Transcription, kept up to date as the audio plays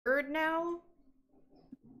third now.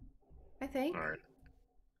 I think. Alright.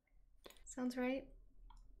 Sounds right.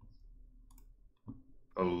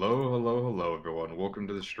 Hello, everyone. Welcome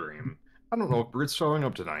to the stream. I don't know if Brit's showing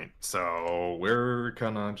up tonight, so we're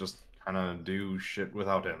gonna just do shit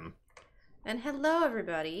without him. And hello,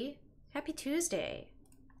 everybody. Happy Tuesday.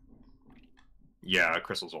 Yeah,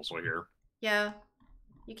 Crystal's also here. Yeah,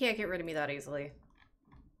 you can't get rid of me that easily.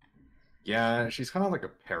 Yeah, she's kind of like a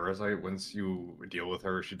parasite. Once you deal with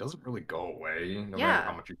her, she doesn't really go away, no Yeah. matter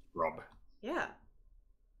how much you scrub. Yeah.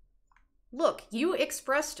 Look, you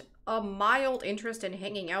expressed a mild interest in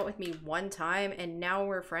hanging out with me one time, and now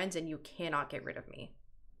we're friends and you cannot get rid of me.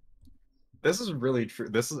 This is really true.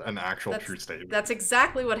 This is an actual true statement. That's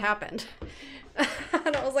exactly what happened.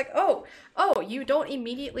 And I was like, oh, you don't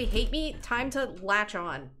immediately hate me? Time to latch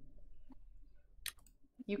on.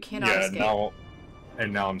 You cannot escape.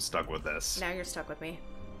 And now I'm stuck with this. Now you're stuck with me.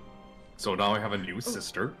 So now I have a new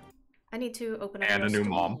sister. I need to open up and a new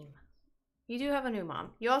mom. You do have a new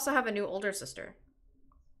mom. You also have a new older sister.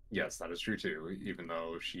 Yes, that is true too. Even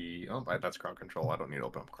though she, that's crowd control. I don't need to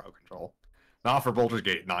open up crowd control. Not for Baldur's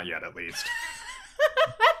Gate, not yet at least.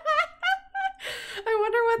 I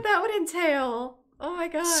wonder what that would entail. Oh my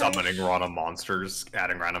god. Summoning random monsters,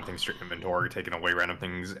 adding random things to inventory, taking away random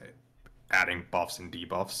things, adding buffs and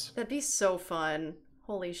debuffs. That'd be so fun.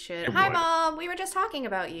 Holy shit. It Hi, would. Mom! We were just talking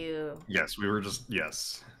about you. Yes, we were just,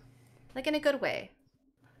 yes. Like in a good way.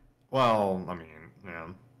 Well, I mean, yeah.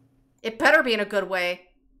 It better be in a good way.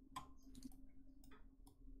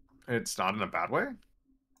 It's not in a bad way?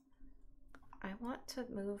 I want to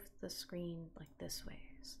move the screen like this way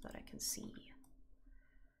so that I can see.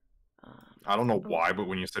 I don't know why, but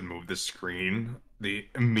when you said move the screen,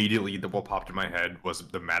 immediately what popped in my head was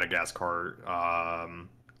the Madagascar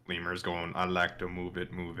lemurs going, I like to move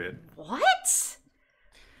it, move it. What?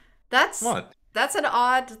 That's what? That's an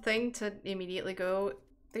odd thing to immediately go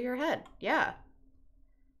through your head. Yeah.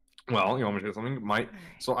 Well, you want me to do something?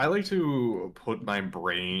 So I like to put my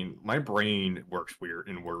brain works weird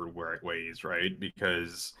in weird ways, right?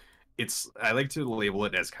 Because I like to label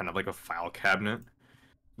it as kind of like a file cabinet.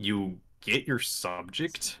 You get your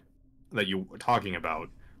subject that you're talking about,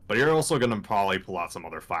 but you're also going to probably pull out some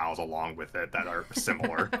other files along with it that are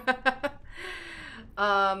similar.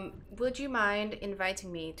 Would you mind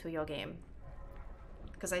inviting me to your game?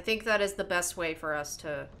 Because I think that is the best way for us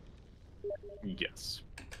to Yes.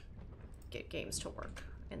 get games to work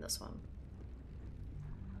in this one.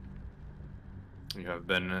 You have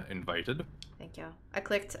been invited. Thank you. I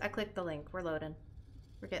clicked the link. We're loading.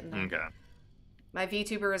 We're getting there. Okay. My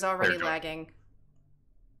VTuber is already lagging.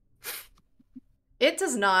 It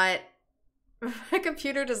does not. My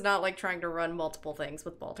computer does not like trying to run multiple things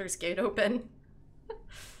with Baldur's Gate open.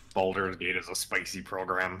 Baldur's Gate is a spicy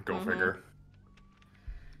program. Go figure.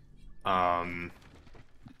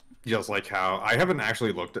 Just like how I haven't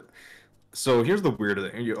actually looked at. So here's the weird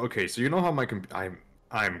thing. Okay, so you know how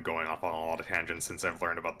I'm going off on a lot of tangents since I've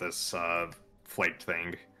learned about this flaked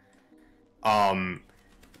thing.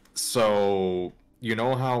 So you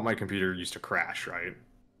know how my computer used to crash, right?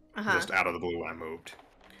 Just out of the blue when I moved.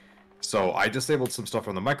 So I disabled some stuff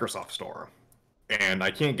from the Microsoft Store, and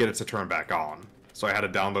I can't get it to turn back on. So I had to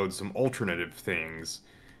download some alternative things.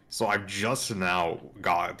 So I've just now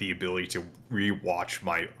got the ability to re-watch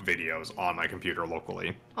my videos on my computer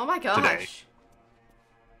locally. Oh my gosh. Today.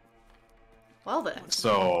 Well then.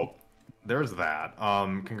 So there's that.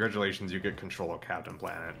 Congratulations, you get control of Captain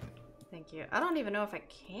Planet. Thank you. I don't even know if I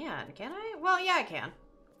can. Can I? Well, yeah, I can.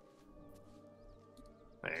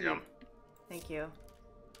 There you go. Thank you.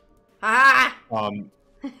 Ah!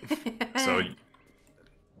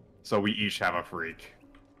 So we each have a freak.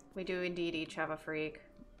 We do indeed each have a freak.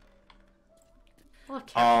 I love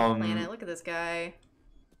Captain Planet. Look at this guy.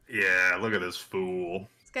 Yeah, look at this fool.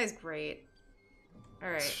 This guy's great.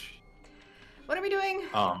 Alright. What are we doing?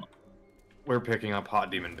 We're picking up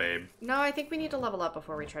Hot Demon Babe. No, I think we need to level up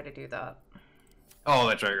before we try to do that. Oh,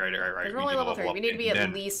 that's right. We're only level 3. We need to be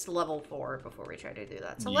at least level 4 before we try to do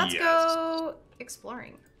that. So let's go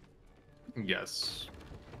exploring. Yes.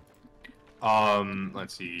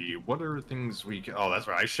 Let's see. What are things we can... Oh, that's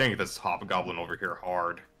right. I shanked this hobgoblin over here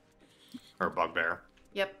hard. Or bugbear.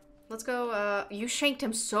 Yep. Let's go, you shanked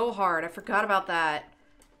him so hard. I forgot about that.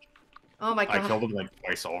 Oh my god. I killed him like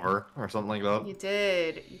twice over, or something like that. You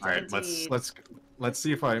did. Alright, let's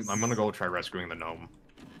see if I'm gonna go try rescuing the gnome.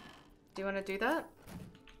 Do you want to do that?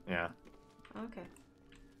 Yeah. Okay.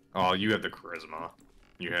 Oh, you have the charisma.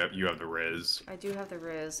 You have the riz. I do have the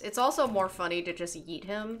riz. It's also more funny to just yeet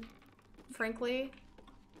him, frankly.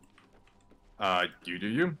 Do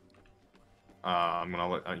you? I'm gonna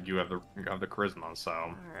let you have the charisma. So.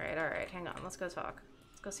 All right. Hang on. Let's go talk.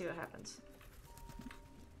 Let's go see what happens.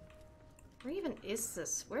 Where even is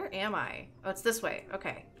this? Where am I? Oh, it's this way.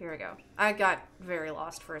 Okay, here we go. I got very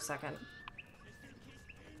lost for a second.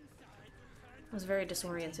 I was very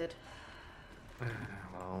disoriented.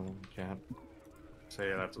 Well, can't say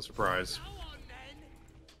that's a surprise.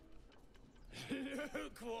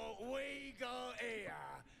 Look what we got here.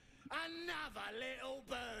 Another little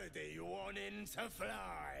birdie wanting to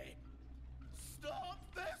fly. Stop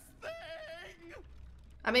this thing!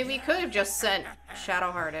 I mean, we could have just sent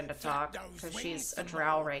Shadowheart in to talk, because she's a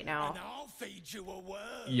drow right now.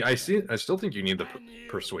 Yeah, I still think you need the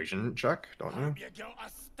persuasion check, don't you? You got a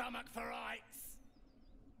stomach for rights.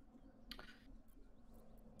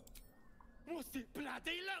 What's it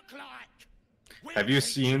bloody look like? Have you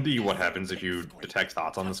seen the what happens if you detect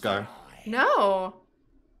thoughts on this guy? No.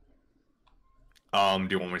 Do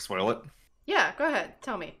you want me to spoil it? Yeah, go ahead.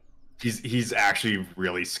 Tell me. He's actually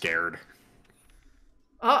really scared.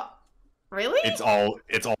 Oh, really? It's all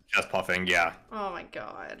chest puffing, yeah. Oh my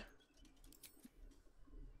god.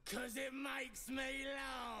 'Cause it makes me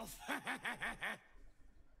laugh.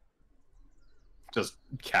 Just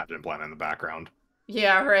Captain Planet in the background.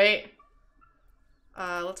 Yeah, right.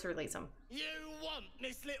 Let's release him. You want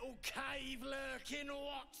this little cave lurking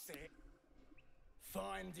what's it?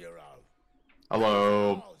 Find your own.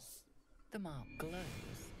 Hello. The mark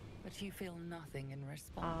glows, but you feel nothing in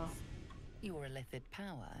response. Your illithid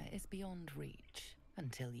power is beyond reach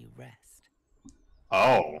until you rest.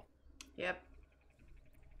 Oh. Yep.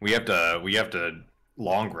 We have to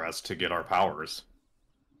long rest to get our powers.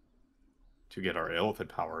 To get our illithid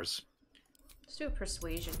powers. Let's do a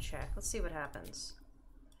persuasion check. Let's see what happens.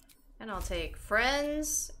 And I'll take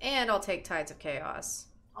friends, and I'll take Tides of Chaos.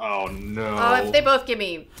 Oh no. Oh, if they both give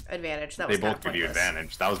me advantage, that was They kind both of give you pointless.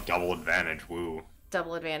 advantage. That was double advantage, woo.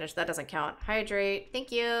 Double advantage, that doesn't count. Hydrate,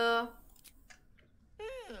 thank you.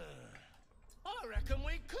 I reckon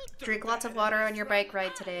we could do Drink lots of better water than on your this bike right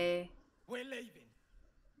ride today. We're leaving.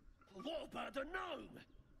 What about the gnome?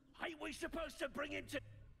 Ain't we supposed to bring him to...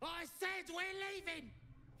 I said we're leaving!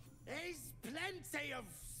 There's plenty of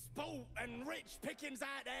sport and rich pickings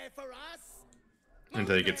out there for us.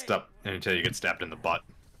 Until you get stabbed in the butt.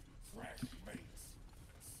 Fresh meats.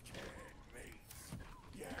 Scared meats.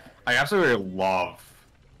 Yeah. I absolutely love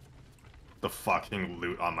the fucking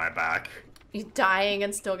loot on my back. He's dying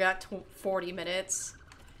and still got 40 minutes.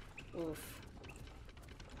 Oof.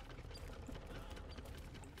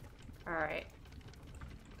 Alright.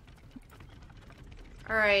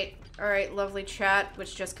 Alright, lovely chat,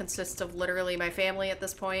 which just consists of literally my family at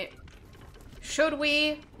this point. Should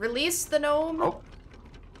we release the gnome? Oh.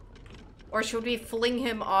 Or should we fling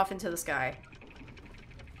him off into the sky?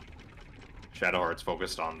 Shadowheart's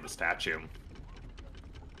focused on the statue.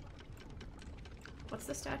 What's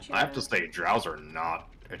the statue? I have to say, drows are not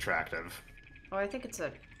attractive. Oh, I think it's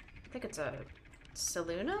a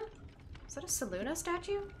Saluna? Is that a Saluna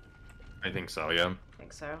statue? I think so, yeah. I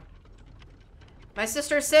think so. My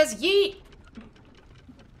sister says yeet!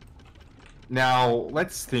 Now,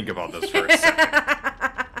 let's think about this for a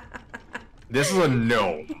second. This is a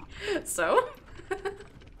gnome, So?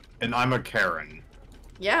 and I'm a Karen.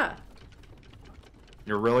 Yeah.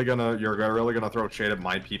 You're really gonna throw shade at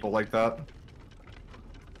my people like that?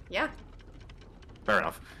 Yeah. Fair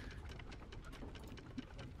enough.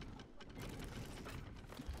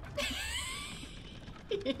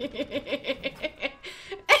 He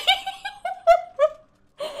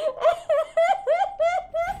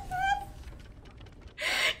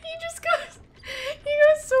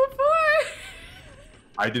goes so far.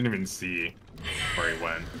 I didn't even see where he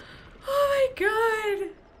went. Oh my god.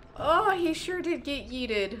 Oh, he sure did get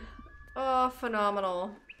yeeted. Oh,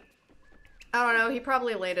 phenomenal. I don't know, he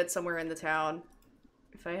probably landed somewhere in the town,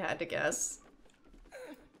 if I had to guess.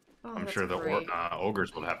 Oh, I'm that's sure the great.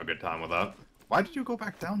 ogres would have a good time with that. Why did you go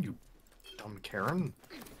back down, you dumb Karen?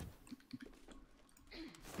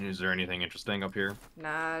 Is there anything interesting up here?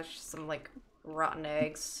 Nah, just some, like, rotten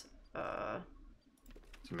eggs.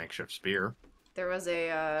 It's a makeshift spear. There was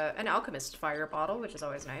an alchemist fire bottle, which is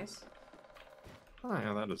always nice. Oh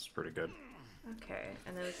yeah, that is pretty good. Okay,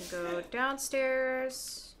 and then we can go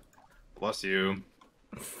downstairs. Bless you.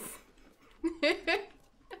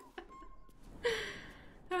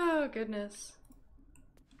 Oh, goodness.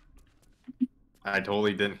 I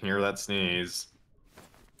totally didn't hear that sneeze.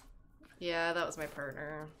 Yeah, that was my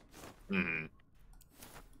partner. Hmm.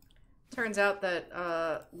 Turns out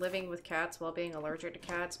that living with cats while being allergic to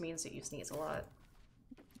cats means that you sneeze a lot.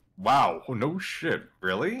 Wow, oh, no shit,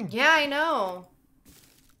 really? Yeah, I know.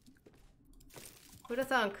 Who'da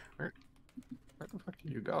thunk? Where the fuck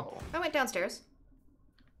did you go? I went downstairs.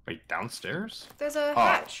 Wait, downstairs? There's a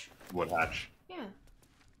hatch. Wood hatch. Yeah.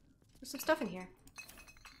 There's some stuff in here.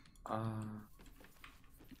 Got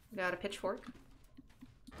a pitchfork.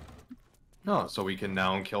 No, so we can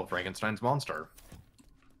now kill Frankenstein's monster.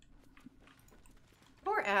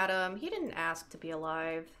 Poor Adam. He didn't ask to be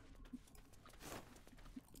alive.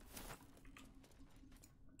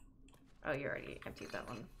 Oh, you already emptied that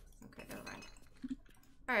one. Okay, never mind.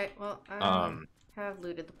 Alright, well, I have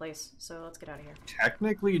looted the place, so let's get out of here.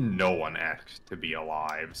 Technically, no one asked to be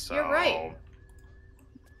alive, so... You're right.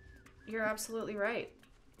 You're absolutely right.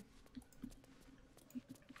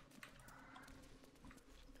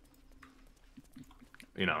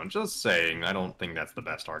 You know, just saying, I don't think that's the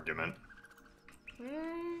best argument.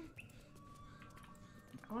 Where...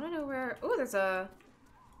 I want to know where... Ooh, there's a...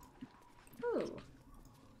 Ooh.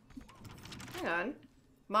 Hang on.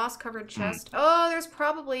 Moss-covered chest. Oh, there's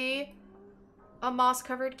probably a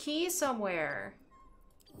moss-covered key somewhere.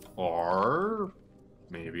 Or...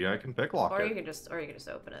 maybe I can picklock Or it. you can just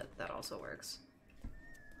open it. That also works.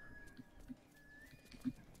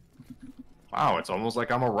 Wow, it's almost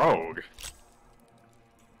like I'm a rogue.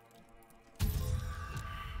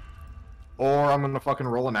 Or I'm gonna fucking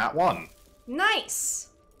roll a nat 1.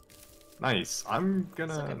 Nice! Nice. I'm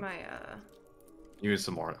gonna... Let's look at my, use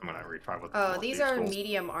some more. I'm gonna retry with Oh, more these thieves' are tools.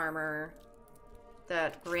 medium armor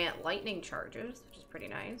that grant lightning charges, which is pretty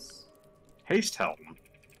nice. Haste helm.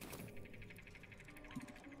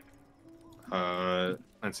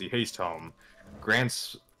 Let's see. Haste helm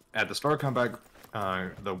grants at the start of combat.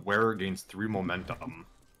 The wearer gains 3 momentum.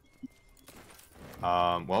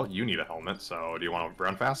 Well, you need a helmet, so do you want to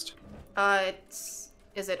run fast?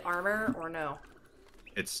 Is it armor or no?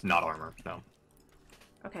 It's not armor. No.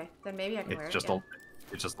 Okay, then maybe I can wear It's just it.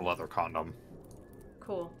 it's just a leather condom.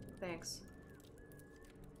 Cool, thanks.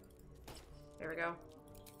 There we go.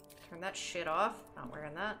 Turn that shit off. Not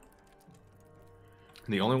wearing that.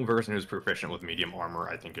 The only person who's proficient with medium armor,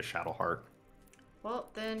 I think, is Shadowheart. Well,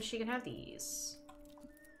 then she can have these.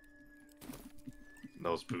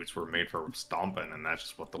 Those boots were made for stomping, and that's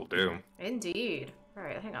just what they'll do. Indeed.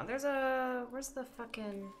 Alright, hang on. There's a... Where's the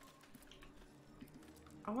fucking...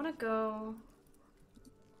 I want to go...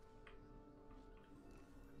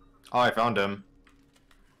 Oh, I found him.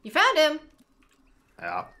 You found him!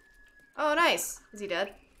 Yeah. Oh, nice. Is he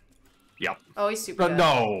dead? Yep. Oh, he's super But dead.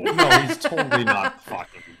 no, he's totally not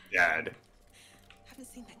fucking dead. Haven't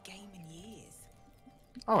seen that game in years.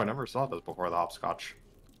 Oh, I never saw this before the hopscotch.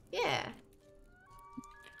 Yeah.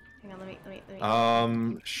 Hang on, let me...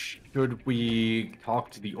 Should we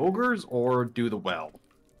talk to the ogres or do the well?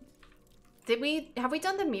 Have we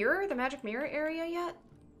done the mirror, the magic mirror area yet?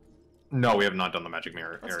 No, we have not done the magic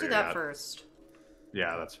mirror Let's area do that yet. first.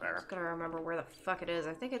 Yeah, that's fair. Just gotta remember where the fuck it is.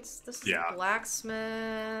 I think it's this Yeah.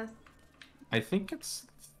 blacksmith. I think it's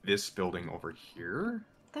this building over here.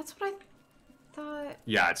 That's what I thought.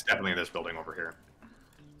 Yeah, it's definitely this building over here.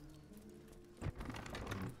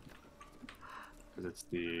 Because it's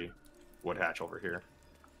the wood hatch over here.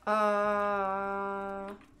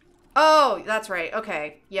 Oh, that's right.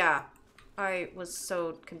 Okay, yeah. I was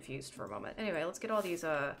so confused for a moment. Anyway, let's get all these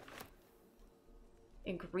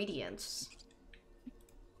ingredients.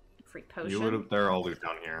 Free potion. You loot up there, I'll loot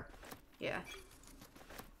down here. Yeah.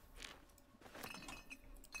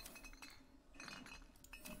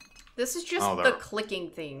 This is just the clicking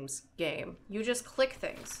things game. You just click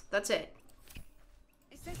things. That's it.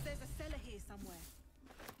 It says there's a cellar here somewhere.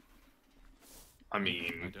 I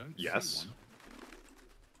mean, yes.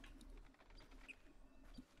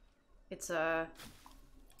 It's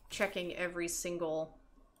checking every single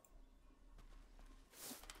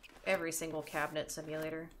cabinet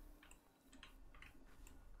simulator.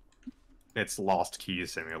 It's Lost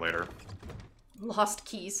Keys Simulator. Lost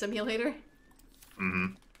Keys Simulator?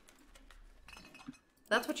 Mm-hmm.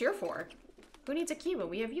 That's what you're for. Who needs a key when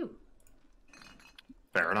we have you?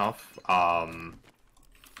 Fair enough.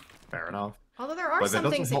 Fair enough. Although there are But some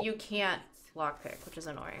that things that doesn't you can't lockpick, which is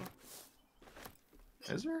annoying.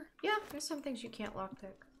 Is there? Yeah, there's some things you can't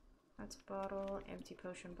lockpick. That's a bottle, empty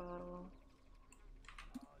potion bottle.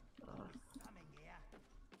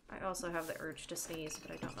 I also have the urge to sneeze,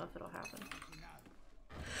 but I don't know if it'll happen.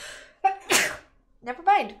 Never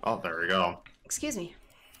mind. Oh, there we go. Excuse me.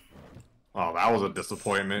 Oh, that was a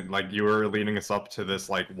disappointment. Like, you were leading us up to this,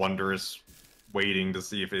 like, wondrous waiting to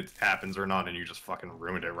see if it happens or not, and you just fucking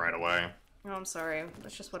ruined it right away. Oh, I'm sorry.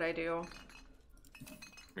 That's just what I do.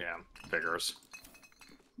 Yeah, figures.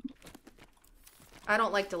 I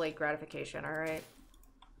don't like delayed gratification, alright?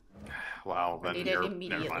 Well, then need it you're... Never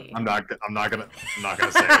immediately. mind. I'm not gonna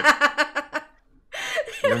say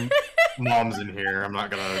it. Mom's in here. I'm not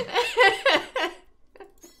gonna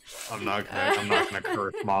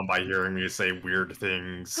curse Mom by hearing me say weird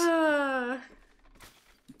things.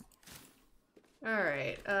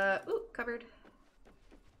 Alright, ooh, cupboard.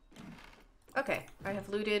 Okay, I have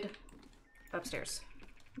looted upstairs.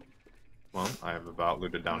 Well, I have about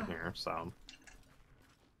looted down here, so.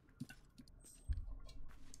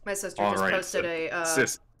 My sister just posted a,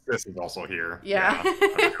 Sis is also here. Yeah.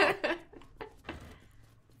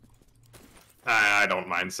 I don't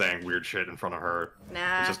mind saying weird shit in front of her.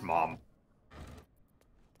 Nah. It's just Mom.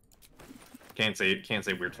 Can't say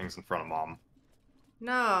weird things in front of Mom.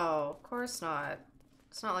 No, of course not.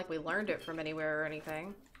 It's not like we learned it from anywhere or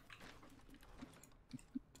anything.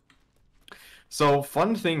 So,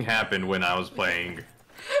 fun thing happened when I was playing.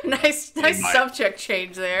 nice subject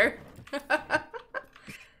change there.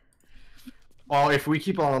 Well, if we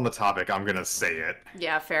keep on the topic, I'm gonna say it.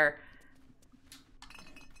 Yeah, fair.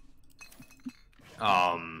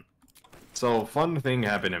 So fun thing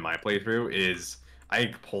happened in my playthrough is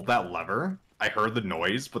I pulled that lever, I heard the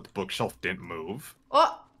noise, but the bookshelf didn't move.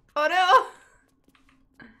 Oh no!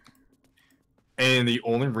 And the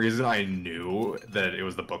only reason I knew that it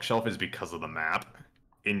was the bookshelf is because of the map.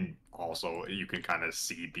 And also, you can kind of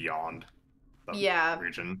see beyond the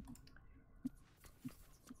region.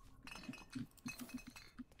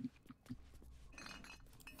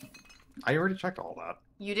 I already checked all that.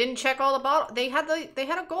 You didn't check all the bottle. They had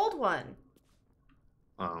a gold one.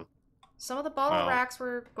 Oh. Some of the bottle racks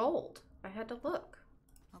were gold. I had to look.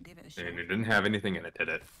 I'll give it a shot. And it didn't have anything in it, did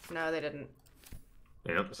it? No, they didn't.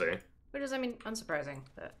 Yep, see? Which is, I mean, unsurprising,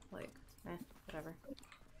 but, like, whatever.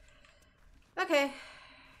 Okay.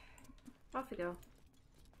 Off we go.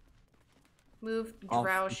 Move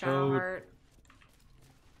Drow Shadowheart.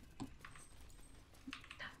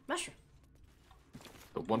 Mushroom.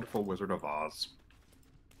 The Wonderful Wizard of Oz.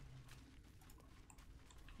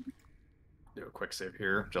 Do a quick save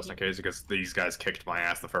here, just in case, because these guys kicked my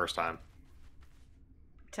ass the first time.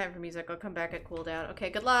 Time for music. I'll come back at cooldown. Okay,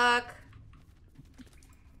 good luck.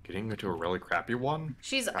 Getting into a really crappy one?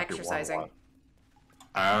 She's exercising.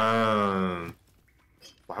 Why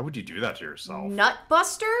would you do that to yourself?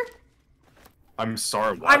 Nutbuster? I'm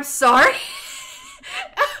sorry, what? I'm sorry?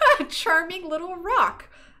 A charming little rock.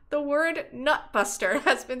 The word nutbuster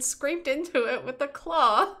has been scraped into it with a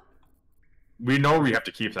claw. We know we have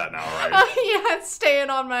to keep that now, right? Yeah, it's staying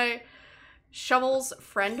on my Shovel's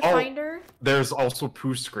friend finder. There's also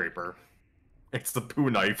Poo Scraper. It's the poo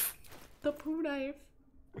knife. The poo knife.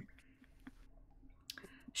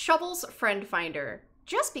 Shovel's friend finder.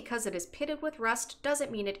 Just because it is pitted with rust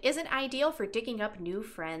doesn't mean it isn't ideal for digging up new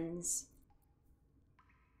friends.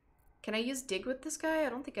 Can I use dig with this guy? I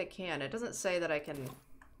don't think I can. It doesn't say that I can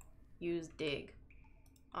use dig.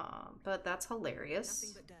 But that's hilarious.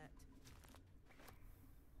 Nothing but dirt.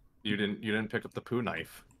 You didn't pick up the poo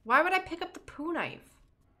knife. Why would I pick up the poo knife?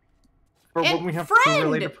 For when we have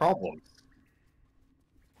poo-related problems.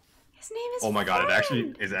 His name is Oh my god, it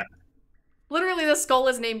actually is that. Literally, the skull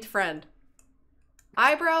is named Friend.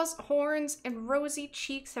 Eyebrows, horns, and rosy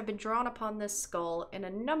cheeks have been drawn upon this skull in a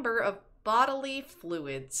number of bodily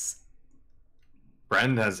fluids.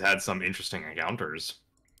 Friend has had some interesting encounters.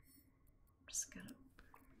 I'm just gonna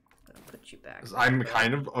put you back. I'm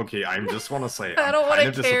kind of okay. I just want to say I don't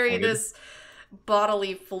want to carry this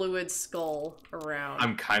bodily fluid skull around.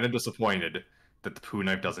 I'm kind of disappointed that the poo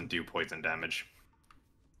knife doesn't do poison damage.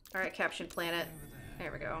 All right, captured planet.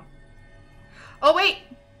 There we go. Oh wait,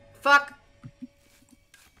 fuck.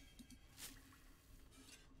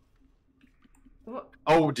 What?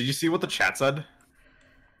 Oh, did you see what the chat said?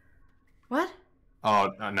 What?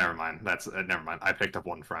 Oh, never mind. That's never mind. I picked up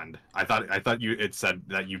one friend. I thought it said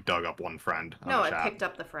that you dug up one friend. No, I picked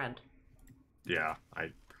up the friend. Yeah, I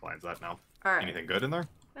realize that now. All right. Anything good in there?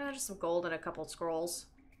 Just some gold and a couple scrolls.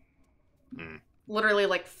 Hmm. Literally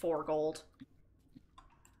like 4 gold.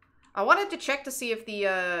 I wanted to check to see if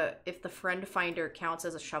the friend finder counts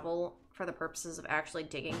as a shovel for the purposes of actually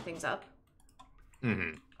digging things up.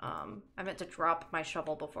 Mm-hmm. I meant to drop my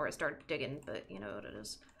shovel before I started digging, but you know what it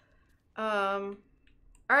is.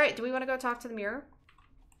 Alright, do we want to go talk to the mirror?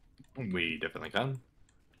 We definitely can.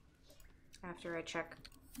 After I check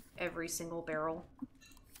every single barrel.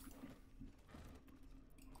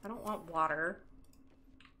 I don't want water.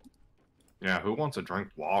 Yeah, who wants to drink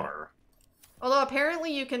water? Although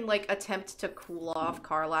apparently you can, like, attempt to cool off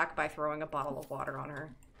Karlach by throwing a bottle of water on her.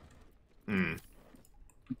 Hmm.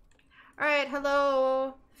 Alright,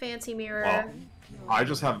 hello, fancy mirror. Well, I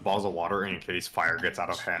just have bottles of water in case fire gets out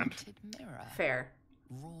of hand. Fair.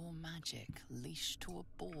 Raw magic leashed to a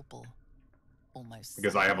bauble. Almost.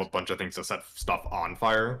 Because I have a bunch of things to set stuff on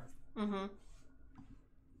fire. Mm-hmm.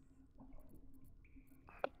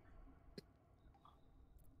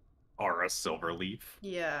 Or a silver leaf.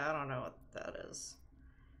 Yeah, I don't know what that is.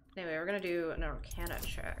 Anyway, we're gonna do an Arcana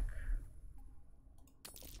check.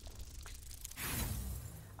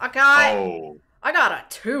 I got a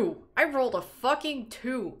 2. I rolled a fucking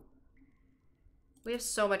 2. We have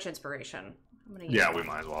so much inspiration. I'm gonna use Yeah, we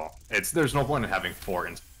might as well. There's no point in having 4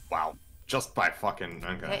 wow. Just by fucking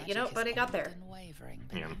okay. Hey, you know, buddy got there.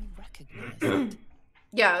 Yeah.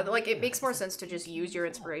 Yeah, like it makes more sense to just use your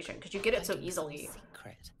inspiration because you get it so easily.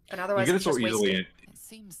 And otherwise You get it it's so just easily.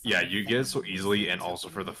 wasted. Yeah, you get it so easily, and also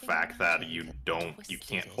for the fact that you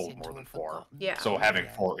can't hold more than 4. Yeah. So having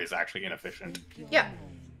 4 is actually inefficient. Yeah.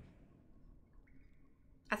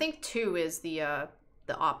 I think 2 is the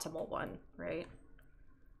optimal one, right?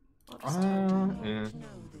 Yeah.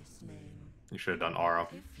 You should have done Aura.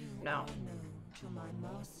 No. To my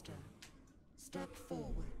master, step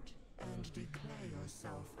forward and declare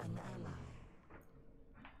yourself an ally.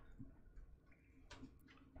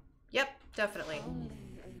 Yep, definitely.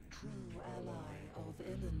 Only a true ally of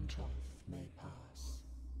Ilintoth may pass.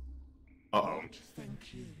 Uh-oh. What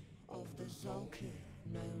think you of the Zolkir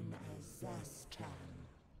known as Zastan?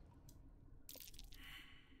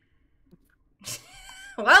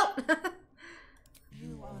 Well.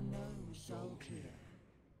 You are no Zolkir,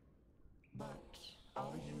 but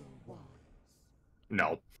are you wise?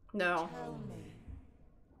 No. No. Tell me,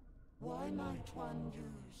 why might one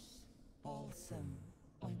use balsam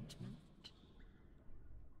ointment?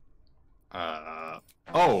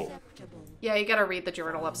 Oh. Acceptable. Yeah, you gotta read the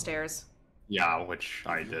journal upstairs. Yeah, which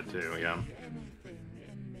I did too, yeah. Anything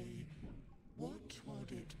in me, what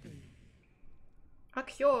would it be? A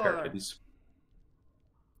cure. Parodies.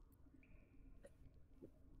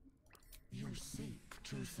 You seek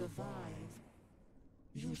to survive.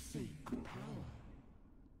 You seek power.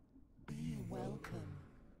 Be welcome.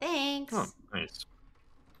 Thanks. Oh, nice.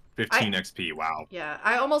 15 XP, wow. Yeah,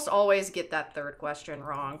 I almost always get that third question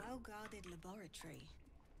wrong. Well-guarded laboratory.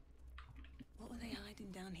 What were they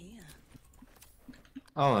hiding down here?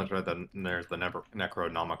 Oh, that's right, then there's the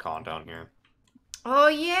Necronomicon down here. Oh,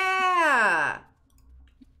 yeah!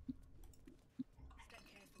 Step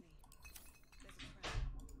carefully. There's a trap.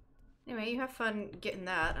 Anyway, you have fun getting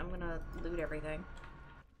that. I'm gonna loot everything.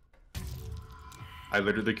 I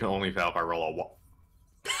literally can only fail if I roll a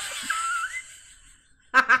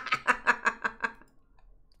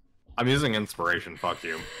I'm using inspiration, fuck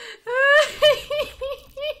you.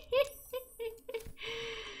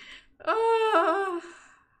 Oh.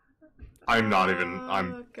 I'm not even,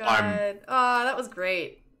 Oh, God. Oh, that was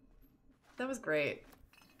great. That was great.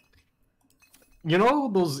 You know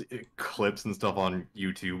those clips and stuff on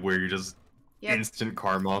YouTube where you're just Yep. instant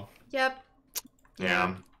karma? Yep.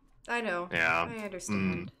 Yeah. I know. Yeah. I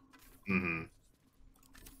understand. Mm-hmm.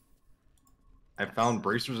 I found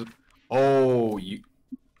bracers. Oh, you.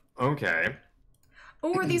 Okay.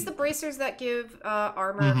 Oh, are these the bracers that give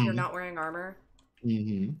armor if you're not wearing armor?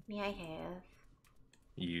 Mm-hmm. May I have?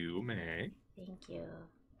 You may. Thank you.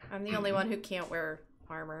 I'm the only one who can't wear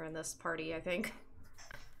armor in this party, I think.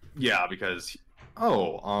 Yeah, because.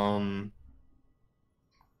 Oh,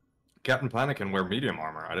 Captain Planet can wear medium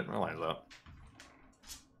armor. I didn't realize that.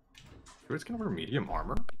 Who's gonna wear medium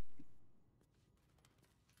armor?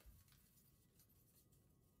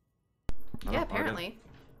 Yeah, Oh, apparently.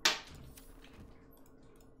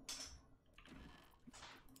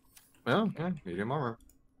 Well, yeah, medium armor.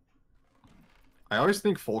 I always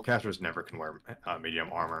think full casters never can wear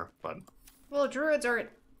medium armor, but Well, druids aren't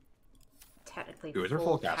technically Druids are full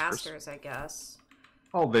full casters. casters, I guess.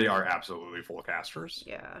 oh, they are absolutely full casters.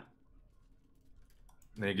 Yeah.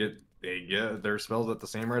 They get their spells at the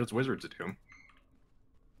same rate as wizards do.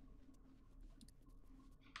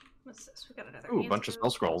 What's this? We got another. Ooh, a bunch of spell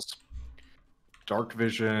scrolls. Dark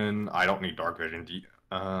vision. I don't need dark vision.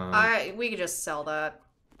 We could just sell that.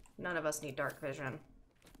 None of us need dark vision.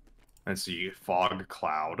 Let's see. Fog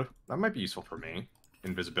cloud. That might be useful for me.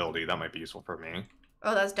 Invisibility. That might be useful for me.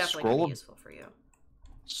 Oh, that's definitely Scroll gonna of- be useful for you.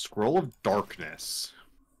 Scroll of darkness.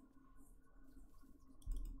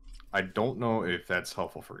 I don't know if that's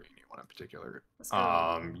helpful for anyone in particular. Let's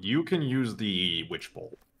go. You can use the witch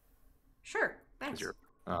bolt. Sure. Thanks. Your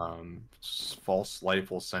false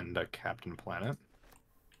life will send a Captain Planet.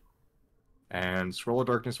 And Scroll of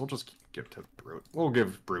Darkness, we'll just give to Brute. We'll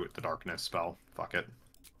give Brute the Darkness spell. Fuck it.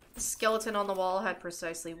 The skeleton on the wall had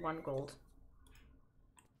precisely 1 gold.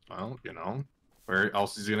 Well, you know, where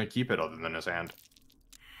else is he gonna keep it other than his hand?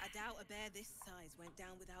 I doubt a bear this size went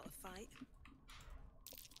down without a fight.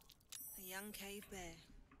 A young cave bear.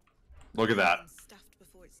 Look at that. Stuffed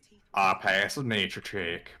before its teeth. Passive nature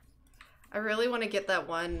check. I really want to get that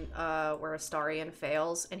one where Astarion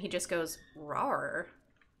fails and he just goes, rawr.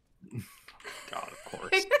 God, of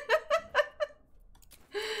course.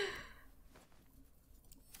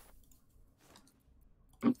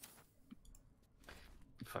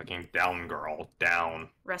 Fucking down, girl. Down.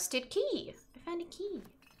 Rusted key. I found a key.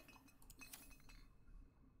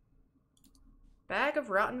 Bag of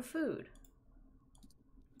rotten food.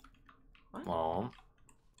 What? Well...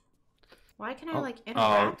 Why can I, like,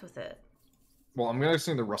 interact with it? Well, I'm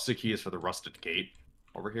guessing the rusted key is for the rusted gate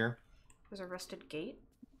over here. There's a rusted gate?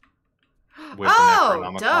 With an Oh,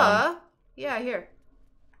 Necronomicon. duh! Yeah, here.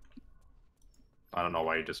 I don't know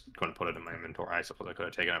why you just couldn't put it in my inventory. I suppose I could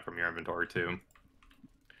have taken it from your inventory, too.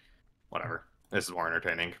 Whatever. This is more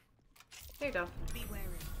entertaining. There you go. Be wary.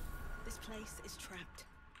 This place is trapped.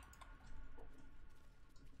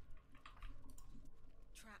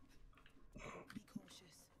 Trap. Be cautious.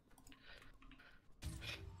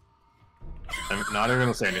 I'm not even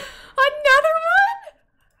gonna say anything. Another one?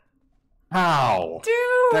 How?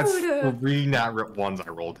 Dude! That's 3 nat rip ones I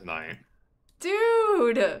rolled tonight.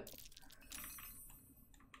 Dude!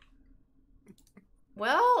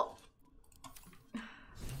 Well...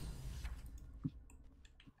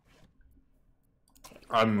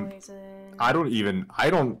 Poison.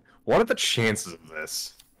 What are the chances of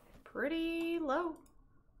this? Pretty low.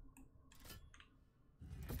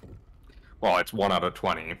 Well, it's 1 out of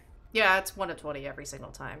 20. Yeah, it's 1 to 20 every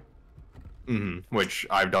single time. Which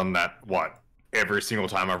I've done that, what? Every single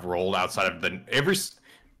time I've rolled outside of the...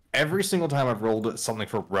 Every single time I've rolled something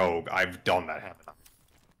for Rogue, I've done that happen.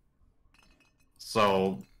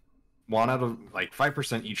 So, 1 out of, like,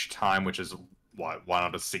 5% each time, which is, what, 1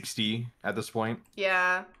 out of 60 at this point?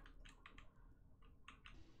 Yeah.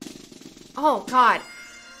 Oh, God.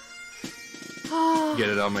 Get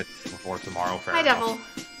it on my before tomorrow, fair Hi, enough. Devil.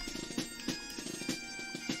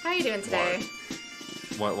 How you doing today?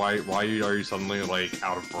 Why are you suddenly, like,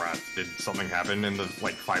 out of breath? Did something happen in the,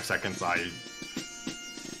 like, 5 seconds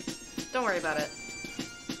Don't worry about it.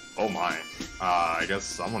 Oh my. I guess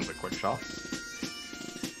someone's a quick shot.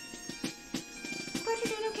 I'm glad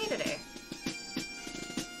you're doing okay today.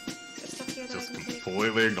 There's stuff here that I Just can take.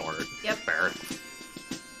 completely ignored. Yep. Fair.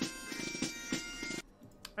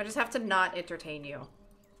 I just have to not entertain you.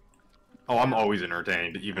 Oh, I'm always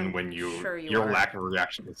entertained, even I'm when sure you your are. lack of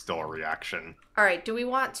reaction is still a reaction. Alright, do we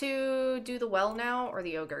want to do the well now, or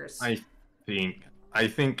the ogres? I think,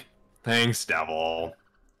 thanks, Devil.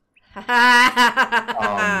 That's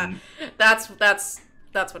what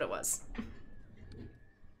it was.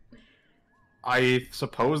 I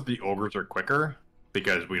suppose the ogres are quicker,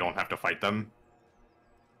 because we don't have to fight them.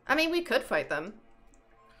 I mean, we could fight them.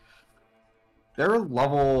 They're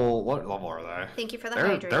level... What level are they? Thank you for the They're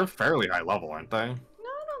hydrate. fairly high level, aren't they? No, I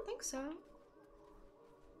don't think so.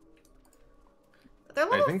 They're I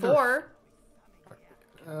level think 4.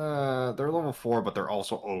 They're level 4, but they're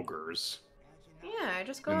also ogres. Yeah, I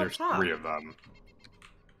just go And up there's top. 3 of them.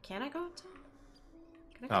 Can I go up top?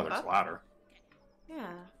 Can I Oh, go there's up? a ladder.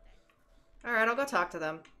 Yeah. Alright, I'll go talk to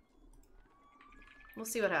them. We'll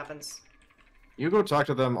see what happens. You go talk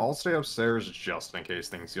to them, I'll stay upstairs just in case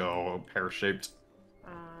things go pear-shaped.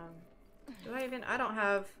 Do I even... I don't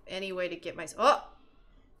have any way to get my... Oh!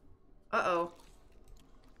 Uh-oh.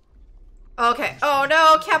 Okay. Oh,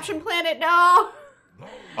 no! Caption Planet, no!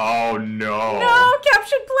 Oh no! No!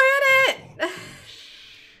 Caption Planet!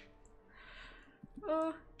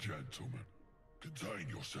 Oh. Gentlemen, contain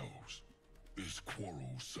yourselves. This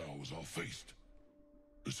quarrel sours our feast.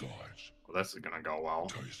 Besides, Well, this is gonna go well.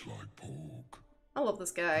 tastes like pork. I love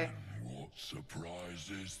this guy. And what surprise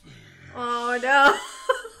is this? Oh, no!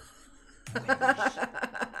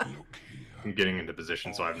 Look here. I'm getting into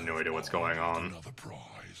position, so I have no idea what's going on. Another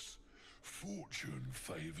prize. Fortune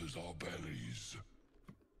favors our bellies.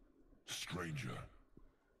 Stranger,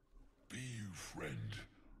 be you friend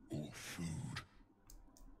or food.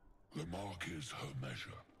 The mark is her measure.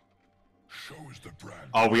 Show us the brand.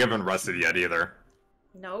 Oh, we haven't rested yet either.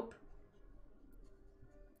 Nope.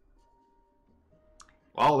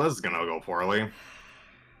 Well, this is gonna go poorly.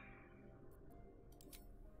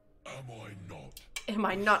 Am I not? Am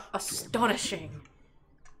I not astonishing?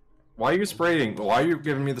 Why are you spraying? Why are you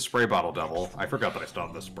giving me the spray bottle, Devil? I forgot that I still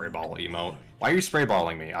have the spray bottle emote. Why are you spray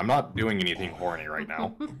bottling me? I'm not doing anything horny right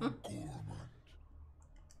now. I'm a gourmand.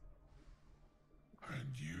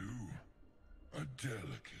 And you, a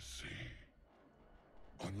delicacy.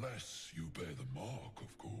 Unless you bear the mark,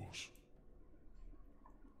 of course.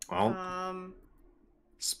 Well,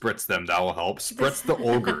 spritz them, that'll help. Spritz the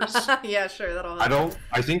ogres. Yeah, sure, that'll help.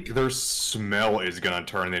 I think their smell is gonna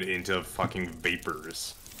turn it into fucking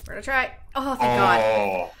vapors. We're gonna try. Oh, thank God.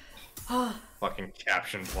 Oh, Fucking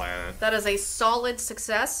caption planet. That is a solid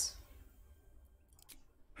success.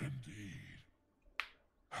 Indeed.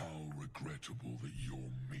 How regrettable that your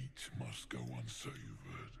meat must go unsavored.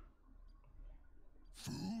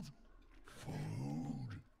 Food?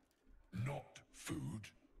 Food. Not food.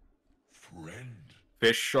 Friend.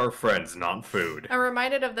 Fish are friends, not food. I'm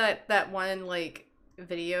reminded of that one, like,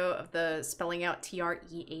 video of the spelling out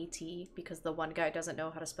T-R-E-A-T because the one guy doesn't know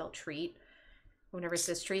how to spell treat. Whenever he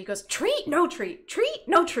says treat, he goes, treat, no treat, treat,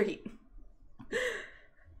 no treat.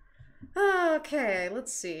 Okay,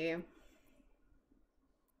 let's see.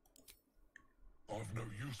 I've no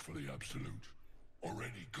use for the absolute, or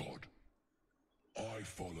any god. I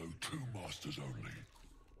follow two masters only.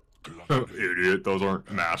 Gluttony Idiot, those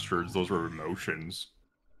aren't masters, those are emotions.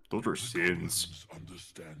 Those are The sins. goblins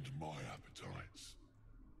understand my appetites.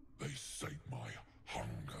 They sate my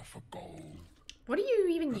hunger for gold. What do you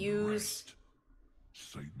even and the use rest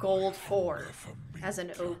sate my gold for hunger meat. as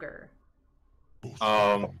an ogre?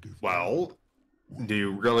 Well, do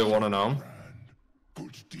you really want to know?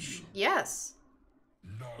 Good deal. Yes.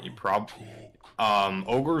 No You prob- talk.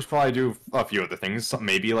 Ogres probably do a few other things.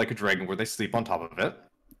 Maybe like a dragon where they sleep on top of it.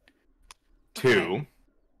 Two,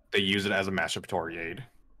 they use it as a masturbatory aid.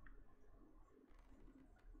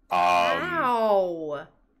 Ow!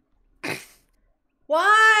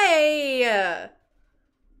 Why?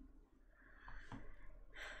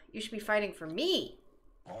 You should be fighting for me.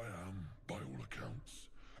 I am, by all accounts,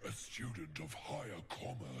 a student of higher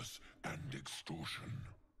commerce and extortion.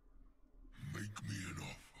 Make me an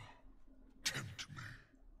offer. Tempt me.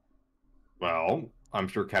 Well, I'm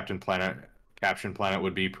sure Captain Planet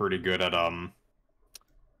would be pretty good at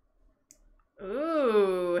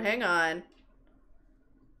Ooh, hang on.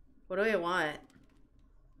 What do we want?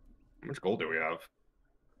 How much gold do we have?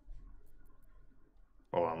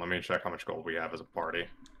 Hold on, let me check how much gold we have as a party.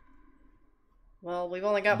 Well, we've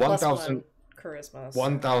only got 1,000 +1 charisma. So.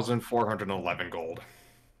 1,411 gold.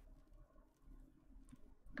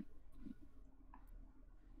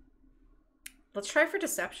 Let's try for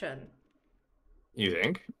deception. You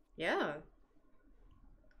think? Yeah.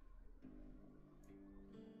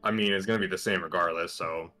 I mean, it's gonna be the same regardless,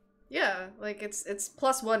 so... Yeah, like it's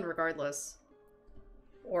 +1 regardless.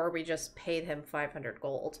 Or we just paid him 500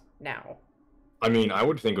 gold now. I mean, I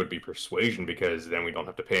would think it would be persuasion because then we don't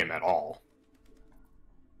have to pay him at all.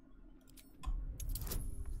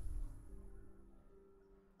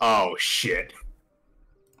 Oh, shit.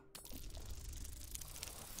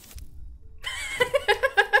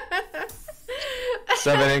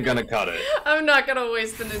 Seven ain't gonna cut it. I'm not gonna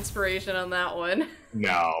waste an inspiration on that one.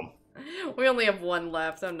 No. We only have one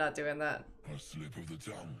left. I'm not doing that. A slip of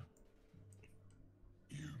the tongue.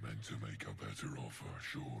 You meant to make a better offer,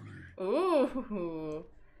 surely. Ooh.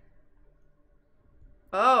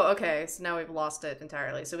 Oh, okay. So now we've lost it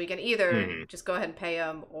entirely. So we can either just go ahead and pay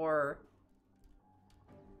him or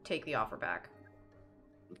take the offer back.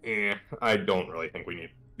 Eh, I don't really think we need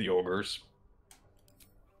the ogres.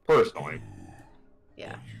 Personally.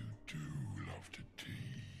 Yeah. But you do love to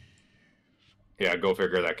tease. Yeah, go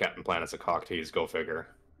figure that Captain Planet's a cock tease, go figure.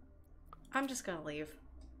 I'm just gonna leave.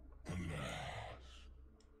 Alas,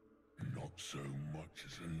 not so much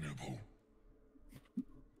as a nibble.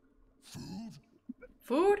 Food?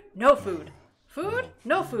 Food? No food. Food?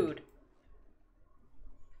 No food.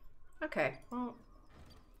 Okay, well...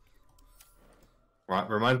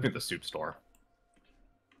 Reminds me of the soup store.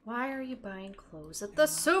 Why are you buying clothes at the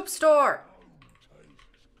soup store?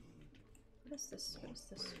 What is this? What is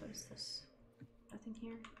this? What is this? Nothing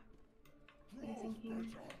here? Anything here?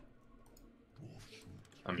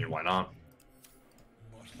 I mean, why not?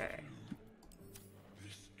 Okay.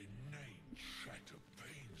 This inane chatter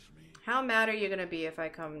pains me. How mad are you gonna be if I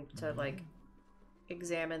come to, like,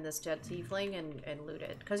 examine this dead tiefling and loot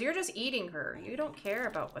it? Because you're just eating her. You don't care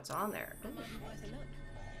about what's on there.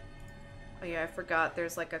 Oh yeah, I forgot.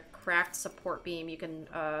 There's, like, a cracked support beam. You can,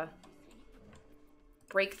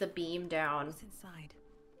 break the beam down. What's inside?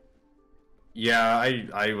 Yeah,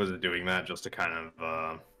 I was doing that just to kind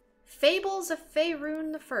of, Fables of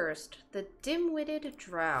Faerun the First, the dim-witted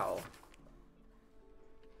drow.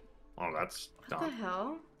 Oh, that's What the dumb.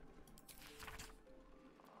 hell?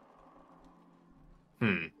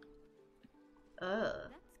 Ugh.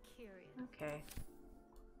 That's curious. Okay.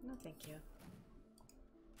 No, thank you.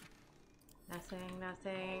 Nothing,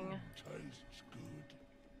 nothing. Tastes good.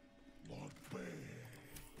 Like bear.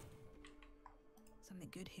 Something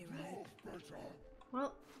good here, I hope. Better.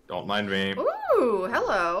 Well, Don't mind me. ooh,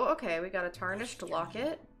 hello. Okay, we got a tarnished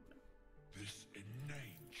locket. This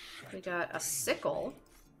inane chatter. We got a sickle.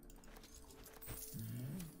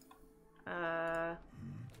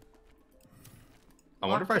 I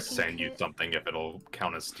wonder if I Lockpicking send you kit? something, if it'll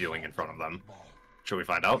count as stealing in front of them. Should we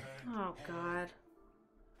find out? Oh god.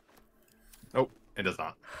 Oh, it does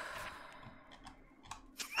not.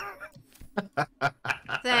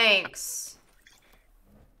 Thanks.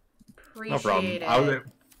 Appreciate No problem. it.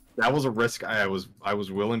 That was a risk. I was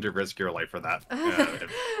willing to risk your life for that.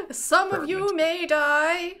 Some of you may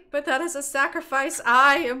die, but that is a sacrifice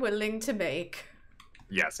I am willing to make.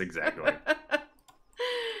 Yes, exactly.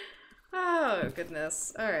 Oh,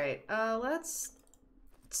 goodness. Alright, let's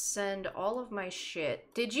send all of my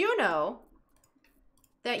shit. Did you know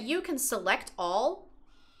that you can select all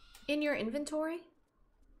in your inventory?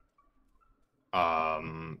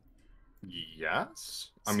 Yes.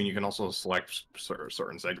 I mean, you can also select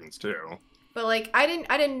certain segments too. But like, I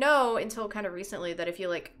didn't know until kind of recently that if you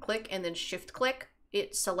like click and then shift click,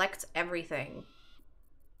 it selects everything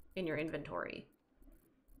in your inventory,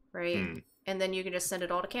 right? And then you can just send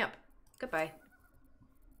it all to camp. Goodbye.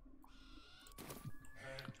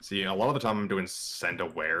 See, a lot of the time I'm doing send to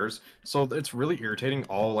wares, so it's really irritating.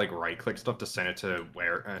 All like right click stuff to send it to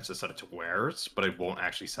to set it to wares, but it won't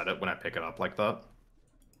actually set it when I pick it up like that.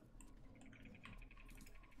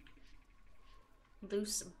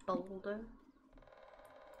 Loose Baldur.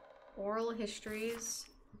 Oral histories.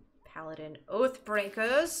 Paladin.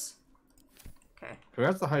 Oathbreakers. Okay. Who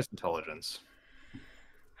has the highest intelligence?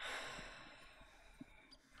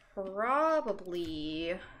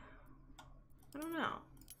 Probably. I don't know.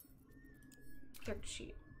 Character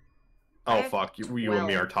sheet. I Oh have fuck, you and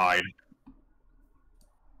me 12. are tied.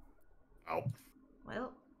 Oh.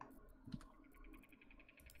 Well.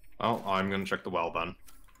 Oh, I'm gonna check the well then.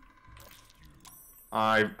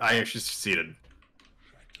 I actually succeeded.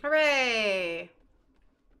 Hooray!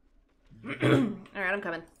 Alright, I'm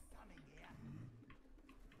coming.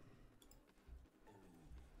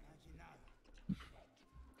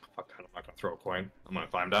 Fuck, I'm not gonna throw a coin. I'm gonna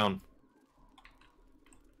climb down.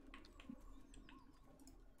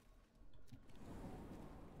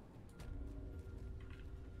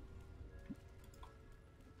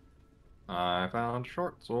 I found a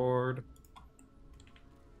short sword.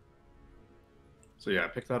 So yeah, I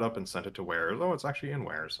picked that up and sent it to wares. Oh, it's actually in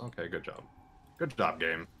wares. Okay, good job. Good job,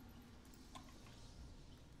 game.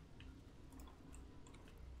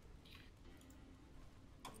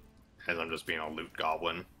 As I'm just being a loot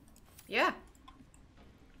goblin. Yeah.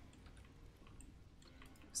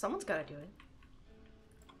 Someone's gotta do it.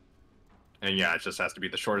 And yeah, it just has to be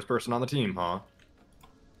the shortest person on the team, huh?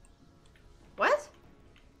 What?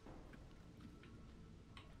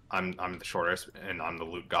 I'm the shortest, and I'm the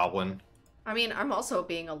loot goblin. I mean, I'm also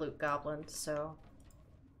being a loot goblin, so...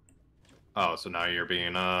 Oh, so now you're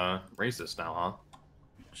being, racist now, huh?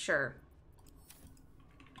 Sure.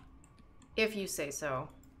 If you say so.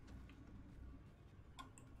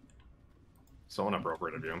 So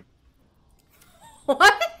inappropriate of you.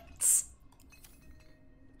 What?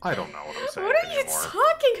 I don't know what I'm saying What are you anymore.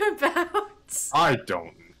 talking about? I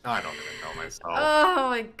don't even know myself. Oh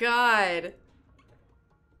my god.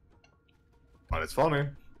 But it's funny.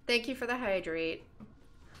 Thank you for the hydrate.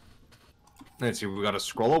 Let's see, we got a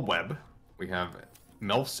scroll of web. We have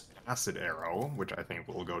Melf's acid arrow, which I think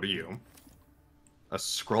will go to you. A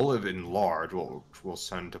scroll of enlarge, which we'll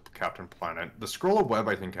send to Captain Planet. The scroll of web,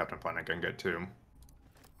 I think Captain Planet can get too.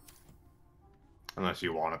 Unless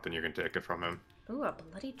you want it, then you can take it from him. Ooh, a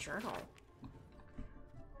bloody journal.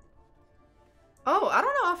 Oh, I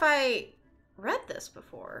don't know if I read this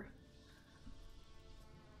before.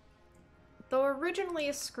 Though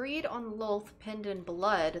originally screed on Lolth penned in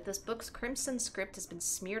blood, this book's crimson script has been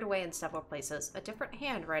smeared away in several places, a different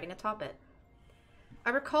hand writing atop it. I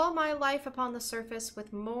recall my life upon the surface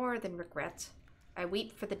with more than regret. I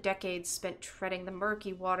weep for the decades spent treading the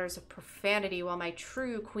murky waters of profanity while my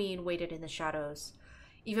true queen waited in the shadows.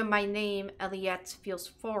 Even my name, Eliette, feels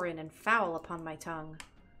foreign and foul upon my tongue.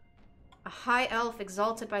 A high elf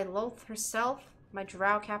exalted by Lolth herself, my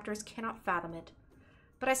drow captors cannot fathom it.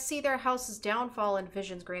 But I see their house's downfall in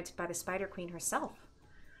visions granted by the Spider Queen herself.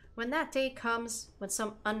 When that day comes, when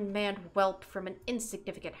some unmanned whelp from an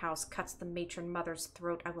insignificant house cuts the matron mother's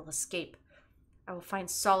throat, I will escape. I will find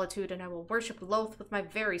solitude and I will worship Lolth with my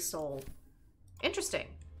very soul. Interesting.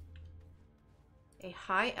 A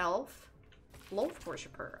high elf Lolth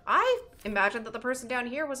worshiper. I imagined that the person down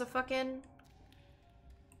here was a fucking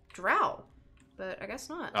drow, but I guess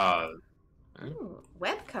not. Ooh,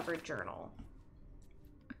 web-covered journal.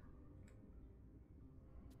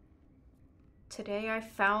 Today I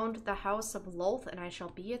found the house of Lolth and I shall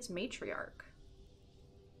be its matriarch.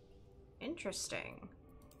 Interesting.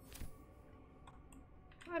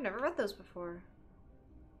 Oh, I've never read those before.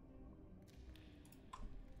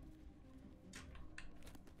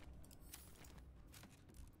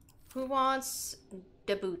 Who wants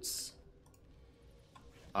the boots?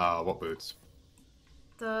 What boots?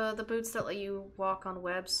 The boots that let you walk on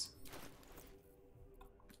webs.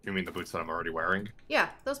 You mean the boots that I'm already wearing? Yeah,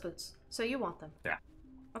 those boots. So you want them. Yeah.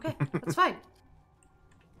 Okay, that's fine.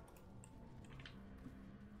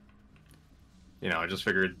 You know, I just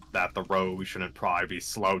figured that the rogue shouldn't probably be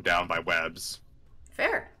slowed down by webs.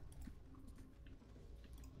 Fair.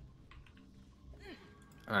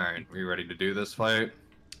 Alright, are you ready to do this fight?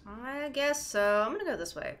 I guess so. I'm gonna go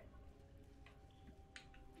this way.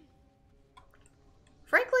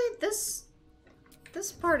 Frankly, this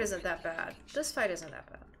part isn't that bad. This fight isn't that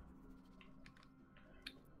bad.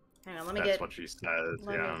 Hang on, let me That's what she says,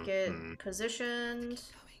 let yeah. me get positioned.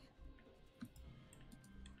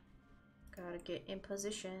 Gotta get in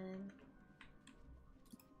position.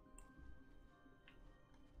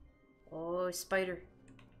 Oh, spider.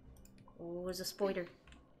 Oh, there's a spider.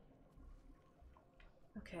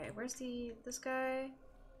 Okay, where's this guy?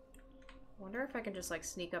 Wonder if I can just like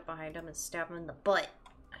sneak up behind him and stab him in the butt.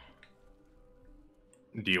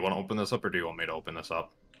 Do you want to open this up, or do you want me to open this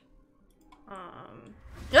up?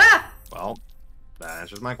 Ah! Well, that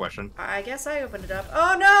answers my question. I guess I opened it up.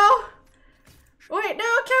 Oh no! Wait, no!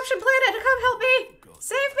 Caption Planet, come help me!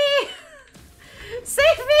 Save me!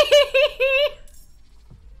 Save me!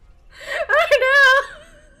 Oh no!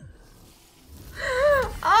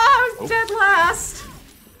 Oh, I was dead last!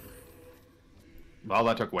 Well,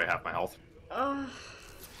 that took away half my health.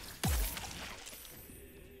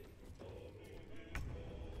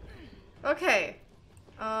 Okay.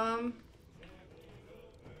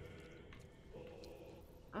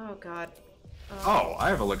 Oh god. Oh, I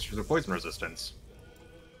have elixirs of poison resistance.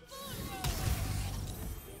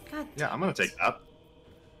 God. Yeah, I'm gonna take that.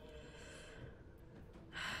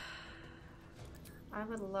 I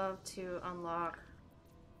would love to unlock...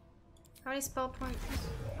 How many spell points?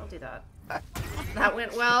 I'll do that. That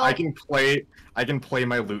went well. I can play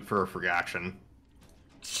my loot for a free action.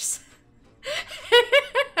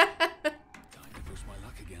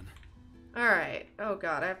 Alright. Oh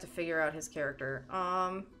god, I have to figure out his character.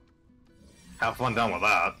 Have fun done with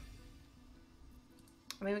that.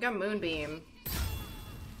 I mean, we got Moonbeam.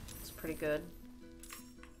 It's pretty good.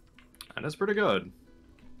 That is pretty good.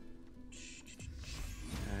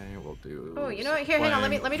 Okay, we'll do... Oh, you know what? Here, hang on.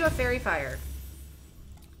 Let me do a Fairy Fire.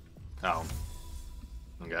 Oh.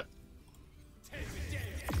 Okay.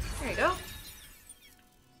 There you go.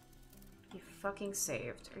 You fucking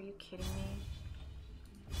saved. Are you kidding me?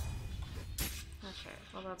 Okay,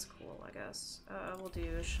 well that's cool, I guess. We'll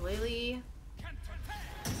do Shillelagh.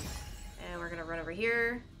 And we're gonna run over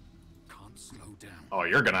here. Can't slow down. Oh,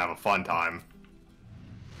 you're gonna have a fun time.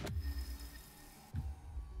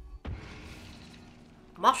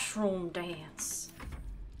 Mushroom dance.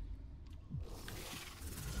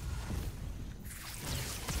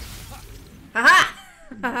 Haha!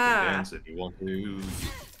 Haha! Dance if you want to.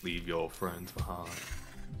 Leave your friends behind.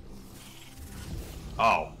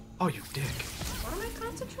 Oh. Oh, you dick. What am I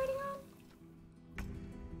concentrating on?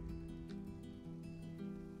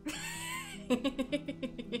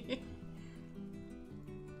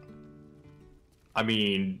 I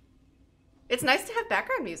mean... It's nice to have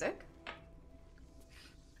background music.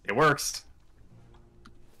 It works.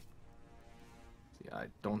 See, I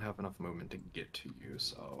don't have enough movement to get to you,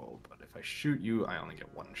 so... But if I shoot you, I only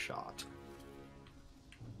get one shot.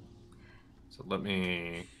 So let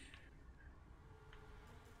me...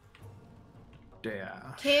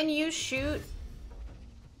 Dash. Can you shoot?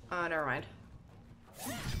 Oh, never mind.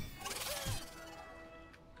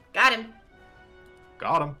 Got him.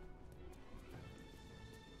 Got him.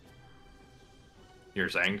 You're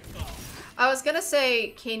saying? I was gonna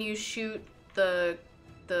say, can you shoot the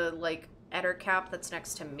like Etter cap that's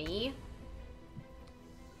next to me?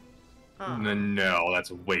 No,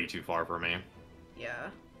 that's way too far for me. Yeah.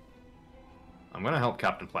 I'm gonna help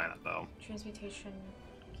Captain Planet though. Transmutation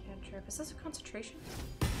cantrip. Is this a concentration?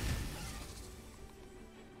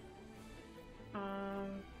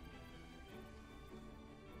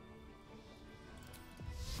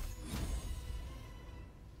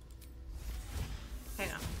 Hang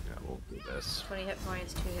on. Yeah, we'll do this. 20 hit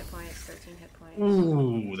points, 2 hit points, 13 hit points.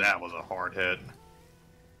 Ooh, that was a hard hit.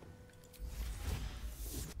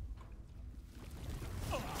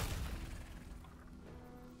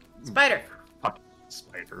 Spider! Fucking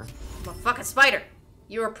spider. I'm a fucking spider!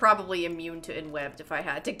 You are probably immune to inwebbed if I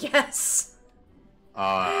had to guess.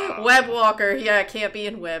 Web walker, yeah, can't be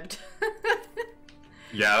inwebbed.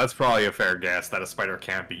 Yeah, that's probably a fair guess that a spider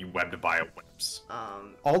can't be webbed by webs.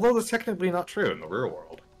 Although that's technically not true in the real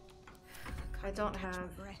world. I don't have...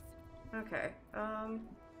 Okay,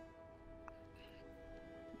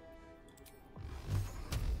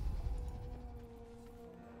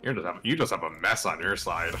 You just have a mess on your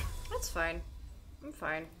side. That's fine. I'm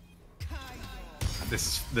fine.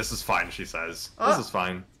 This is fine, she says. Oh. This is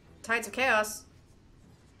fine. Tides of Chaos.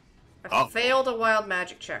 I Oh. failed a wild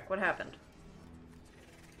magic check. What happened?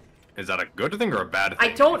 Is that a good thing or a bad thing?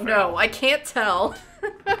 I don't know. I can't tell.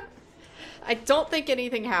 I don't think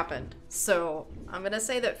anything happened. So, I'm gonna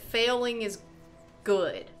say that failing is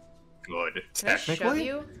good. Good. Can I shove Technically?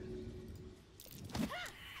 you?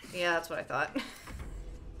 Yeah, that's what I thought.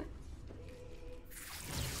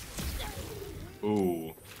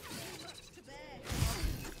 Ooh.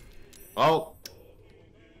 Well,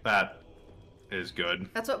 that is good.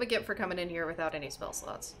 That's what we get for coming in here without any spell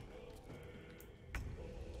slots.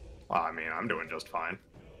 Well, I mean, I'm doing just fine.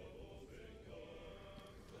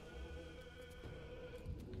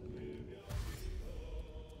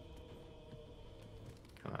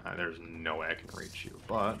 There's no way I can reach you,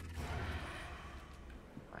 but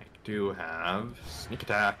I do have sneak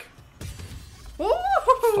attack.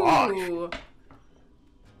 Ooh!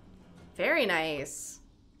 Very nice.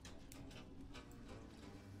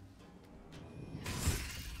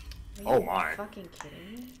 Are Oh you my. fucking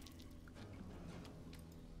kidding me?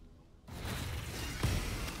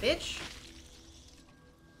 Bitch!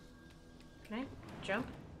 Can I jump?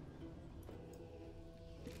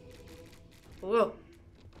 Whoa.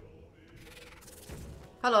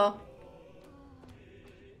 Hello.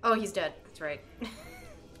 Oh, he's dead. That's right.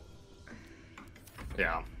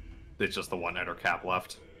 Yeah. It's just the one Eder cap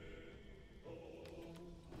left.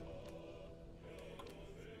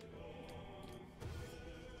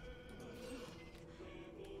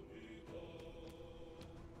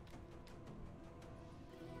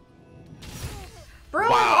 Bro,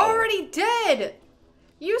 Wow. I'm already dead!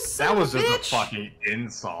 You son That of was a just bitch! a fucking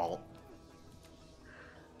insult.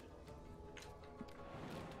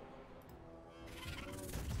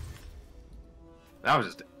 That was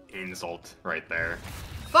just an insult right there.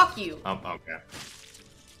 Fuck you! Okay.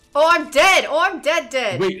 Oh, I'm dead! Oh, I'm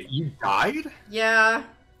dead! Wait, you died? Yeah.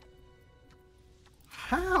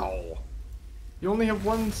 How? You only have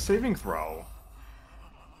one saving throw.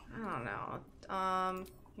 I don't know.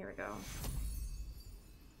 Here we go.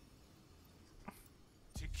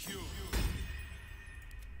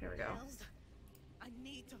 Here we go. I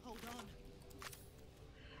need to hold on.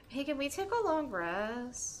 Hey, can we take a long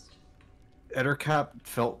rest? Ettercap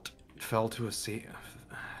fell to a sea.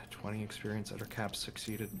 20 experience. Ettercap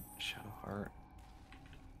succeeded. Shadowheart.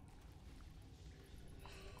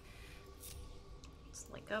 Let's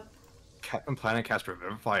link up. Captain Planet cast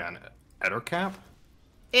Revivify on Ettercap?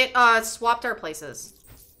 It, swapped our places.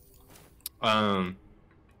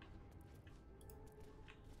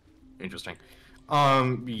 Interesting.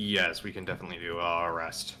 Yes, we can definitely do a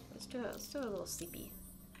rest. Let's do a little sleepy.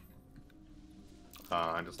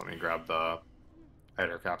 Just let me grab the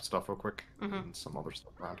Ettercap stuff real quick. Mhm. And some other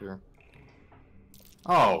stuff around here.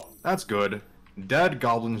 Oh, that's good. Dead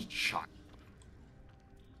Goblin's Child.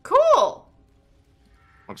 Cool!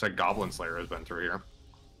 Looks like Goblin Slayer has been through here.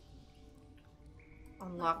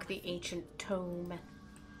 Unlock the ancient tome.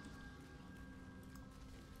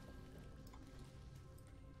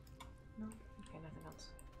 No? Okay, nothing else.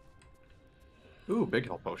 Ooh, big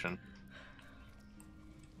health potion.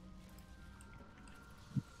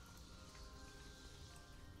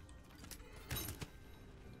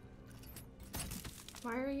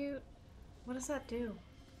 Why are you... What does that do?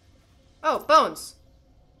 Oh, bones!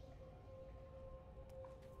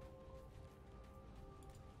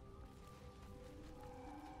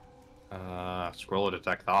 Scroll to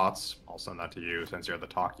detect thoughts. I'll send that to you since you're the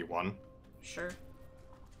talky one. Sure.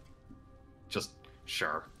 Just,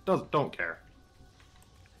 sure. Don't care.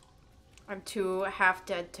 I'm too half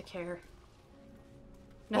dead to care.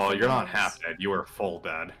 Well, Nothing you're not else. half dead. You are full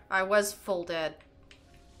dead. I was full dead.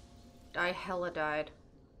 I hella died.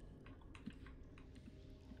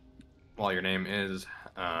 Well, your name is,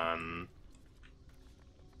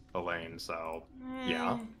 Elaine, so,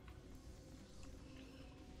 yeah. Eh.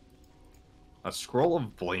 A scroll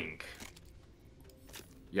of blink.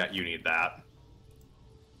 Yeah, you need that.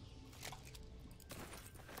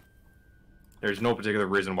 There's no particular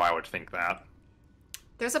reason why I would think that.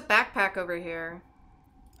 There's a backpack over here.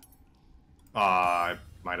 I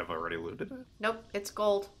might have already looted it. Nope, it's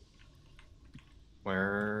gold.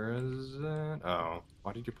 Where is it? Oh,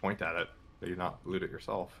 why did you point at it? Did you not loot it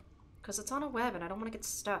yourself? Because it's on a web and I don't want to get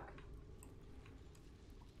stuck.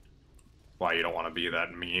 Why, you don't want to be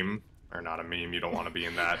that meme? Or not a meme, you don't want to be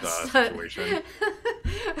in that situation.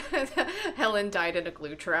 Helen died in a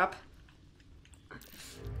glue trap.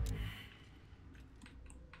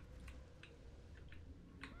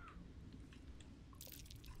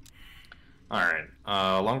 Alright,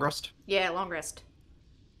 long rest? Yeah, long rest.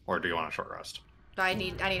 Or do you want a short rest? I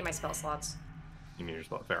need my spell slots. You need your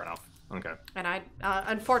spell, fair enough. Okay. And I,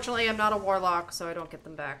 unfortunately, I'm not a warlock, so I don't get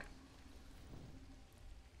them back.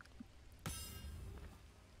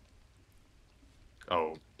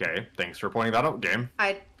 Okay, thanks for pointing that out, game.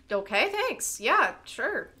 Okay, thanks. Yeah,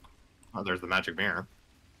 sure. Oh, there's the magic mirror.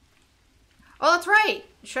 Oh, that's right.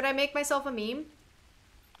 Should I make myself a meme?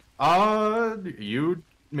 You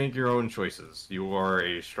make your own choices. You are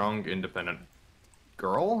a strong, independent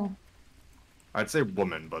girl? I'd say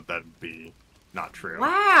woman, but that'd be not true.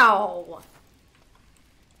 Wow.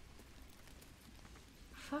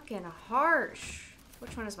 Fucking harsh.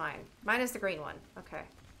 Which one is mine? Mine is the green one. Okay.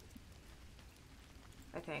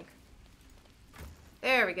 I think.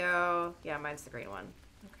 There we go. Yeah, mine's the green one.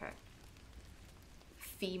 Okay.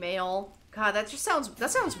 Female. God, that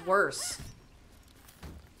sounds worse.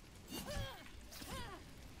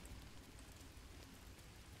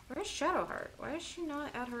 Where's Shadowheart? Why is she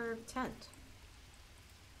not at her tent?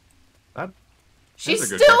 That She's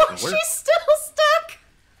is a good still question. Where- she's still stuck.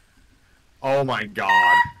 Oh my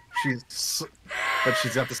god. But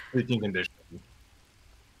she's got the speaking condition.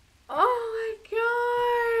 Oh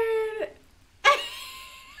my god.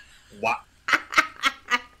 What?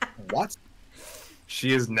 What?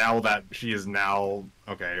 She is now.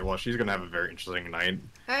 Okay, well, she's gonna have a very interesting night.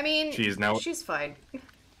 I mean, she's fine.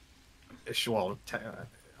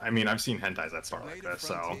 I mean, I've seen hentais that start like this,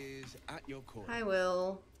 so. I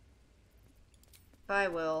will.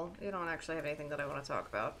 You don't actually have anything that I want to talk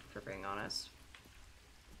about, for being honest.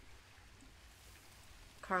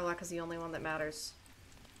 Karlach is the only one that matters.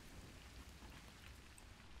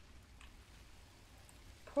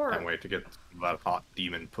 Poor. Can't wait to get that hot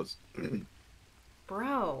demon puss.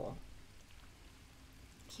 Bro.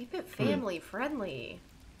 Keep it family friendly.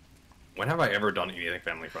 When have I ever done anything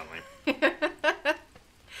family friendly?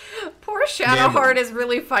 Poor Shadowheart is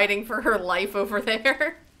really fighting for her life over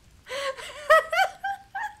there.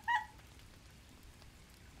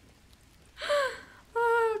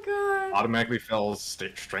 Oh god. Automatically fails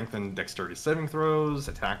strength and dexterity saving throws.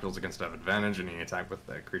 Attack rolls against have advantage. Any attack with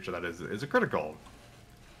a creature that is a critical.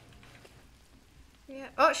 Yeah.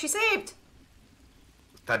 Oh, she saved.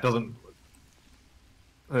 That doesn't.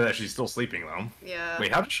 She's still sleeping though. Yeah.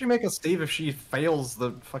 Wait, how did she make a save if she fails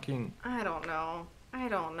the fucking? I don't know.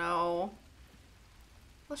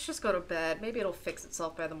 Let's just go to bed. Maybe it'll fix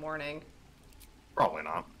itself by the morning. Probably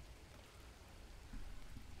not.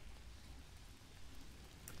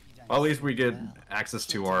 Well, at least we get access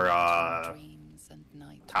to our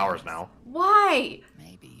towers now. Why?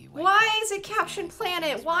 Why is it Caption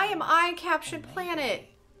Planet? Why am I Caption Planet?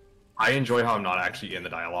 I enjoy how I'm not actually in the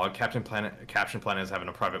dialogue. Caption Planet is having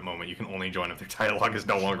a private moment. You can only join if their dialogue is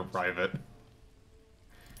no longer private.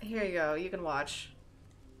 Here you go. You can watch.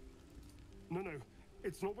 No,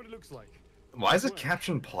 it's not what it looks like. Why is it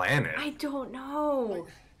Caption Planet? I don't know.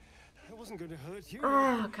 I wasn't going to hurt you.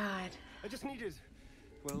 Oh god. I just needed,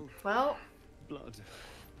 well, blood.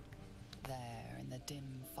 There in the dim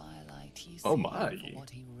firelight, you see Oh my. him for what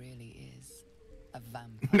he really is. A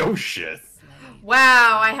vampire. No shit.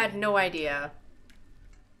 wow, I had no idea.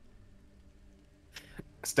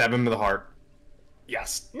 Stab him in the heart.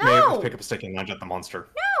 Yes. No! Pick up a stick and lunge at the monster.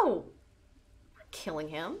 No! I'm not killing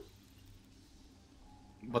him.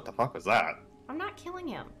 What the fuck was that? I'm not killing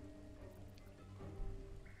him.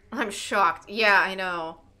 I'm shocked. Yeah, I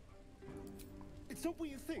know. It's not what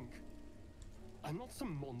you think. I'm not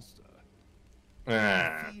some monster.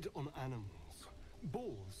 Eh. Feed on animals,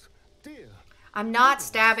 boars, deer. I'm not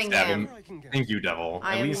stabbing Stab him. him. Thank you, devil.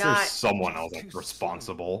 I At am least not- there's someone else that's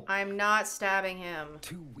responsible. I'm not stabbing him.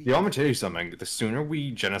 Yeah, I'm gonna tell you something. The sooner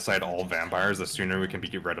we genocide all vampires, the sooner we can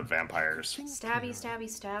get rid of vampires. Stabby, stabby,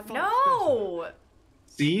 stab. No!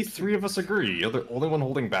 See? 3 of us agree. You're the only one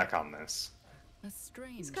holding back on this.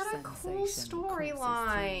 He's got a cool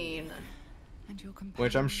storyline.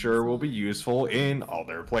 Which I'm sure will be useful in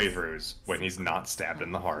other playthroughs, when he's not stabbed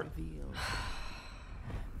in the heart.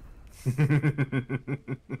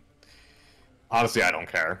 Honestly, I don't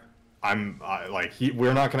care.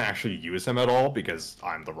 We're not gonna actually use him at all because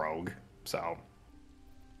I'm the rogue, so.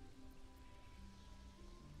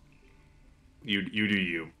 You do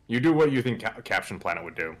you. You do what you think Caption Planet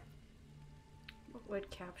would do. What would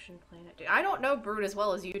Caption Planet do? I don't know Brood as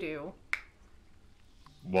well as you do.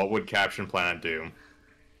 What would Caption Planet do?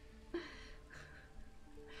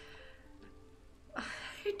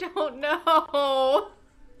 I don't know.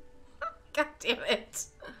 God damn it.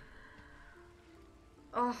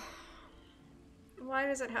 Oh. Why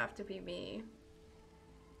does it have to be me?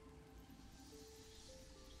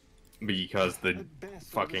 because the At best, I was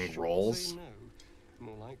fucking sure to rolls, say no.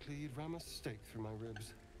 More likely you'd ram a stake through my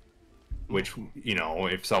ribs. which, you know,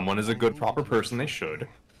 if someone is a good, proper person, they should.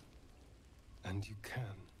 And you can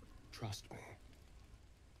trust me.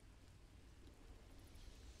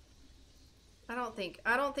 I don't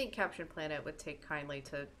think Captain Planet would take kindly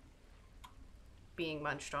to being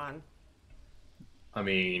munched on. I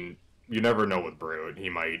mean, you never know with Brood. He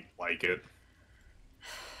might like it.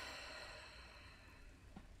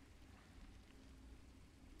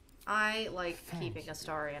 I like keeping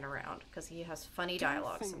Astarion around because he has funny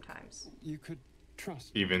dialogue sometimes. You could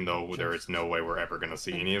trust Even though there is no way we're ever gonna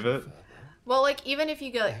see any of it. Well, like, even if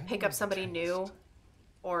you pick up somebody new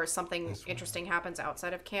or something interesting happens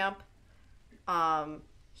outside of camp,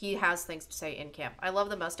 he has things to say in camp. I love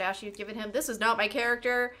the mustache you've given him. This is not my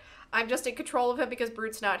character. I'm just in control of him because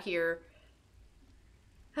Brute's not here.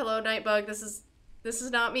 Hello, Nightbug. This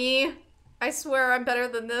is not me. I swear I'm better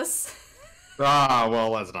than this. Ah,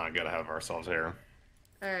 well, let's not get ahead of ourselves here.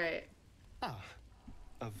 Alright. Ah,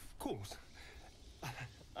 of course.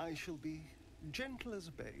 I shall be gentle as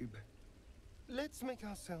a babe. Let's make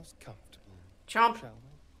ourselves comfortable. Chomp. Shall we?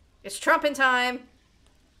 It's trumping time.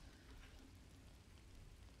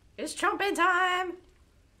 It's trumping time.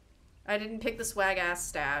 I didn't pick the swag ass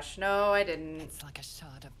stash. No, I didn't. It's like a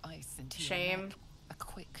shard of ice into your Shame. neck. A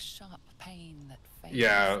quick, sharp pain that fades.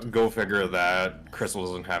 Yeah, go figure that Crystal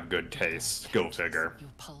doesn't have good taste. Go figure. Your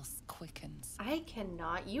pulse quickens. I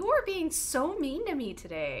cannot. You are being so mean to me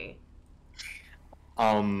today.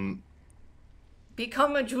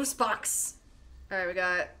 Become a juice box. Alright, we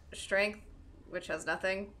got strength, which has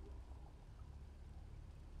nothing.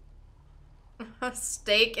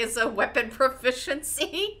 Stake is a weapon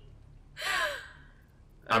proficiency.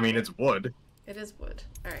 I mean, it's wood. It is wood.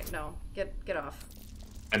 Alright, no. Get off.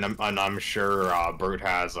 And I'm sure Bert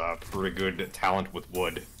has a pretty good talent with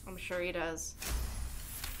wood. I'm sure he does.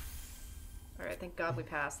 Alright, thank God we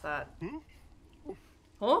passed that. Huh?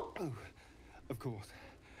 Oh, of course.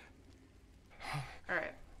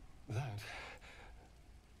 Alright. That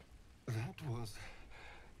was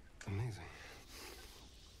amazing.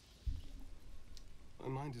 My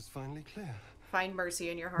mind is finally clear. Find mercy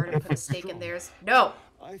in your heart and put a stake in theirs. No!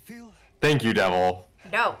 I feel Thank you, Devil.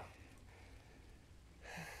 No!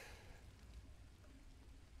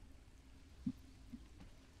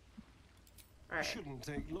 Alright. shouldn't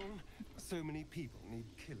take long. So many people need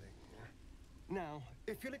killing. Now,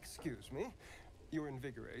 if you'll excuse me, you're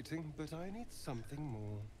invigorating, but I need something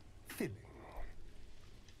more filling.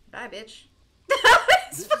 Bye, bitch. This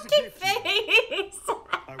His is a fucking gift you face!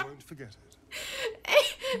 I won't forget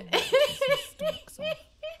He stalks off,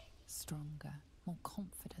 stronger, more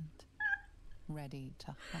confident, ready to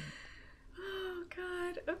hunt. Oh,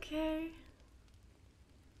 God. Okay.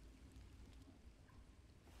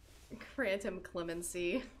 Grant him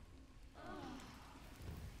clemency.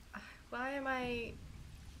 Why am I...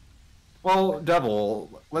 Well,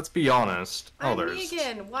 Devil, let's be honest. I'm there's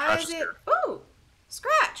Megan. Why Scratch is it... there. Ooh!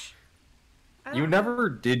 Scratch! I You don't- never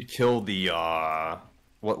did kill the,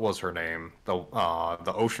 what was her name? The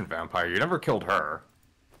ocean vampire. You never killed her.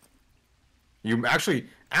 You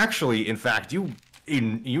actually, in fact,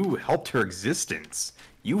 you helped her existence.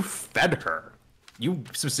 You fed her. You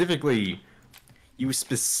specifically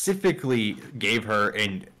gave her,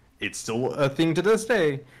 and it's still a thing to this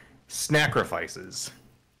day, sacrifices.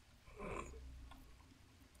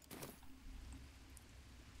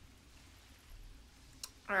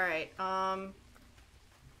 Alright,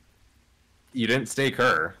 You didn't stake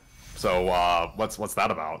her. So, what's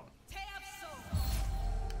that about?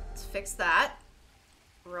 let's fix that.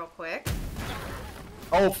 Real quick.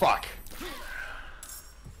 Oh, fuck.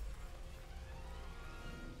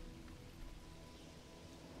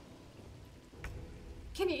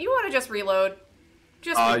 Can you want to just reload?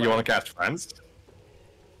 Just You reload. want to cast Friends?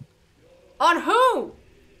 On who?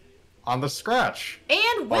 On the Scratch.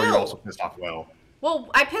 And Will. Oh, you're also pissed off Will. Well,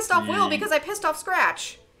 I pissed off Will Ye- because I pissed off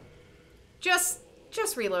Scratch. Just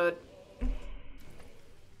reload.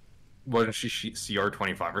 Wasn't she CR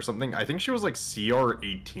 25 or something? I think she was like CR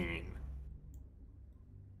 18.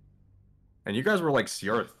 And you guys were like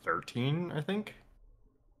CR 13, I think?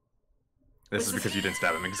 This is because you didn't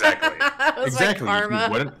stab him. Exactly. That was Exactly. Like You karma.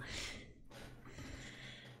 wouldn't-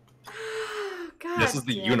 God This is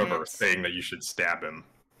the damn universe it. saying that you should stab him.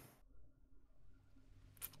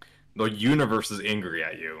 The universe is angry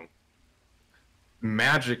at you.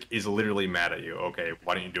 Magic is literally mad at you. Okay,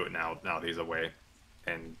 why don't you do it now that he's away?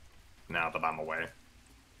 And now that I'm away.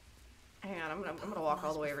 Hang on, I'm gonna walk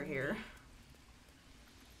all the way over here.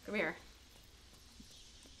 Come here.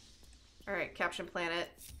 Alright, Caption Planet.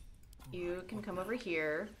 You can come over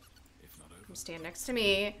here. Come stand next to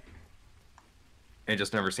me. It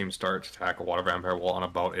just never seems start to attack a water vampire while on a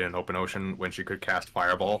boat in an open ocean when she could cast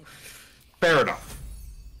Fireball. Fair enough.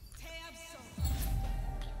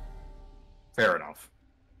 Fair enough.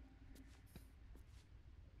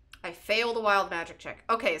 I failed a wild magic check.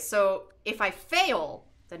 Okay, so if I fail,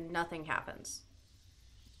 then nothing happens.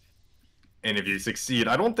 And if you succeed,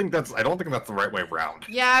 I don't think that's the right way around.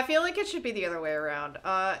 Yeah, I feel like it should be the other way around.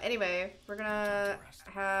 Anyway, we're gonna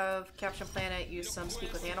have Caption Planet use some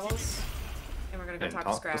Speak with Animals. And we're gonna go talk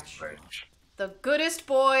to Scratch. The goodest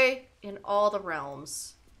boy in all the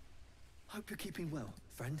realms. Hope you're keeping well,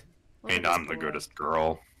 friend. And I'm the goodest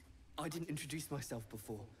girl. I didn't introduce myself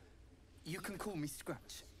before. You can call me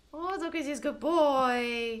Scratch. Oh, it's because he's a good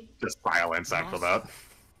boy. Just silence after that.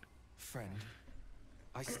 Friend.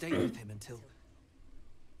 I stayed with him until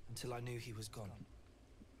I knew he was gone.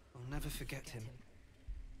 I'll never forget him.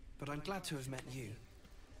 But I'm glad to have met you.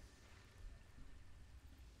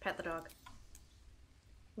 Pet the dog.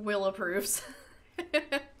 Will approves.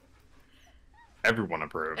 Everyone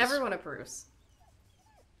approves. Everyone approves.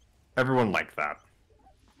 Everyone liked that.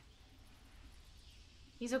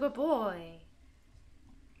 He's a good boy.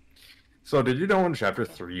 So did you know in chapter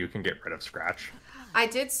 3 you can get rid of Scratch? I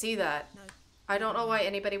did see that. I don't know why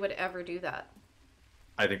anybody would ever do that.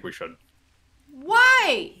 I think we should.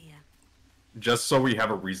 Why? Just so we have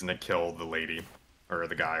a reason to kill the lady. Or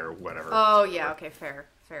the guy or whatever. Oh yeah, okay, fair.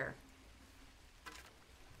 Fair.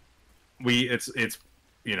 It's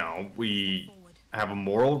you know, we have a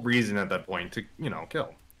moral reason at that point to, you know,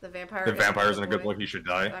 kill. The vampire. The vampire's in a good boy, he should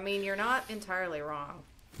die. I mean, you're not entirely wrong.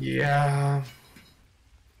 Yeah.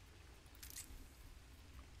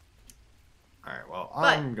 Alright, well,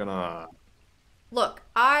 I'm gonna... Look,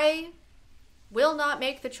 I will not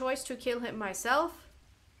make the choice to kill him myself,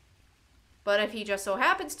 but if he just so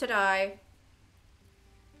happens to die,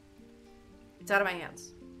 it's out of my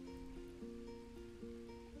hands.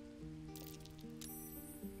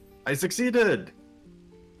 I succeeded!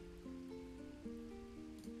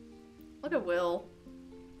 Look at Will.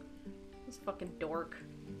 This fucking dork.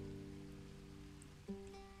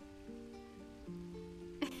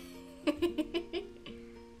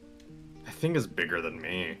 I think is bigger than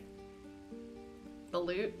me. The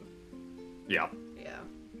loot? Yeah. Yeah.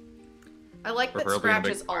 I like that Preferably in a Scratch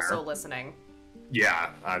big is also fire. listening.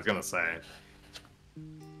 Yeah, I was gonna say.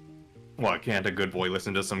 What, can't a good boy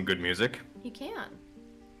listen to some good music? He can.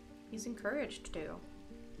 He's encouraged to.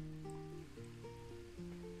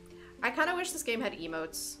 I kind of wish this game had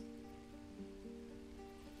emotes.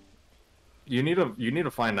 You need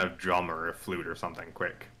to find a drum or a flute or something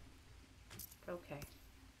quick. Okay.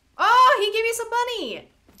 Oh, he gave me some money!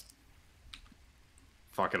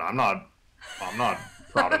 Fuck it, I'm not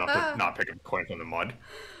proud enough to not pick up a coin from the mud.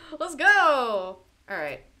 Let's go!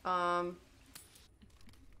 Alright,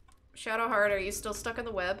 Shadowheart, are you still stuck in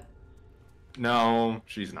the web? No,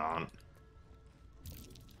 she's not.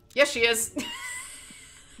 Yes, she is.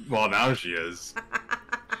 Well, now she is.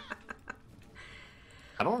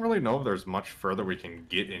 I don't really know if there's much further we can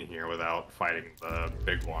get in here without fighting the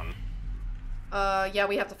big one. Yeah,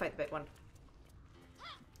 we have to fight the big one.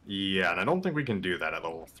 Yeah, and I don't think we can do that at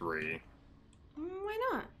level 3. Why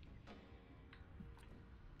not?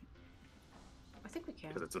 I think we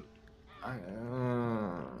can. Because it's a...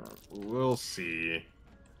 we'll see.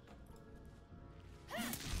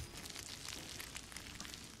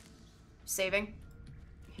 Saving?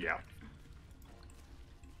 Yeah.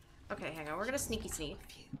 Okay, hang on. We're gonna sneaky sneak.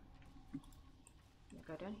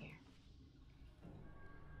 Go down here.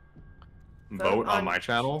 Vote on my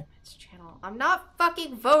channel? Channel. I'm not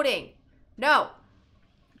fucking voting! No!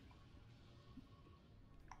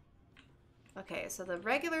 Okay, so the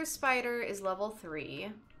regular spider is level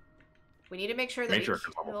 3. We need to make sure that Matriarch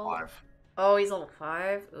is level 5. Oh, he's level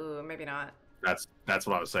 5? Ooh, maybe not. That's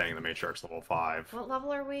what I was saying, the Matriarch's level 5. What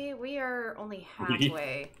level are we? We are only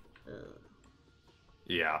halfway. Ugh.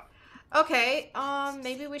 Yeah. Okay,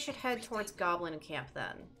 maybe we should head towards Goblin Camp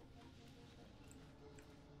then.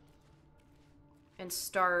 And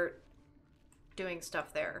start doing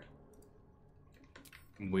stuff there.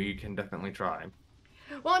 We can definitely try.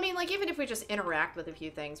 Well, I mean, like, even if we just interact with a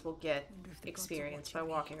few things, we'll get experience by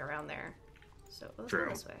walking around there. So, let's go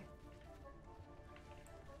this way.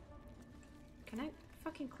 Can I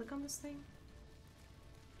fucking click on this thing?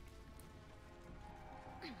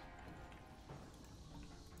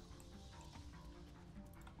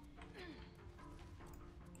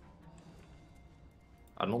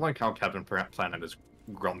 I don't like how Captain Planet is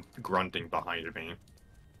grunting behind me.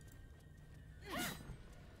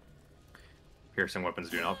 Piercing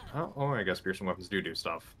weapons do not... Oh, I guess piercing weapons do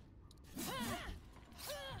stuff.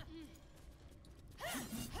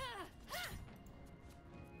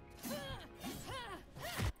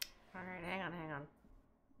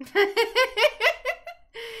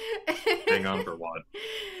 Hang on for what?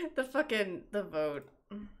 The vote.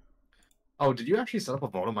 Oh, did you actually set up a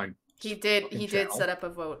vote on my He fucking did channel? set up a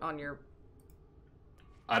vote on your...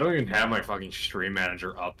 I don't even have my fucking stream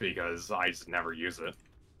manager up because I just never use it.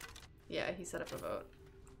 Yeah, he set up a vote.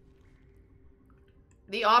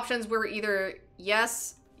 The options were either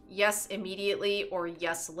yes, yes immediately, or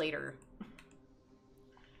yes later.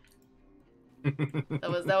 That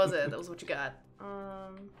was it. That was what you got.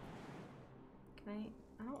 Can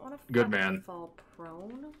I don't want to Good man. fall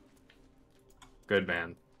prone. Good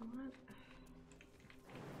man. What?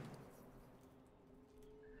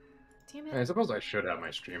 Damn it. I suppose I should have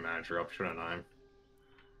my stream manager up, shouldn't I?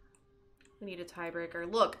 We need a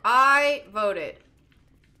tiebreaker. Look, I voted.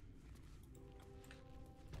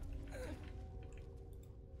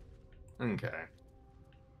 Okay.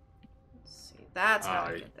 Let's see. That's how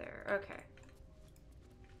I get there. Okay.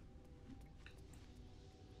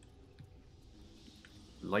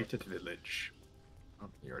 Lighted village. Oh,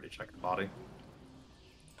 you already checked the body.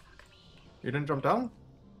 You didn't jump down?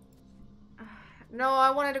 No,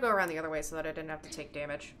 I wanted to go around the other way so that I didn't have to take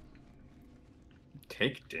damage.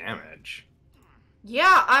 Take damage?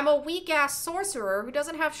 Yeah, I'm a weak-ass sorcerer who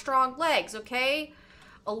doesn't have strong legs, okay?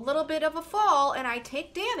 A little bit of a fall and I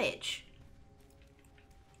take damage.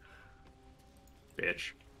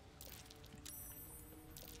 Bitch.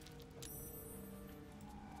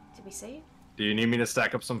 Did we save? Do you need me to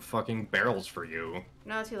stack up some fucking barrels for you?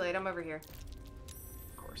 No, too late. I'm over here.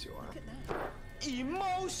 Of course you are.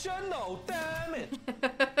 Emotional, damn it!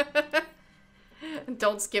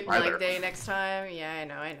 Don't skip Hi leg there. day next time. Yeah,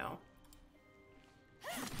 I know.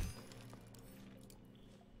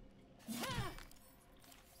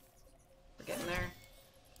 We're getting there.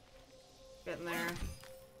 Getting there.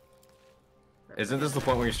 Isn't this the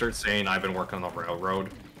point where you start saying I've been working on the railroad?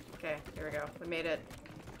 Okay, here we go. We made it.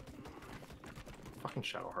 Fucking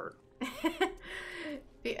Shadowheart.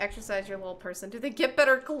 You exercise your little person. Do they get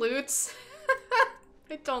better glutes?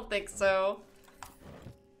 I don't think so.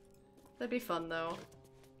 That'd be fun though.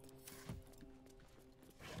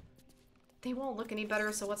 They won't look any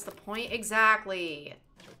better, so what's the point? Exactly.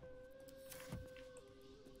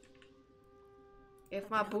 If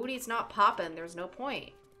my booty's not popping, there's no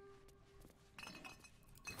point.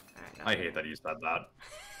 Alright, now I hate that you said that.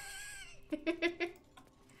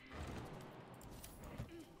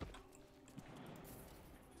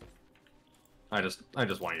 I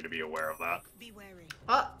just want you to be aware of that. Be wary.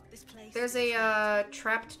 Oh, This place there's is a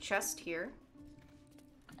trapped chest here.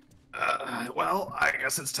 Well, I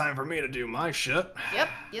guess it's time for me to do my shit. Yep,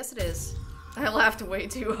 yes it is. I laughed way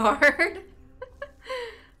too hard.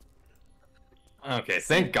 Okay,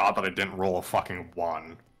 thank God that I didn't roll a fucking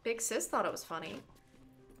 1. Big Sis thought it was funny.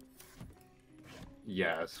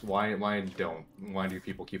 Yes, why do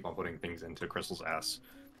people keep on putting things into Crystal's ass?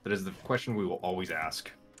 That is the question we will always ask.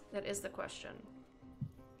 That is the question.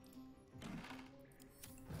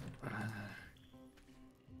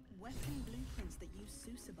 weapon blueprints that use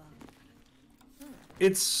Susaba.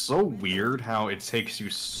 It's so weird how it takes you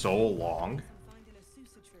so long Finding a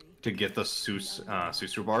Susa tree. to get the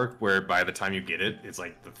Susu bark, where by the time you get it, it's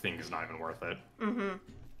like the thing is not even worth it. Mm-hmm.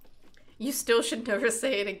 You still should never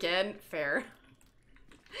say it again. Fair.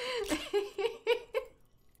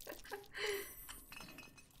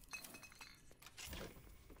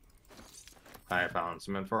 I found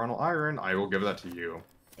some infernal iron. I will give that to you.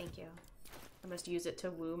 Thank you. I must use it to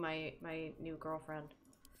woo my new girlfriend.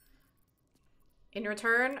 In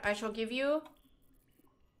return, I shall give you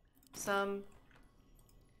some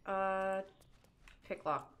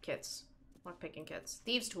picklock kits. Lockpicking kits.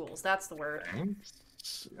 Thieves' tools, that's the word. Thanks.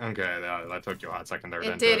 Okay, that took you a hot second there.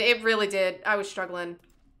 It did, it really did. I was struggling.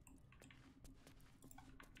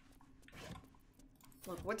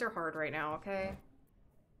 Look, woods are hard right now, okay?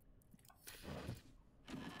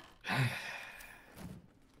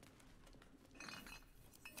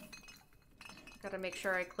 Gotta make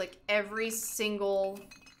sure I click every single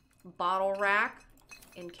bottle rack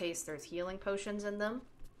in case there's healing potions in them.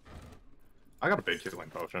 I got a big healing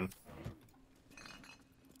potion.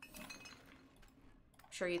 I'm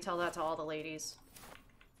sure you tell that to all the ladies.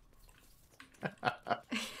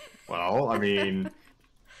 Well, I mean,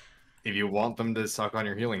 if you want them to suck on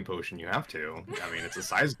your healing potion, you have to. I mean, it's a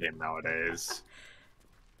size game nowadays.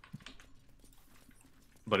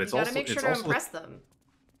 But it's You gotta also make sure it's to also impress them.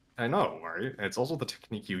 I know, right? It's also the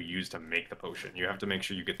technique you use to make the potion. You have to make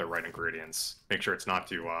sure you get the right ingredients. Make sure it's not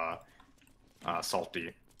too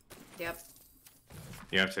salty. Yep.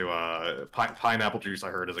 You have to pineapple juice.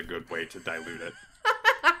 I heard is a good way to dilute it.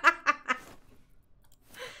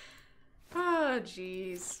 Oh,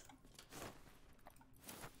 jeez.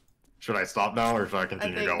 Should I stop now, or should I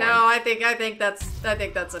continue going? No, I think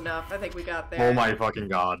that's enough. I think we got there. Oh my fucking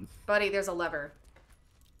god. Buddy, there's a lever.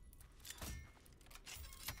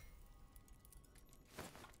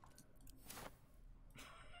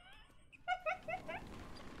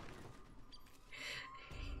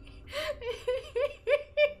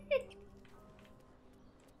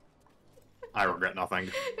 I regret nothing.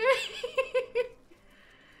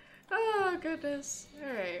 Oh, goodness.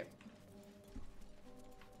 Alright.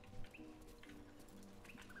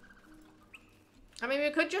 I mean,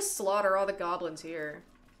 we could just slaughter all the goblins here.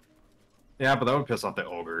 Yeah, but that would piss off the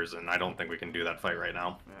ogres, and I don't think we can do that fight right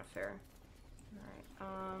now. Fair.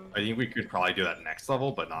 Alright, I think we could probably do that next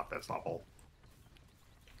level, but not this level.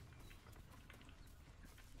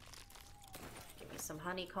 Give me some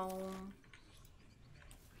honeycomb.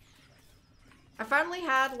 I finally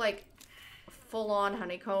had, like, full-on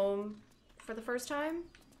honeycomb for the first time.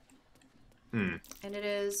 Hmm. And it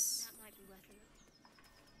is...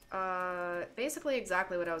 basically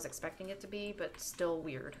exactly what I was expecting it to be, but still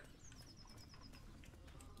weird.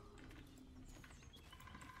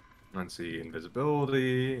 Let's see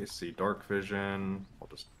invisibility, see dark vision. I'll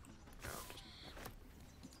just...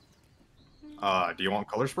 do you want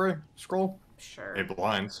color spray? Scroll? Sure. It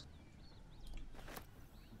blinds.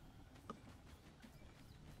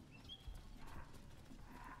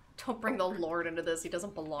 Don't bring the Lord into this, he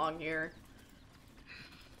doesn't belong here.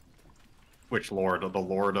 Which lord? The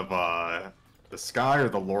lord of, the sky, or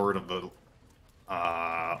the lord of the,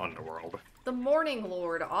 underworld? The Morning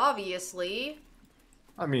Lord, obviously.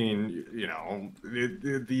 I mean, you know,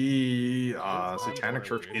 the Satanic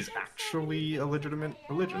Church is actually a legitimate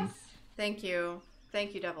religion. Thank you.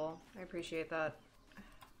 Thank you, Devil. I appreciate that.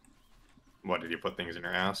 What, did you put things in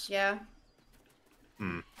your ass? Yeah.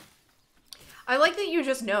 Hmm. I like that you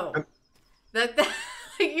just know. That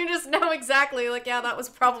you just know exactly, like, yeah, that was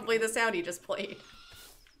probably the sound he just played.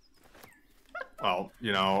 Well,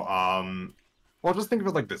 you know, well, just think of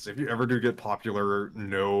it like this. If you ever do get popular,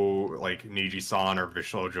 no, like, Niji-san or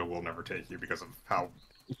Vishloja will never take you because of how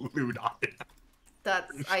lewd I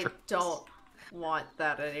am. I don't want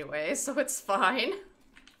that anyway, so it's fine.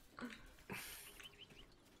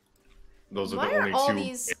 Those are Why the only are all two...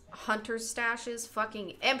 these hunter stashes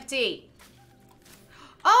fucking empty?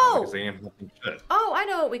 Oh! Because they ain't nothing shit. Oh, I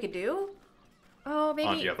know what we could do. Oh,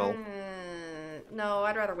 maybe... Yethel? No,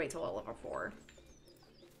 I'd rather wait till level 4.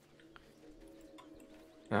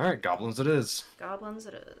 Alright, goblins it is. Goblins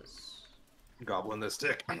it is. Goblin this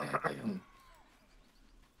dick.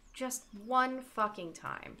 Just one fucking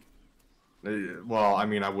time. Well, I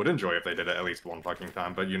mean, I would enjoy if they did it at least one fucking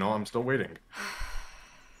time, but you know, I'm still waiting.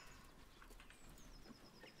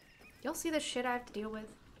 Y'all see the shit I have to deal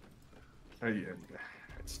with?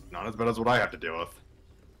 It's not as bad as what I have to deal with.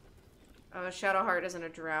 Shadowheart isn't a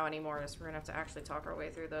drow anymore, so we're gonna have to actually talk our way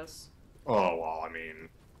through this. Oh, well, I mean...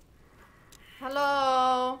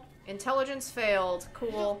 Hello! Intelligence failed.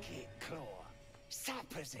 Cool.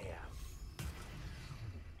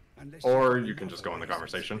 Or you can just go in the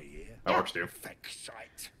conversation. That works too.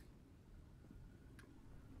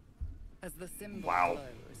 As the symbol Wow.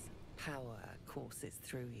 flows, power courses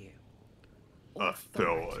through you.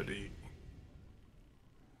 Authority.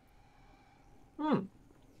 I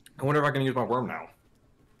wonder if I can use my worm now.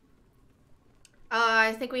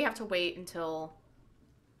 I think we have to wait until...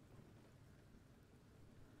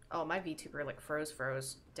 Oh, my VTuber, like,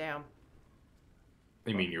 froze. Damn.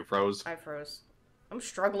 You mean you froze? I froze. I'm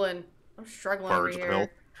struggling Purge over the here.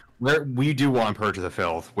 filth. We do want Purge the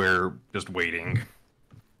Filth. We're just waiting.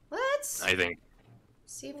 Let's I think.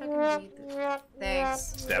 see if I can read this.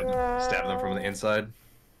 Thanks. Stab them from the inside.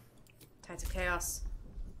 Tides of Chaos.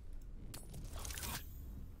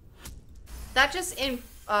 That just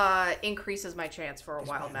increases my chance for a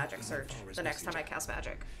wild magic search the next time I cast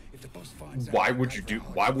magic. Why would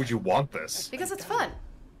you want this? Because it's fun.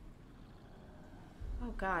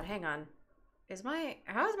 Oh god, hang on.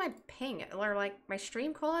 How is my ping? Or like, my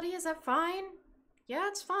stream quality, is that fine? Yeah,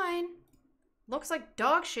 it's fine. Looks like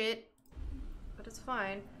dog shit, but it's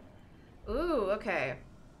fine. Ooh, okay.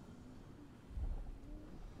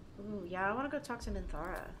 Ooh, yeah, I want to go talk to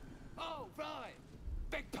Minthara. Oh, right.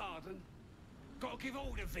 Beg pardon. Gotta give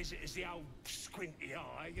all the visitors the old squinty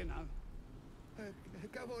eye, you know.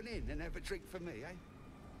 Go on in and have a drink for me, eh?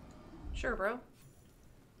 Sure, bro.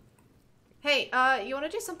 Hey, you want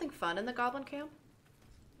to do something fun in the goblin camp?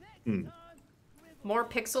 More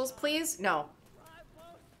pixels, please? No.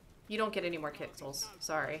 You don't get any more pixels.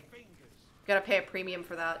 Sorry. Gotta pay a premium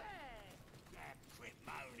for that.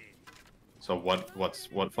 So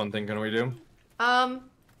what fun thing can we do?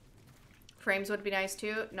 Frames would be nice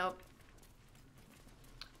too. Nope.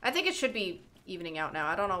 I think it should be evening out now.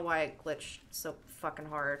 I don't know why it glitched so fucking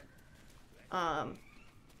hard. Let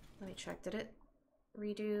me check. Did it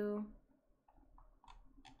redo?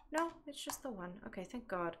 No, it's just the one. Okay, thank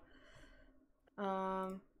God.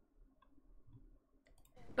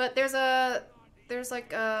 But there's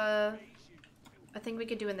like a thing we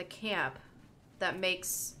could do in the camp that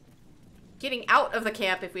makes getting out of the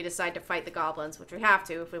camp if we decide to fight the goblins, which we have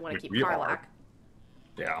to if we want to keep Karlach.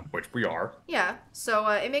 Yeah, which we are. Yeah, so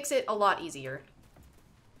it makes it a lot easier.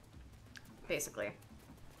 Basically.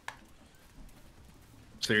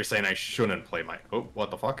 So you're saying I shouldn't play my... Oh,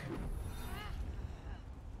 what the fuck?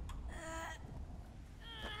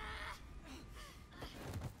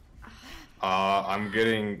 I'm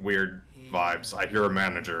getting weird vibes. I hear a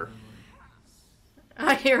manager.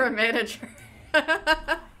 I hear a manager.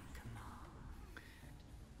 The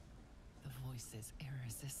voice is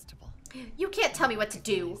irresistible. You can't tell me what to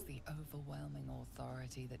do. It's the overwhelming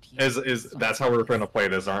authority that That's how we're trying to play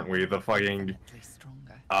this, aren't we? The fucking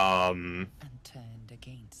and turned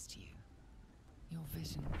against you. Your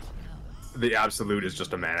vision clouds. The absolute is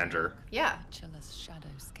just a manager. Yeah. Chiller's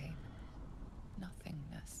shadowscape.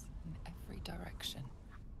 Nothingness in every direction.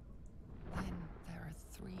 Then there are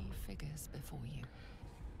three figures before you.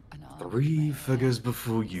 An Three figures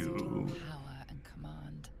before you. Power and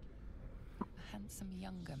command. A handsome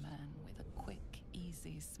younger man with a quick,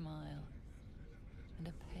 easy smile. And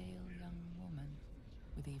a pale young woman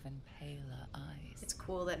with even paler eyes. It's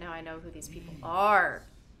cool that now I know who these people are.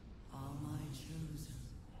 Are my chosen.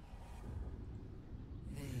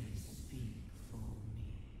 They speak for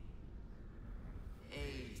me.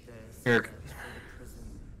 Aid their Here. search for the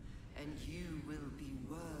prison, and you will be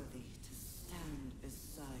worthy to stand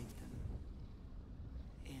beside them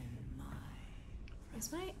in my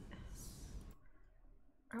Is my...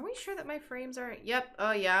 Are we sure that my frames are... Yep.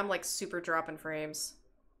 Oh yeah, I'm like super dropping frames.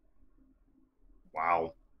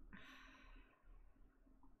 Wow.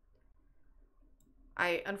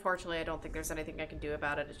 Unfortunately, I don't think there's anything I can do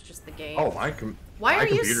about it. It's just the game. Oh, Why my are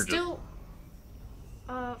you computer still...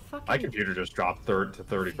 fucking... My computer just dropped to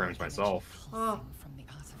 30 frames myself. Oh. From the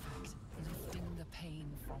artifact, lifting the pain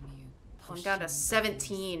from you. I'm down to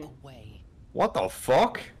 17. Away. What the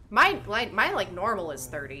fuck? My like normal is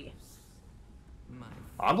 30.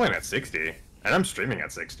 I'm playing at 60, and I'm streaming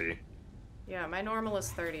at 60. Yeah, my normal is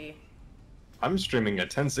 30. I'm streaming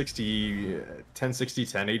at 1060,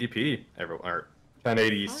 1080p, everyone, or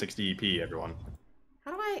 1080, 60p, everyone.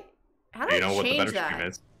 How do I You know what the change better that? stream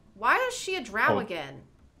is? Why is she a drow Oh. again?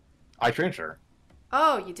 I changed her.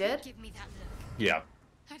 Oh, you did? Give me that look. Yeah.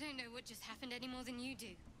 I don't know what just happened any more than you do.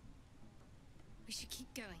 We should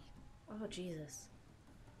keep going. Oh, Jesus.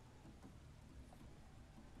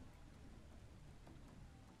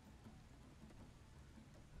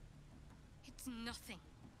 It's nothing.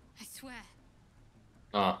 I swear.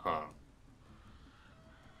 Uh-huh.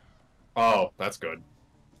 Oh, that's good.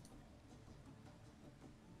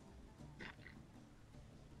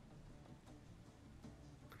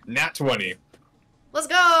 Nat 20. Let's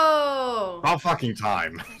go! About fucking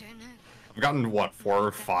time. I don't know. I've gotten, what, 4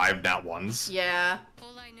 or 5 Nat 1s? Yeah.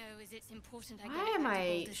 All I know is it's important I get Why it am back to I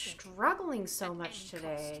Baldur safe. struggling so At much any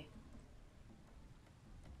today?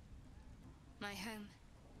 My home.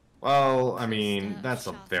 Well, I mean, that's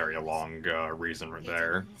a very long reason right hidden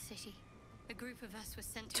there. in the city. A group of us was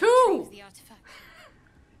sent to Two! retrieve the artifact.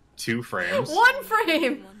 2 frames? One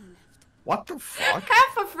frame! One left. What the fuck?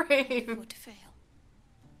 Half a frame! Or to fail.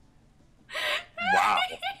 Wow.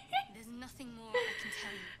 There's nothing more I can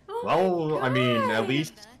tell you. Oh my Well, I mean, at God.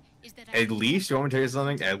 least, you want me to tell you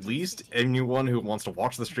something? At least anyone who wants to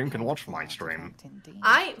watch the stream can watch my stream.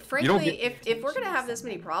 Frankly, get- if we're gonna have this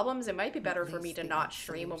many problems, it might be better for me to not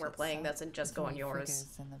stream when we're playing this and just go on yours.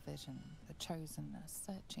 In the vision, the chosen are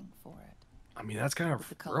searching for it. I mean, that's kind of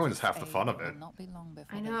The ruins cultist's half the aid fun of will it. Not be long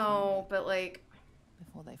before I they know, find but like... it.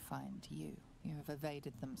 Before they find you, you have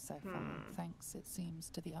evaded them so far, thanks, it seems,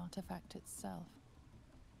 to the artifact itself.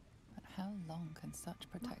 But how long can such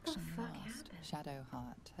protection fuck last?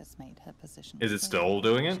 Shadowheart has made her position Is it clear. still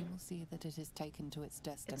doing it? She will see that it is taken to its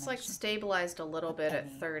destination. It's like stabilized a little bit at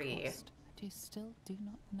any 30. cost. But you still do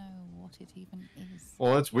not know what it even is.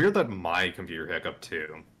 Well, it's weird that my computer hiccuped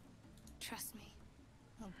too. Trust me.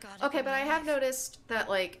 Oh God. Okay, but I have noticed that,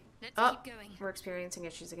 like... Let's Oh, keep going. we're experiencing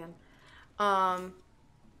issues again.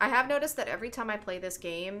 I have noticed that every time I play this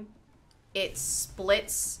game, it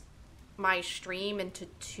splits my stream into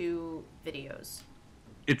 2 videos.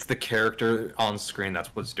 It's the character on screen that's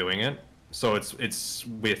what's doing it. So it's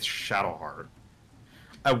with Shadowheart.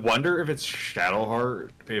 I wonder if it's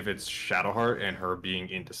Shadowheart and her being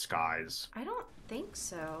in disguise. I don't think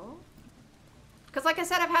so. Because like I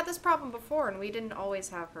said, I've had this problem before, and we didn't always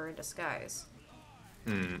have her in disguise.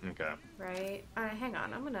 Okay. Right? Hang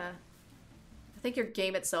on, I'm gonna... I think your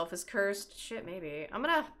game itself is cursed. Shit, maybe. I'm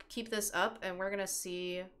gonna keep this up, and we're gonna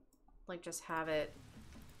see... Like, just have it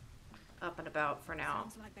up and about for now.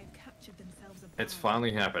 Sounds like they've captured themselves a It's bride.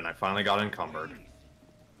 finally happened. I finally got encumbered.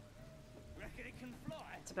 Reckon it can fly?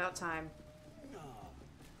 It's about time.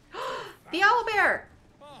 The owlbear!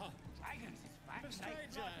 Oh, dragons is fat. A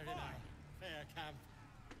stranger in a fair camp.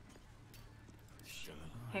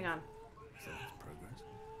 Hang on.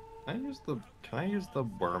 Can I use the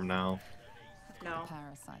worm now? No. The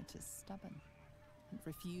parasite is stubborn. It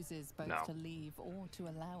refuses both No. to leave or to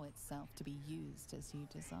allow itself to be used as you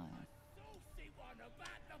desire. Saucy one about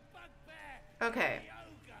the bugbear. Okay.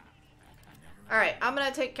 Yoga. Alright, I'm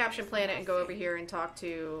gonna take Caption Planet and go over here and talk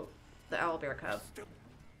to the owlbear cub.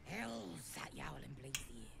 Hell's that yowling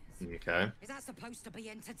bleathy ears. Okay. Is that supposed to be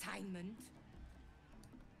entertainment?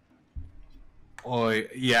 Oh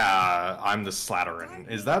yeah, I'm the Slatterin.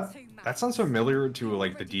 Is that sounds familiar to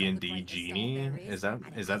like the D&D genie? Is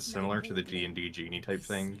that similar to the D&D genie type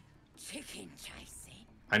thing? Chicken chasing.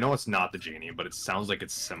 I know it's not the genie, but it sounds like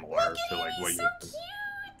it's similar to like what you.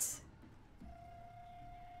 Cute!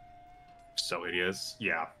 So hideous.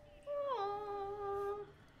 Yeah. Aww.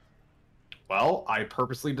 Well, I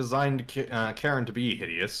purposely designed Karen to be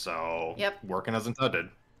hideous, so Yep. working as intended.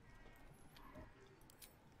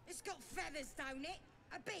 It's got feathers, don't it?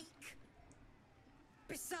 A beak.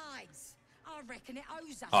 Besides, I reckon it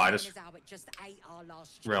owes us. Oh, I seeing just as how it just ate our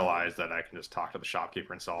last realized that I can just talk to the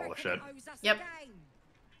shopkeeper and sell all the Reckon shit. it owes us Yep. a game.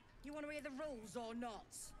 You want to hear the rules or not?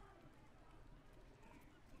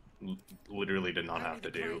 Literally did not Only have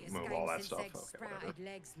to the do greatest move game all that since stuff. eggs Okay, whatever. sprouted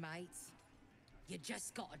legs, mates. You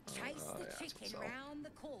just gotta chase the yeah, that's chicken what's up. round the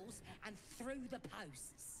course and through the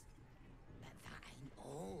posts. But that ain't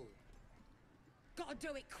all. Gotta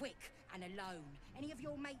do it quick and alone. Any of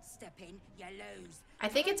your mates step in, you lose. I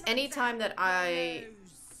think it's any time that You I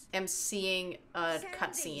lose. am seeing a Sound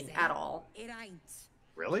cutscene easy? at all. It ain't.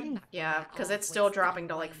 Really? Yeah, because it's still dropping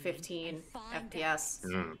to like 15 FPS.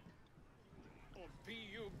 Mm.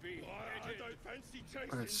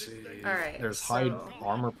 Let's see. Alright, There's so- hide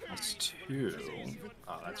armor +2.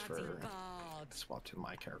 Oh, that's for swap to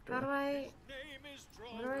my character. How do I...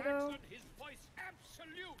 Where do I go?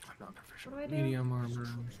 I'm not proficient. What do I do? Medium armor.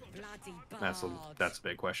 Bloody That's a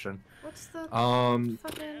big question. What's the Um,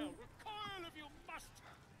 fucking...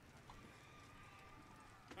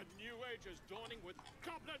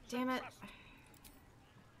 Damn it.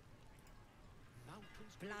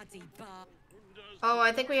 Bloody bar. Oh,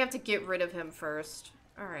 I think we have to get rid of him first.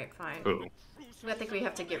 Alright, fine. Ooh. I think we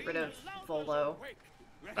have to get rid of Volo.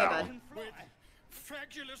 Hey, Ow. bud.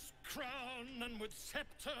 Fragulous crown and with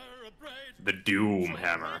scepter abrade. The Doom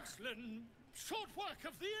Hammer. Short work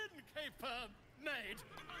of the innkeeper made.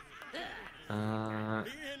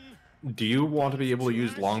 Do you want to be able to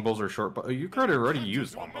use longbows or short bows? You could already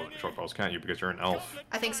use longbows and short bows, can't you? Because you're an elf.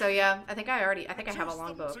 I think so, yeah. I think I have a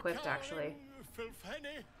longbow equipped, actually.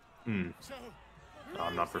 Hmm.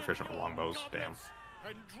 I'm not proficient with longbows. Damn.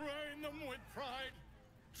 And drain them with pride.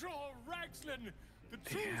 Draw Ragslin, the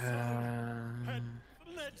true Yeah. and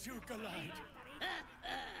let you collide.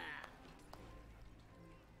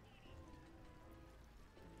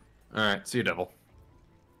 Alright, see you, devil.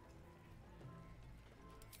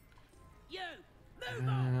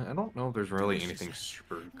 I don't know if there's really anything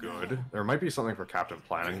super good. There might be something for Captain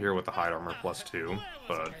Planet here with the hide armor +2,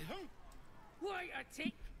 but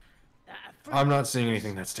I'm not seeing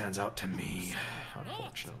anything that stands out to me,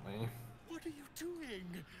 unfortunately. What are you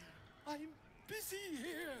doing? I'm busy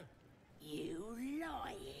here. You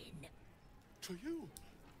lying. To you?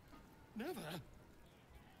 Never.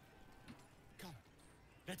 Come,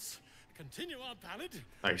 let's continue our ballad.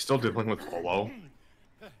 Are you still dealing with Polo?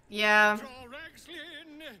 Yeah. Draw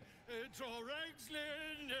Ragslin,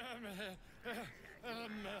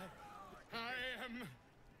 I am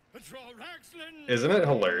Draw Ragslin. Isn't it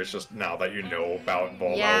hilarious just now that you know about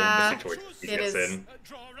Volo, Yeah, the situation he it gets is. in?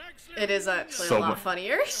 It is actually So a lot mu-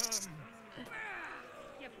 funnier.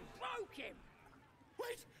 You broke him.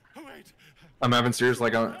 Wait. I'm having serious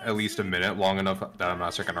like at least a minute, long enough that I'm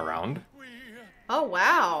not sticking around. Oh,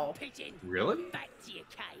 wow. Pigeon, Really? back to your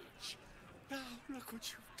cage. Now look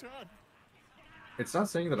what you've done. It's not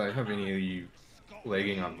saying that I have any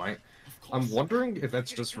lagging on my... I'm wondering if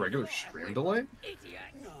that's just regular stream delay? Idiot.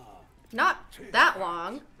 Not that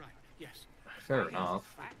long. Right, yes. Fair enough.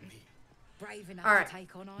 Brave enough Alright. to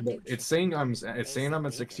take on our Well, new it's saying I'm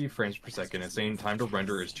at 60 frames per second. It's saying time to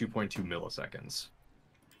render is 2.2 milliseconds.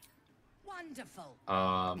 One Wonderful.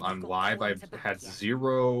 I'm live. I've had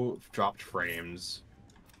 0 dropped frames,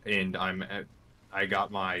 and I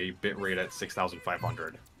got my bitrate at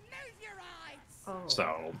 6,500. Oh.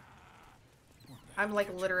 So. I'm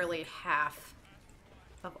like literally half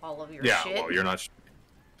of all of your Yeah, shit. well, you're not.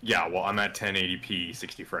 Yeah, well, I'm at 1080p,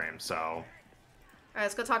 60 frames, so. Alright,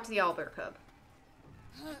 let's go talk to the owlbear cub.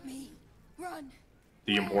 Hurt me. Run.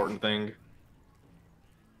 The important thing.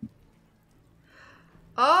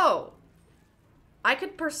 Oh! I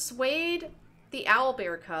could persuade the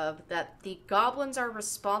owlbear cub that the goblins are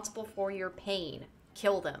responsible for your pain.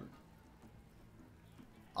 Kill them.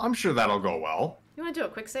 I'm sure that'll go well. You want to do a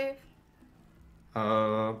quick save?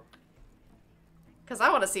 Because I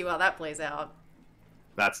want to see how that plays out.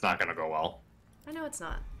 that's not gonna go well. I know it's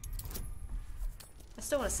not. I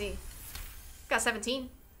still want to see. Got 17.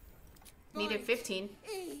 Needed 15.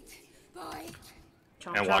 Eat. Bite.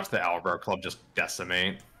 Chomp, And chomp. watch the Albert Club just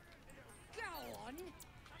decimate. Go on.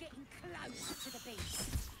 Getting close to the beast.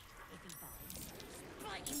 If he bites,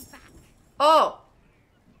 strike him back. Oh!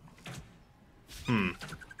 Hmm.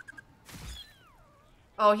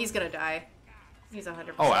 Oh, he's gonna die. He's 100%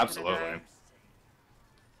 Oh, gonna absolutely. die.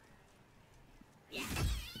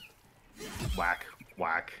 Whack,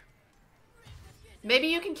 whack. Maybe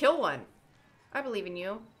you can kill one. I believe in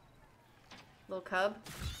you. Little cub.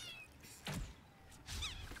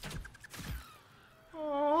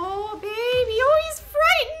 Oh, baby. Oh, he's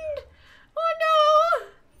frightened. Oh,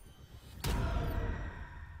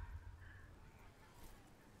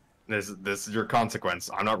 no. This is your consequence.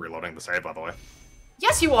 I'm not reloading the save, by the way.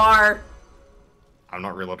 Yes, you are. I'm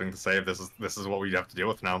not reloading the save. This is what we have to deal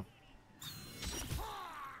with now.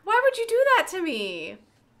 Why would you do that to me?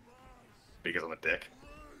 Because I'm a dick.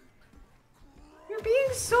 You're being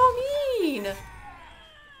so mean. That's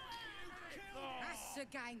the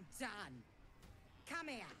game done. Come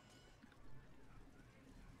here.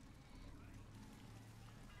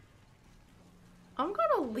 I'm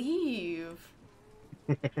gonna leave.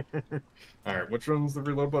 Alright, which one's the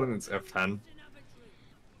reload button? It's F10.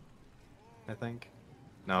 I think.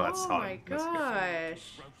 No, that's oh time. my That's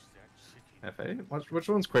gosh. F8? Which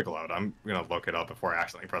one's quick load? I'm gonna look it up before I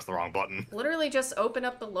accidentally press the wrong button. Literally just open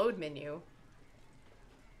up the load menu.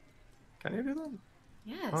 Can you do that?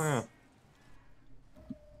 Yes. Oh, yeah.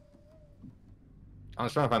 I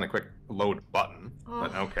was trying to find the quick load button,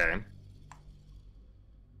 but Oh. okay.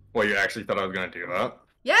 Well, you actually thought I was gonna do that?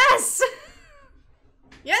 Yes!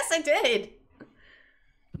 Yes, I did.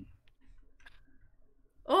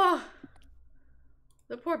 Oh.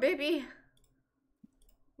 The poor baby.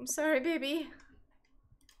 I'm sorry, baby.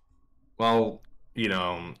 Well, you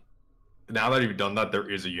know, now that you've done that, there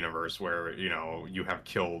is a universe where, you know, you have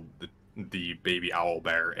killed the baby owl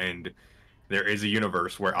bear, and there is a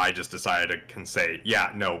universe where I just decided to can say,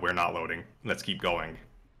 yeah, no, we're not loading. Let's keep going.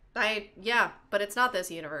 Yeah, but it's not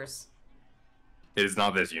this universe. It is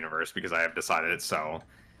not this universe because I have decided it so.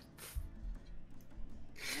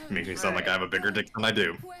 It makes me sound like I have a bigger dick than I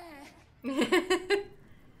do. We're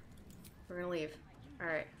gonna leave.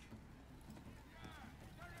 Alright.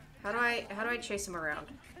 How do I chase him around?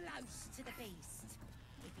 Close to the beast.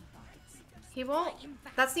 If he bites, He won't.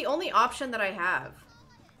 That's the only option that I have.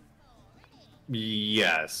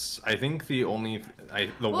 Yes, I think the only the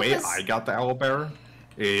Well, way 'cause- I got the owl bear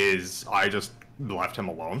is I just left him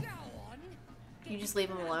alone. You just leave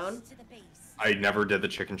him alone? I never did the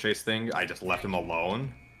chicken chase thing. I just left him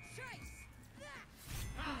alone.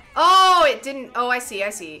 Oh, it didn't. Oh, I see, I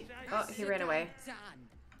see. Oh, he ran away.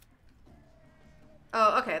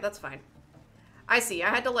 Oh, okay, that's fine. I see. I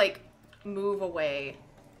had to, like, move away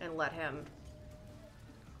and let him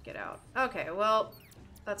get out. Okay, well,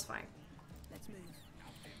 that's fine. Let's move.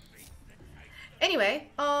 Anyway,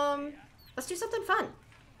 let's do something fun.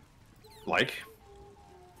 Like?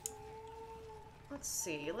 Let's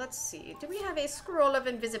see, let's see. Do we have a scroll of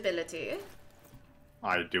invisibility?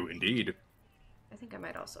 I do indeed. I think I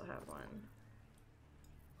might also have one.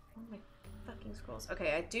 Oh my fucking scrolls.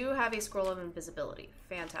 Okay, I do have a scroll of invisibility.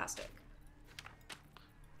 Fantastic.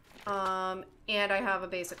 And I have a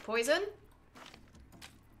basic poison.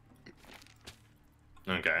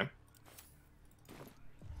 Okay.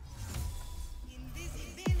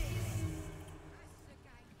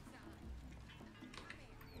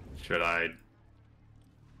 Should I?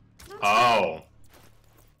 Oh.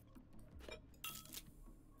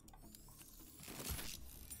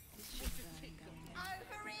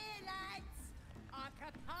 Over here, lads. I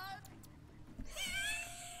propose.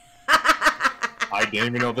 I didn't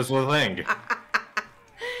even know this was a thing.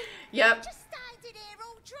 Yep. Just standing here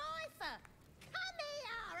all dry for. Come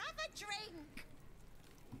here, have a drink.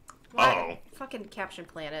 Uh-oh. Fucking Caption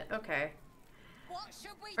Planet. Okay.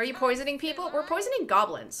 Are you poisoning people? We're poisoning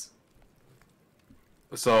goblins.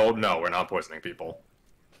 So, no, we're not poisoning people.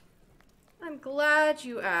 I'm glad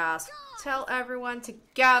you asked. Tell everyone to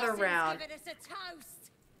gather round.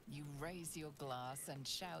 You raise your glass and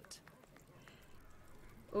shout.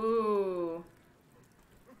 Ooh.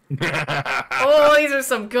 Oh, these are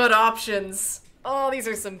some good options. Oh, these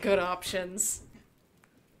are some good options.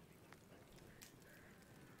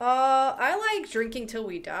 I like drinking till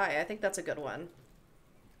we die. I think that's a good one.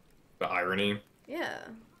 The irony. Yeah.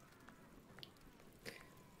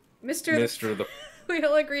 Mr. the We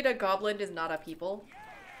all agreed a goblin is not a people.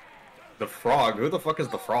 the frog. Who the fuck is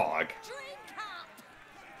the frog?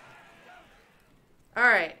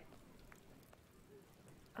 Alright.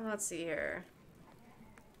 Let's see here.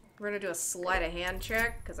 We're gonna do a sleight of hand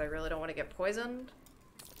check, because I really don't want to get poisoned.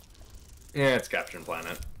 Yeah, it's Captain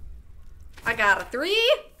Planet. I got a 3!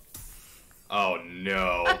 Oh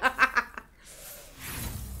no.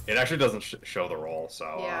 It actually doesn't show the roll,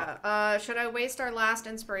 so... Yeah, should I waste our last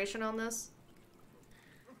inspiration on this?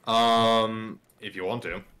 If you want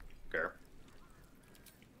to. Okay.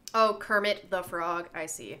 Oh, Kermit the Frog, I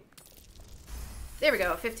see. There we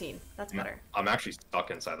go, 15. That's better. I'm actually stuck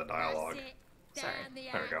inside the dialogue. Sorry.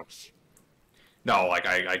 There we go. No, like,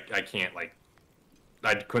 I can't, like...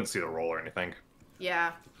 I couldn't see the roll or anything.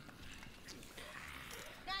 Yeah.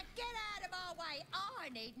 Now get out of my way, I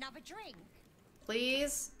need another drink.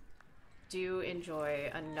 Please do enjoy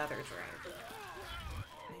another drink.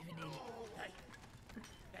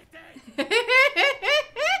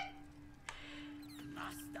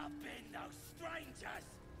 Must have been those strangers.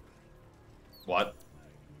 What?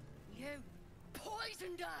 You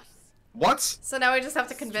poisoned us. What? So now we just have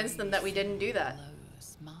to convince them that we didn't do that.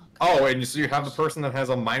 Oh, and so you have the person that has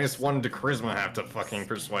a -1 to charisma have to fucking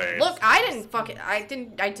persuade. Look, I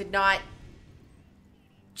did not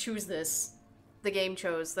choose this. The game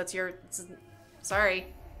chose. That's your...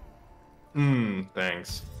 Sorry.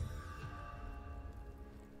 Thanks.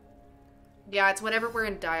 Yeah, it's whenever we're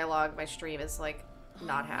in dialogue, my stream is, like,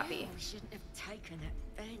 not happy. We shouldn't have taken that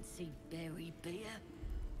fancy berry beer.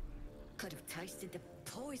 Could have tasted the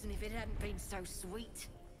poison if it hadn't been so sweet.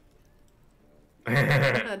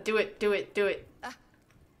 Do it, do it, do it.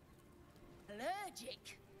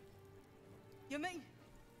 Allergic? You mean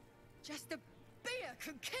just the beer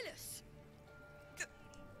can kill us?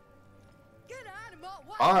 Get out of my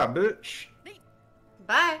way! Ah, bitch.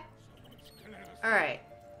 Bye. Alright.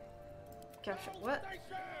 Gosh, what?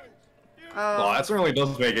 Well, that certainly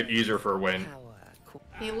does make it easier for when...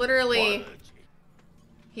 He literally...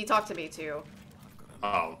 He talked to me, too.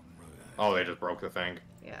 Oh. Oh, they just broke the thing.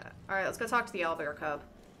 Yeah. Alright, let's go talk to the owlbear cub.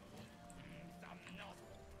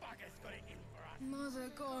 Mother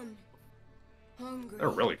gone. Hungry. They're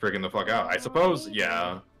really freaking the fuck out. I suppose,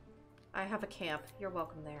 yeah. I have a camp. You're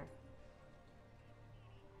welcome there.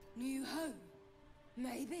 New home?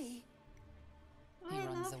 Maybe. He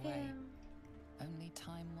runs away. Only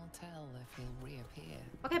time will tell if he'll reappear.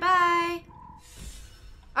 Okay, bye!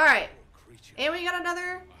 Alright. And we got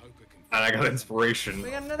another... And I got inspiration,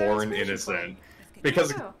 We got another born inspiration innocent.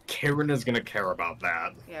 Because go. Karen is gonna care about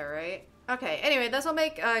that. Yeah, right? Okay, anyway, this will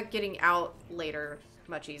make getting out later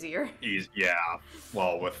much easier. Yeah.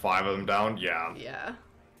 Well, with 5 of them down, yeah. Yeah.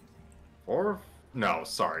 4? No,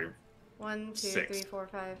 sorry. 1, 2, 6. 3, 4,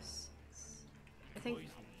 5, 6. I think...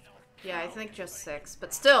 Yeah, I think just 6.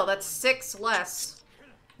 But still, that's 6 less.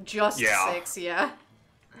 Just 6, yeah.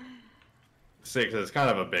 6 is kind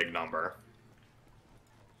of a big number.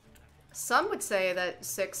 Some would say that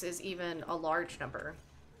 6 is even a large number,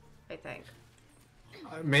 I think.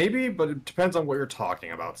 Maybe, but it depends on what you're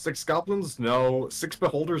talking about. 6 goblins? No. 6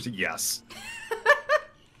 beholders? Yes.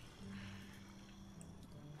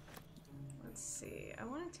 Let's see. I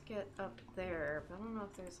wanted to get up there, but I don't know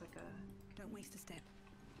if there's like a... Don't waste a step.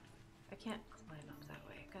 I can't climb up that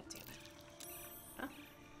way. God damn it. Huh?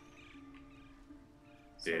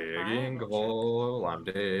 Digging a hole, I'm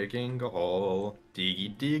digging a hole.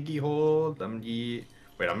 Diggy diggy hole,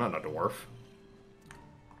 Wait, I'm not a dwarf.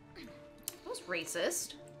 That was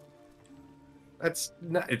racist. That's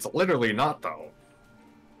not, it's literally not, though.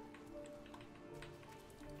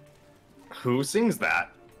 Who sings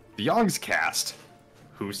that? The Yogscast.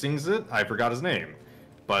 Who sings it? I forgot his name.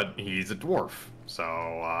 But he's a dwarf, so,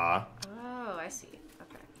 Oh, I see.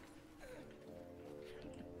 Okay.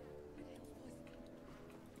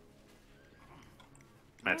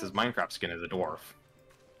 That's his Minecraft skin as a dwarf.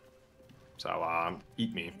 So,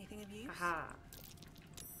 eat me. Aha.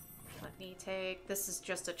 Let me take... This is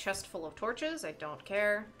just a chest full of torches. I don't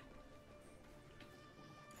care.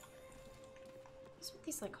 What's with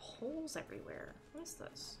these, like, holes everywhere? What is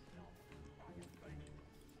this?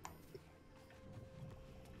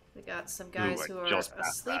 We got some guys who are just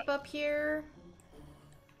passed asleep that. up here.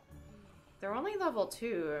 They're only level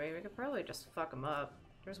 2. I mean, we could probably just fuck them up.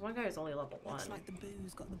 There's one guy who's only level 1. Looks like the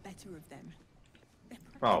booze got the better of them.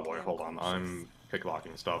 Oh boy, hold on. I'm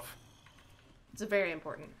picklocking stuff. It's very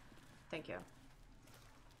important. Thank you.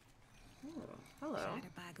 Ooh, hello. She had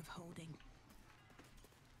a bag of holding.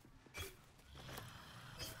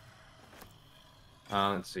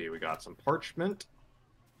 Let's see, we got some parchment.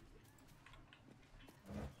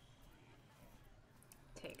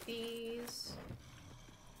 Take these.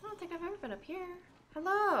 I don't think I've ever been up here.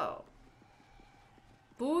 Hello.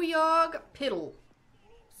 Booyog Piddle.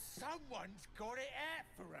 Someone's got it out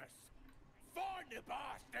for us. Find the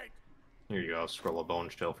bastard. Here you go, scroll of bone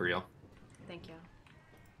chill for you. Thank you.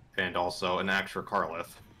 And also an axe for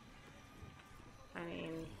Carlith. I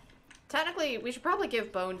mean, technically, we should probably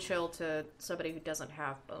give Bone Chill to somebody who doesn't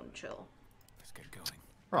have Bone Chill. Let's get going.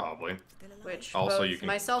 Probably. Which Also, both you can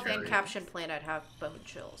myself and carry it. Caption Planet have Bone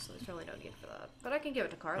Chill, so there's really no need for that. But I can give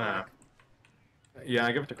it to Karlak.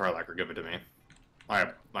 Yeah, give it to Karlak or give it to me. I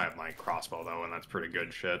have my crossbow though, and that's pretty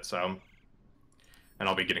good shit. So, and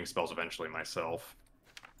I'll be getting spells eventually myself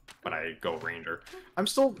when I go ranger. I'm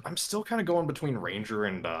still kind of going between ranger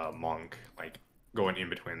and monk, like going in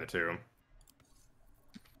between the two.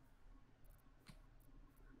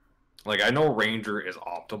 Like I know ranger is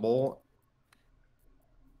optimal.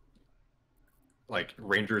 Like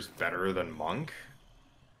ranger's better than monk.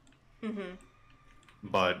 Mm-hmm.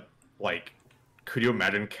 But like, could you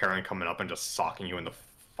imagine Karen coming up and just socking you in the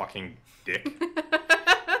fucking dick? Because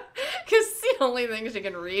it's the only thing she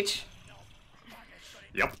can reach.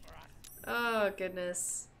 Yep. Oh,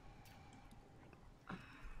 goodness. Can't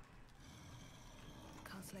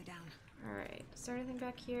slow down. Alright, is there anything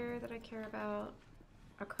back here that I care about?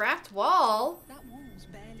 A cracked wall? That wall's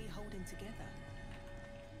barely holding together.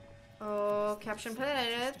 Oh, Caption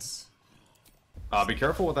Planet. Be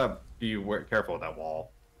careful with that. Careful with that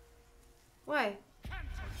wall. Why?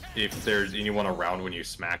 If there's anyone around when you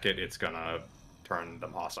smack it, it's gonna turn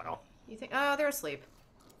them hostile. You think? Oh, they're asleep.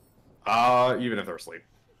 Even if they're asleep.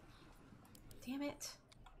 Damn it.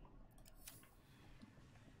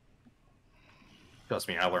 Trust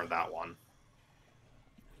me, I learned that one.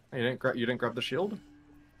 Hey, you didn't grab the shield?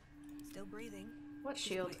 Still breathing. What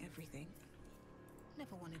shield? Despite everything.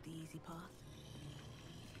 Never wanted the easy path.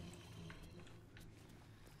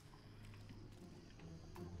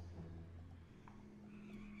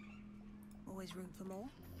 Always room for more.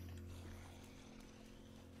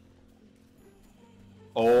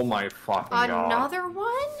 Oh my fucking god. Another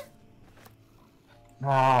one?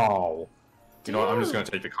 No. You know what? I'm just Dude.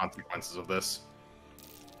 gonna take the consequences of this.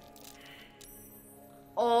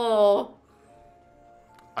 Oh.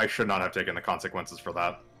 I should not have taken the consequences for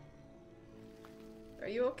that. Are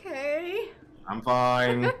you okay? I'm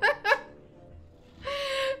fine.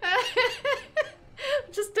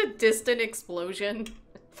 Just a distant explosion.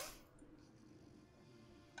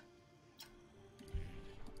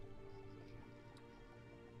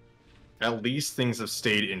 At least things have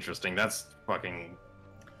stayed interesting. That's fucking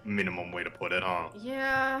minimum way to put it, huh?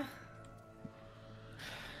 Yeah.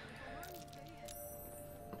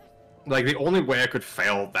 Like, the only way I could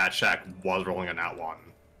fail that shack was rolling a nat 1.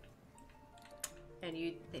 And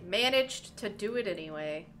they managed to do it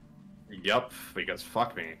anyway. Yup, because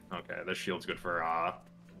fuck me. Okay, this shield's good for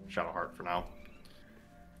Shadowheart for now.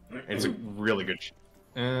 It's a really good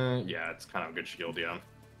yeah, it's kind of a good shield, yeah.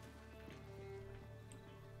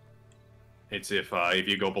 It's if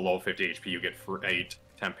you go below 50 HP, you get for 8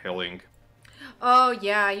 temp healing. Oh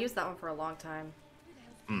yeah, I used that one for a long time.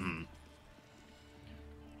 Mm-hmm.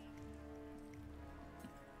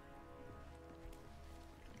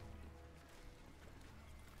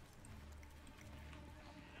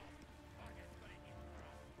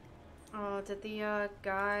 Oh, did the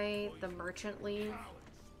guy, the merchant, leave?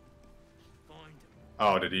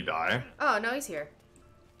 Oh, did he die? Oh, no, he's here.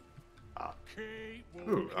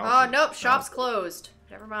 Ooh, Oh, nope, shop's closed.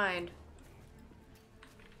 Never mind.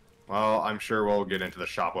 Well, I'm sure we'll get into the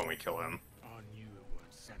shop when we kill him.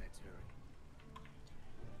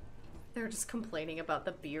 They're just complaining about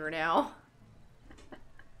the beer now.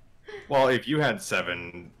 Well, if you had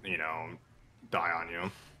 7, you know, die on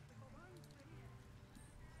you.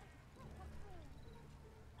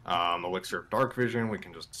 Elixir of Dark Vision, we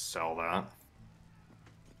can just sell that.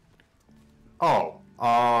 Oh,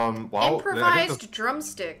 well... Improvised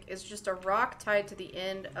drumstick is just a rock tied to the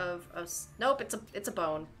end of a... Nope, it's a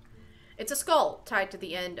bone. It's a skull tied to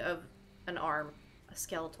the end of an arm. A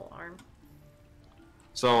skeletal arm.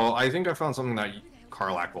 So, I think I found something that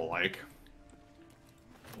Karlak will like.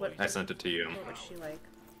 What, I sent it to you. What would she like?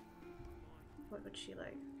 What would she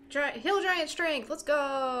like? Hill giant strength. Let's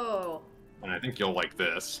go. And I think you'll like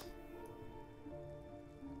this.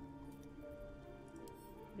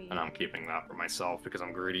 And I'm keeping that for myself because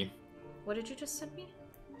I'm greedy. What did you just send me?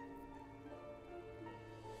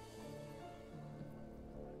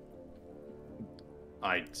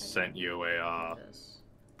 I sent you a,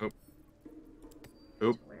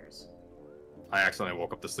 Oop. Where's? I accidentally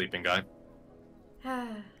woke up the sleeping guy.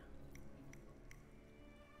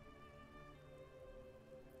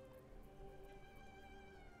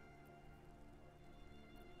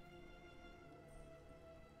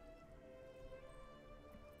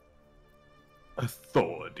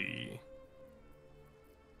 Authority.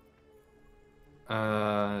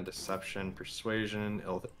 Deception, persuasion,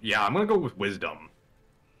 yeah, I'm gonna go with wisdom.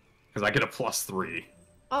 Because I get a +3.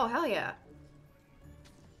 Oh, hell yeah.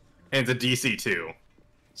 And it's a DC too.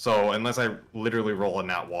 So unless I literally roll a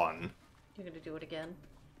nat 1. You're gonna do it again.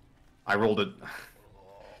 I rolled a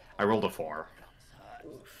 4.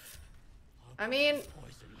 Oof. I mean,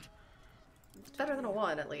 it's better than a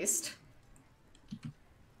 1 at least.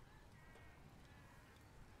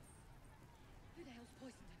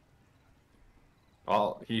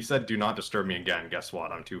 Well, he said do not disturb me again. Guess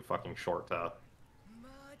what? I'm too fucking short to...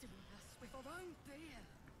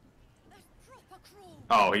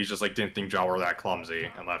 Oh, he's just like, didn't think y'all were that clumsy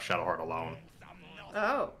and left Shadowheart alone.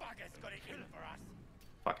 Oh.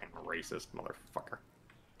 Fucking racist motherfucker.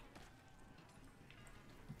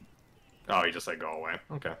 Oh, he just said go away.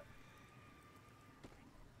 Okay.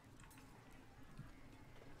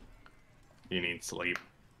 You need sleep.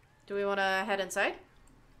 Do we want to head inside?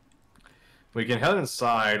 We can head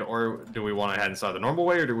inside, or do we want to head inside the normal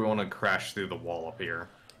way, or do we want to crash through the wall up here?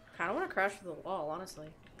 Kind of want to crash through the wall, honestly.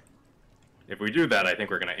 If we do that, I think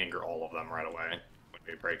we're going to anger all of them right away when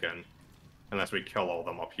we break in. Unless we kill all of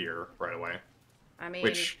them up here right away. I mean...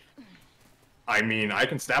 Which, I mean, I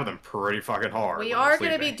can stab them pretty fucking hard. We are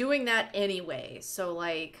going to be doing that anyway, so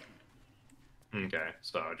like... Okay,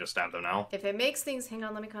 so just stab them now? If it makes things... Hang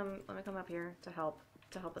on, let me come up here to help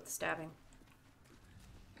with the stabbing.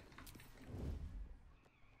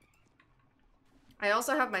 I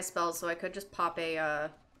also have my spells, so I could just pop a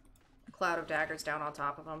cloud of daggers down on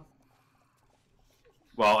top of them.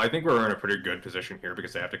 Well, I think we're in a pretty good position here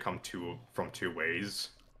because they have to come from two ways,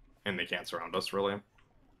 and they can't surround us, really.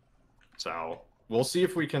 So, we'll see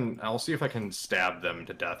if we can... I'll see if I can stab them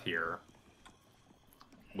to death here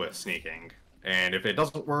with sneaking. And if it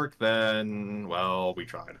doesn't work, then, well, we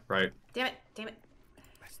tried, right? Damn it, damn it.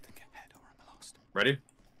 Let's think ahead or I'm lost. Ready?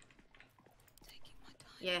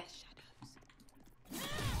 Yeah.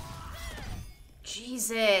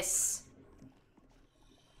 Jesus.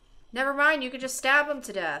 Never mind, you could just stab him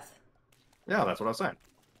to death. Yeah, that's what I was saying.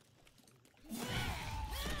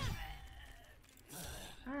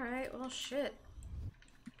 Alright, well, shit.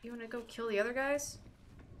 You wanna go kill the other guys?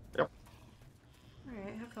 Yep.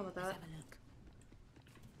 Alright, have fun with that.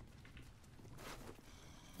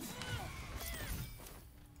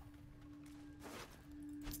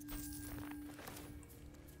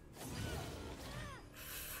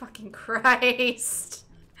 Fucking Christ.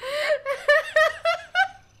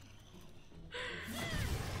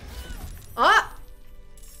 Ah!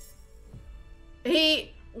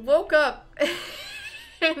 He woke up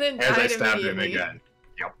and then died As I stabbed him immediately. again.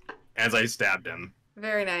 Yep. As I stabbed him.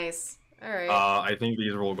 Very nice. Alright. I think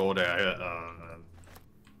these will go to,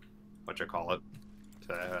 what you call it?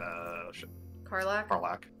 Shit. Karlak?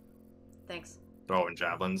 Karlak. Thanks. Throw in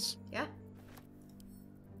javelins. Yeah.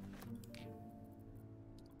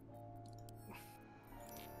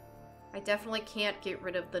 I definitely can't get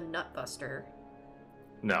rid of the Nutbuster.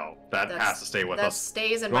 No, that has to stay with that us. That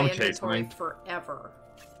stays in my inventory forever.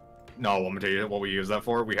 No, I'm gonna tell you what we use that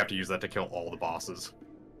for. We have to use that to kill all the bosses.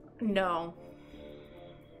 No.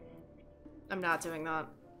 I'm not doing that.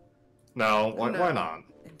 No, why not?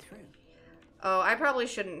 Oh, I probably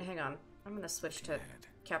shouldn't. Hang on. I'm gonna switch to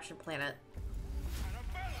Captured Planet.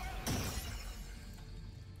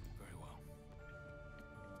 Very well.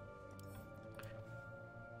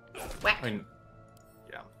 Whack. I mean,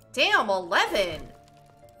 yeah. Damn, 11!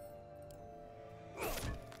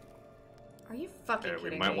 Are you fucking kidding me?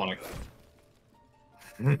 We might want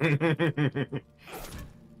to...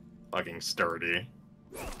 Fucking sturdy.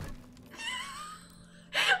 What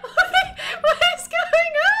is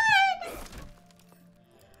going on?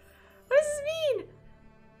 What does this mean?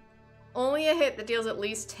 Only a hit that deals at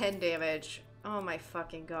least 10 damage. Oh my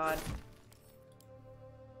fucking god.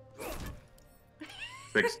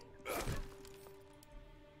 6.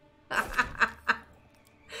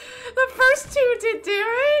 The first two did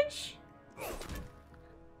damage?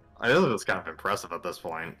 I think it's kind of impressive at this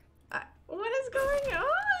point. What is going on?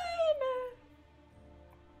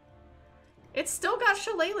 It's still got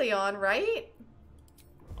Shillelagh on, right?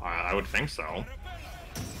 I would think so.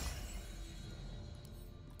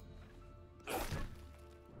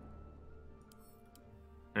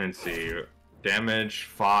 Let's see. Damage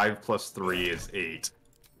 5 plus 3 is 8.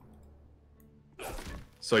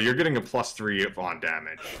 So you're getting a +3 on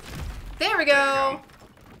damage. There we go!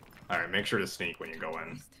 Alright, make sure to sneak when you go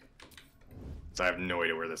in. So I have no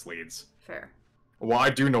idea where this leads. Fair. Well, I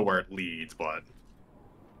do know where it leads, but...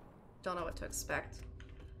 Don't know what to expect.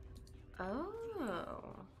 Oh.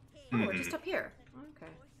 We're just up here.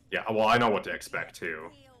 Okay. Yeah, well, I know what to expect, too.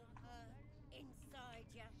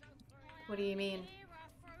 What do you mean?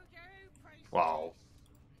 Well,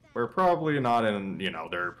 we're probably not in, you know,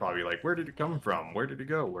 they're probably like, where did you come from? Where did you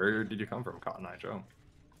go? Where did you come from, Cotton Eye Joe?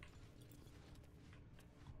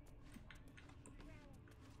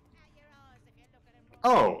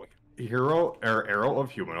 Oh, arrow of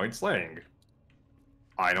humanoid slaying.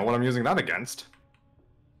 I know what I'm using that against.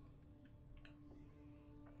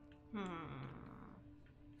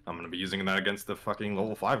 I'm gonna be using that against the fucking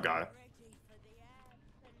level 5 guy.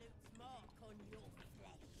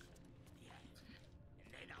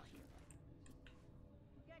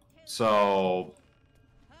 So,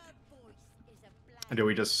 do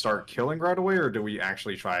we just start killing right away, or do we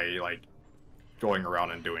actually try, like, going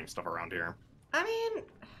around and doing stuff around here? I mean...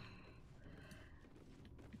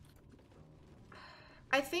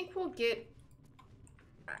 I think we'll get...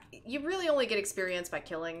 You really only get experience by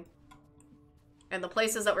killing. And the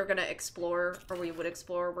places that we're gonna explore, or we would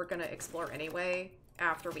explore, we're gonna explore anyway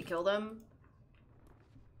after we kill them.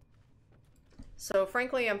 So,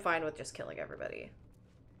 frankly, I'm fine with just killing everybody.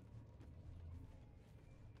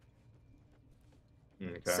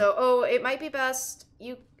 Okay. So, oh, it might be best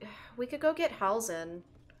we could go get Halzen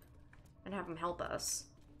and have him help us.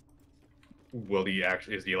 Will he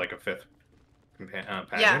actually, is he like a 5th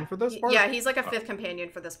companion for this part? Yeah, he's like a 5th companion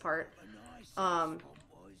for this part.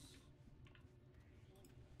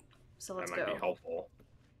 So let's go. That might be helpful.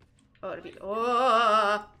 Oh, it'd be,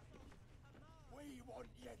 oh! We want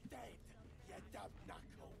you dead, you dumb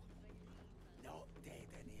knuckle. Not dead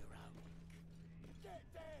any wrong. Get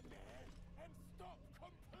down there and stop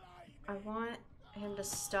complaining. I want him to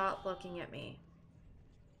stop looking at me.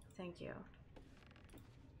 Thank you.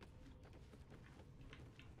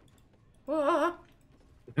 Whoa.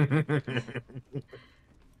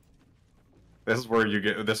 This is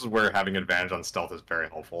where this is where having advantage on stealth is very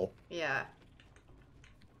helpful. Yeah.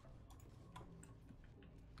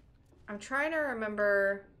 I'm trying to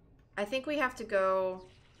remember. I think we have to go.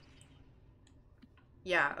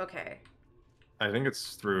 Yeah, okay. I think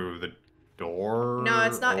it's through the door. No,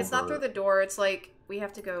 it's not. It's not through the door. It's like we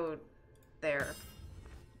have to go there.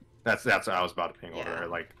 That's what I was about to ping Yeah. over there,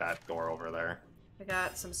 like that door over there. I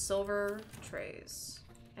got some silver trays.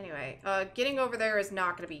 Anyway, getting over there is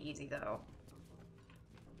not going to be easy though.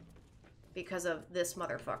 Because of this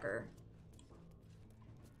motherfucker.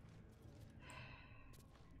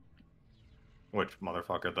 Which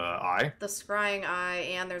motherfucker? The eye? The scrying eye,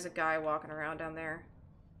 and there's a guy walking around down there.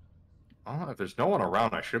 Oh, if there's no one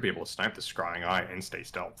around, I should be able to snipe the scrying eye and stay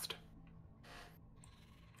stealthed.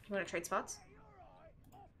 You want to trade spots?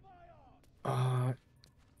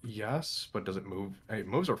 Yes, but does it move? It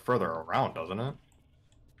moves are further around, doesn't it?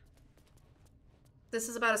 This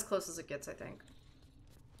is about as close as it gets, I think.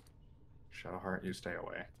 Shadowheart, you stay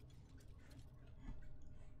away.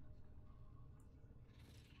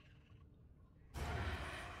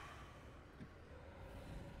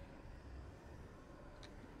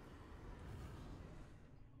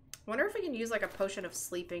 Wonder if we can use like a potion of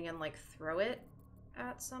sleeping and like throw it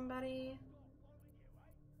at somebody.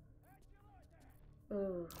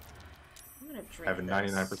 Ooh. I'm gonna drink I have a this.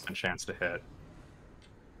 99% chance to hit.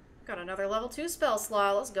 Got another level 2 spell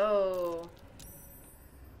slot. Let's go.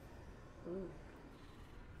 Ooh.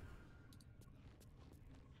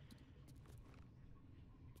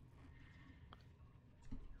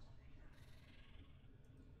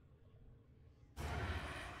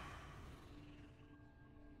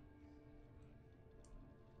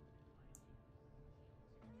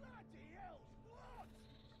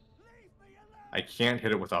 I can't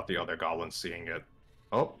hit it without the other goblins seeing it.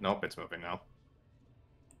 Oh, nope, it's moving now.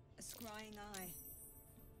 A scrying eye.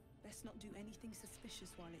 Best not do anything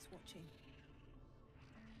suspicious while it's watching.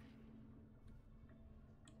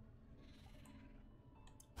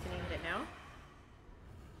 Can you hit it now?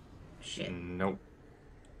 Shit. Nope.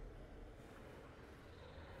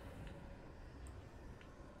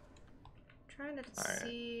 Trying to Alright.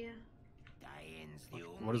 see.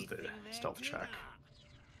 What is the stealth check?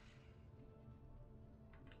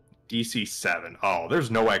 DC 7. Oh, there's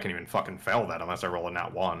no way I can even fucking fail that unless I roll a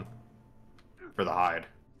nat 1. for the hide.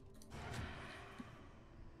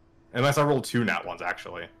 Unless I rolled 2 nat ones,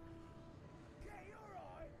 actually.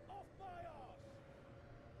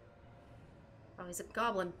 Oh, he's a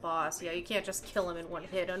goblin boss. Yeah, you can't just kill him in one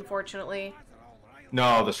hit, unfortunately.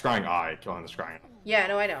 No, the scrying eye, killing the scrying. Yeah,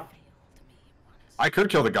 no, I know. I could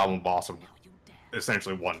kill the goblin boss in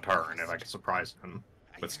essentially 1 turn if I could surprise him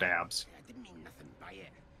with stabs.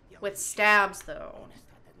 With stabs, though.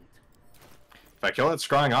 If I kill that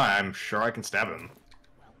scrying eye, I'm sure I can stab him.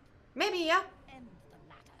 Maybe, yeah.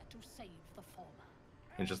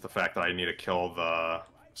 It's just the fact that I need to kill the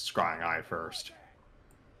scrying eye first.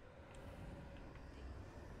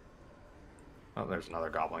 Oh, there's another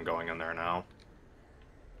goblin going in there now.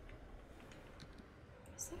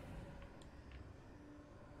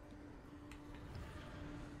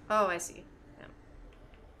 Oh, I see. Yeah.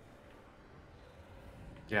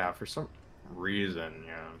 Yeah, for some reason,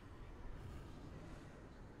 yeah.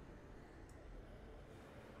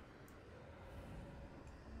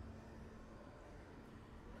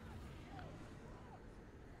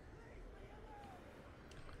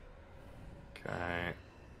 Okay.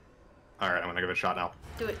 Alright, I'm gonna give it a shot now.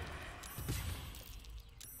 Do it.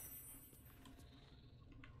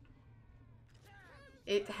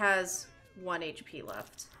 It has 1 HP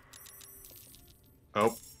left.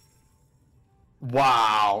 Oh.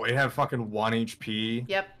 Wow, it had fucking 1 HP?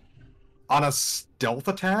 Yep. On a stealth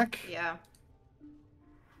attack? Yeah.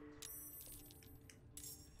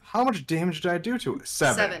 How much damage did I do to it?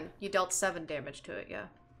 7. 7. You dealt 7 damage to it, yeah.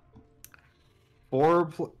 4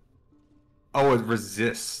 Oh, it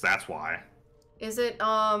resists, that's why. Is it,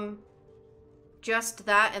 just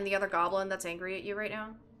that and the other goblin that's angry at you right now?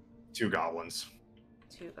 2 goblins.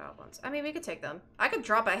 2 goblins. I mean, we could take them. I could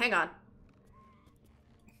drop it. Hang on.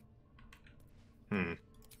 I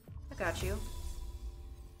got you.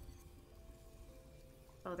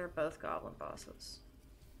 Oh, they're both goblin bosses.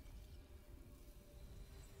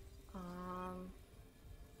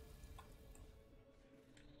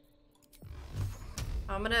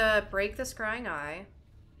 I'm gonna break the scrying eye.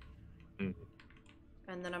 And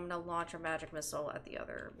then I'm gonna launch a magic missile at the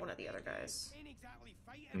other one of the other guys.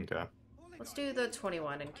 Okay. Let's do the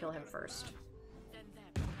 21 and kill him first.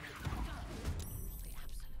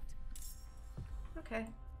 Okay.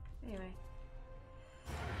 Anyway.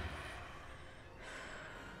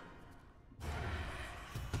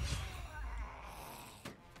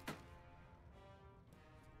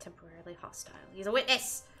 Temporarily hostile. He's a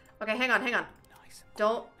witness! Okay, hang on, hang on.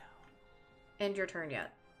 Don't end your turn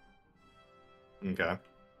yet. Okay.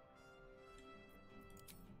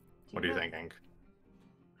 What are you thinking?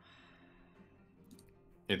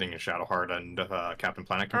 You thinking Shadowheart and Captain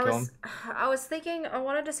Planet can kill him? I was thinking, I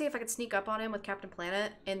wanted to see if I could sneak up on him with Captain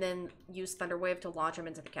Planet and then use Thunderwave to launch him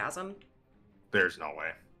into the chasm. There's no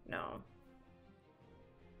way. No.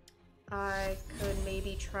 I could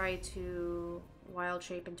maybe try to wild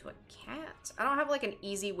shape into a cat. I don't have like an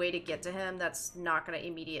easy way to get to him that's not gonna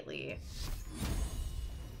immediately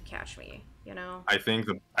catch me, you know? I think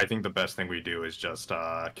the best thing we do is just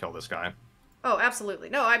kill this guy. Oh, absolutely.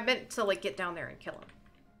 No, I meant to like get down there and kill him.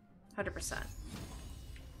 100%.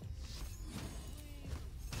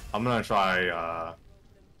 I'm gonna try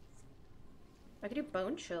I could do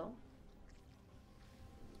Bone Chill.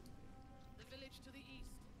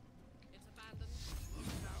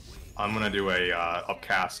 I'm gonna do a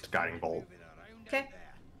upcast guiding bolt. Okay.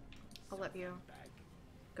 I'll let you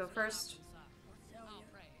go first.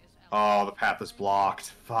 Oh, the path is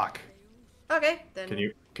blocked. Fuck. Okay, then.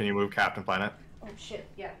 Can you move Captain Planet? Oh shit,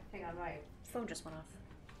 yeah. Hang on, my phone just went off.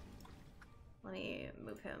 Let me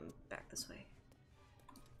move him back this way.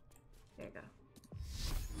 There you go.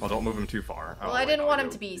 Well, don't move him too far. Well, I didn't want him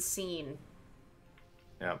to be seen.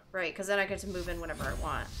 Yeah. Right, because then I get to move in whenever I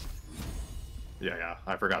want. Yeah.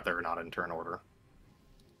 I forgot they were not in turn order.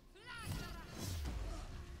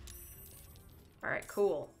 Alright,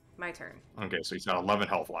 cool. My turn. Okay, so he's got 11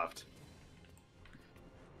 health left.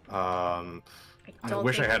 I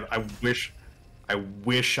wish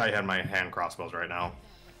I had my hand crossbows right now.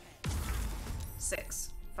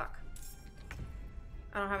 6. Fuck.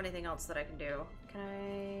 I don't have anything else that I can do. Can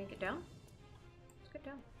I get down? Let's get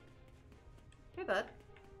down. Hey, bud.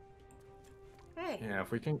 Hey. Yeah,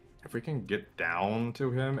 if we can get down to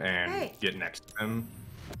him and get next to him.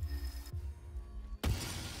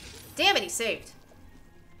 Damn it, he saved.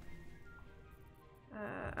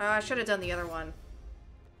 I should have done the other one.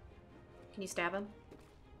 Can you stab him?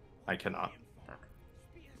 I cannot. Fuck.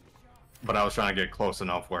 But I was trying to get close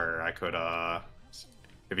enough where I could,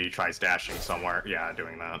 if he tries dashing somewhere, yeah,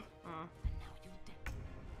 doing that.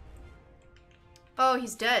 Oh,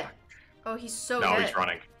 he's dead. Oh, he's so dead. No, he's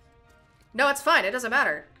running. No, it's fine. It doesn't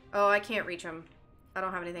matter. Oh, I can't reach him. I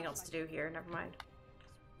don't have anything else to do here. Never mind.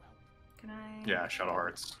 Can I? Yeah, Shadow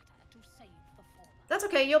Hearts. That's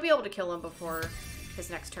okay. You'll be able to kill him before his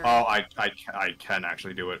next turn. Oh, I can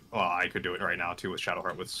actually do it. Well, I could do it right now too with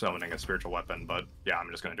Shadowheart with summoning a spiritual weapon, but yeah, I'm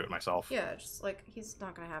just gonna do it myself. Yeah, just like he's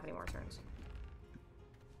not gonna have any more turns.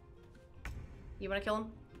 You wanna kill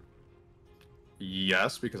him?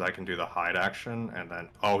 Yes, because I can do the hide action, and then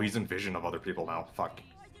oh, he's in vision of other people now. Fuck.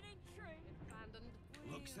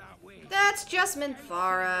 That's just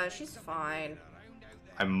Minthara. She's fine.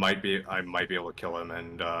 I might be able to kill him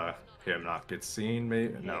and him not get seen.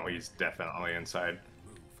 Maybe no, he's definitely inside.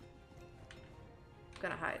 I'm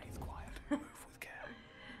gonna hide.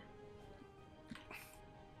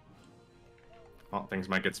 Well, things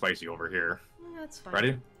might get spicy over here. That's fine.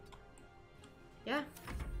 Ready? Yeah.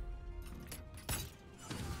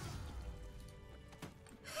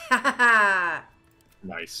 Ha ha ha!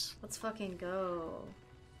 Nice. Let's fucking go.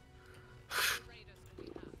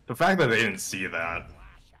 The fact that they didn't see that.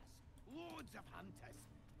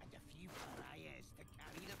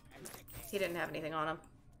 He didn't have anything on him.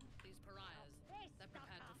 These pariahs, they're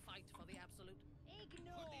prepared to fight for the absolute.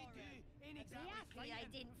 Luckily I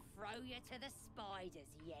didn't throw you to the spiders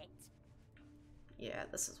yet. Yeah,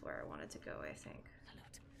 this is where I wanted to go, I think.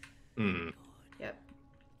 Hmm. Yep.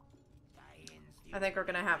 I think we're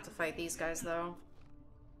gonna have to fight these guys, though.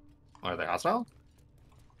 Are they hostile?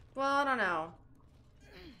 Well, I don't know.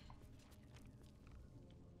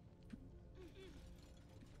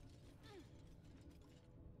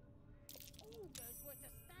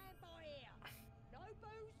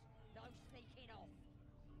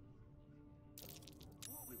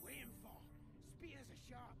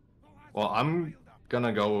 Well, I'm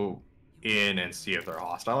gonna go in and see if they're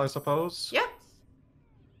hostile, I suppose. Yeah.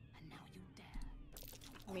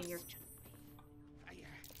 I mean, you're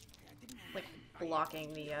like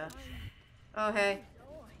blocking the. Oh hey.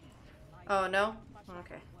 Oh no.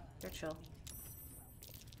 Okay, they're chill.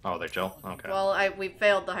 Oh, they chill. Okay. Well, we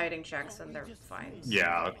failed the hiding checks and they're fine.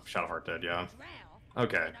 Yeah, Shadowheart did. Yeah.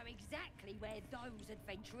 Okay. I know exactly where those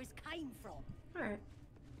adventurers came from. All right.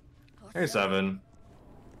 Hey, Seven.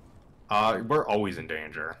 We're always in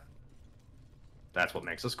danger. That's what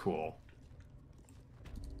makes us cool.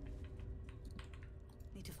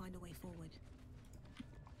 Need to find a way forward.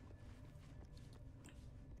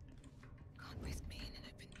 Can't risk me in an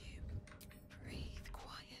open view. Breathe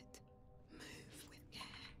quiet. Move with care.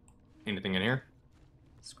 Anything in here?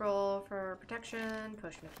 Scroll for protection,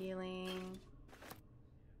 potion of healing.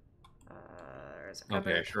 There's a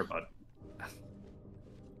cupboard. Okay, sure, bud.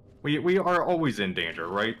 We are always in danger,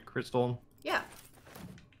 right, Crystal? Yeah.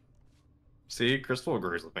 See, Crystal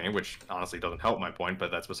agrees with me, which honestly doesn't help my point,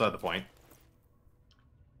 but that's beside the point.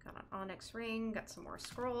 Got an onyx ring, got some more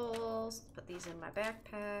scrolls. Put these in my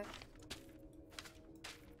backpack.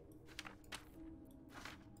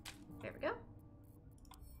 There we go.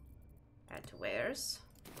 Add to wares.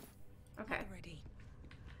 Okay. Ready.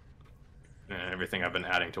 And everything I've been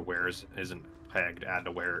adding to wares isn't pegged add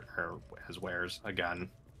to where or as wares again,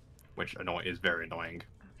 which is very annoying.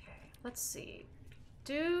 Okay, let's see.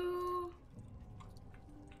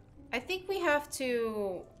 I think we have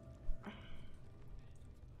to...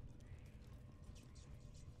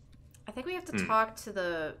 talk to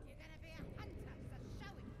the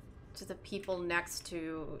people next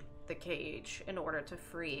to the cage in order to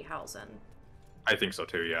free Halsin. I think so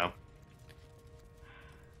too, yeah.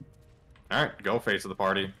 Alright, go face of the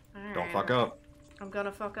party. All Don't right. fuck up. I'm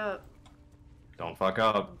gonna fuck up. Don't fuck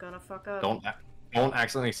up. I'm gonna fuck up. Don't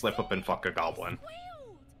accidentally slip up and fuck a goblin.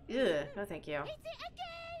 Ugh, no thank you.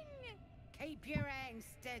 Keep your hands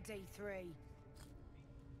steady, 3.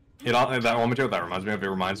 That one video that reminds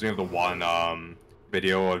me of the one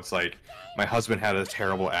video. It's like my husband had a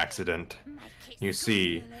terrible accident. You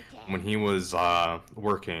see, when he was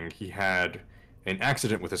working, he had an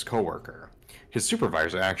accident with his coworker, his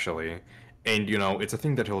supervisor actually, and you know it's a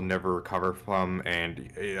thing that he'll never recover from.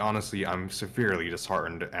 And honestly, I'm severely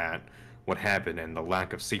disheartened at what happened and the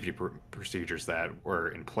lack of safety procedures that were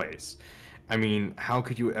in place. I mean, how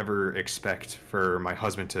could you ever expect for my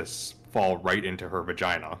husband to fall right into her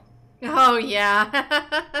vagina? Oh,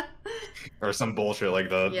 yeah. Or some bullshit like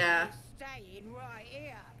that. Yeah. Staying right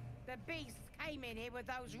here. The beasts came in here with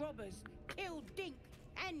those robbers, killed Dink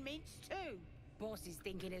and Minch too. Boss is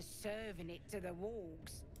thinking of serving it to the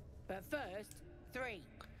wargs. But first, 3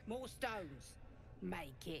 more stones.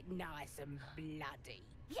 Make it nice and bloody.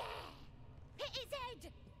 Yeah! Hit his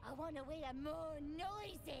head! I want to hear more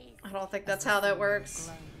noises! I don't think that's how that works.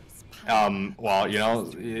 Well, you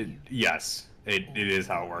know, yes, it is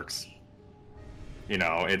how it works. You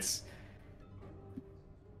know, it's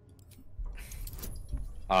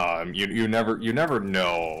You never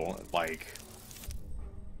know, like,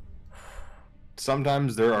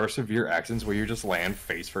 sometimes there are severe accidents where you just land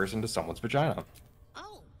face first into someone's vagina.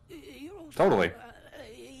 Oh, you're also, Totally.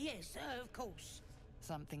 Yes, of course.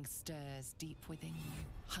 Something stirs deep within you,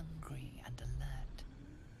 hungry and alert.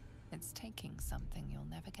 It's taking something you'll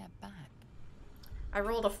never get back. I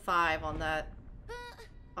rolled a 5 on that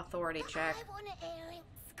authority check. I want to hear him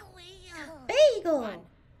squeal. Bagel!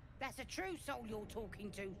 That's a true soul you're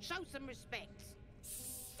talking to. Show some respect.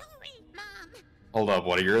 Sorry, Mom. Hold up,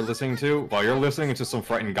 what are you listening to? Well, you're listening to some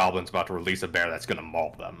frightened goblins about to release a bear that's gonna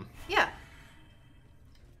maul them. Yeah.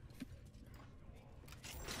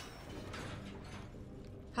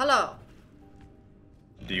 Hello.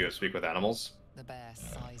 Do you speak with animals? The bear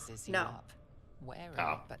sizes you No. up, wary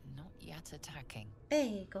Oh. but not yet attacking.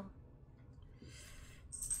 Bagel.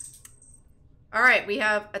 Alright, we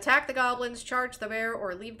have attack the goblins, charge the bear,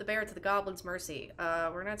 or leave the bear to the goblins' mercy.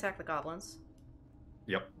 We're gonna attack the goblins.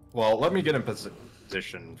 Yep. Well, let me get in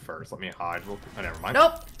position first. Let me hide. Oh, never mind.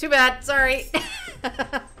 Nope, too bad, sorry.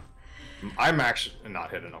 I'm actually not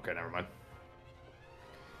hidden. Okay, never mind.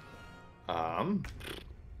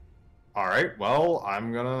 Alright, well,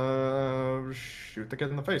 I'm gonna shoot the kid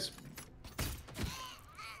in the face.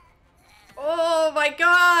 Oh my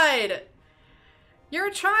god! You're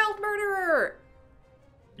a child murderer!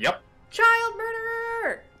 Yep. Child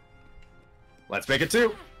murderer! Let's make it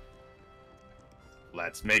 2.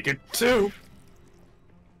 Let's make it 2.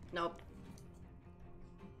 Nope.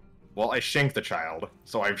 Well, I shanked the child.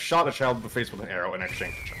 So I've shot a child in the face with an arrow, and I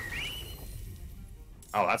shanked the child.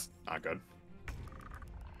 Oh, that's not good.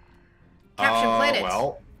 Caption planet.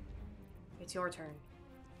 Well. It's your turn.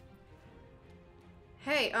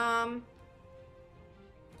 Hey,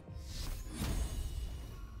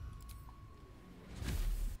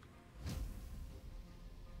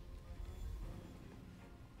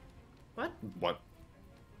 What? What?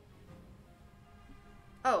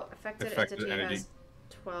 Oh, affected entity entity. has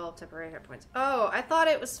 12 temporary hit points. Oh, I thought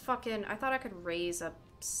it was fucking... I thought I could raise a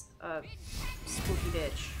spooky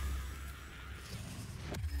bitch.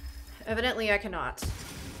 Evidently, I cannot.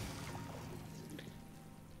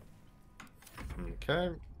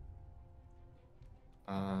 Okay.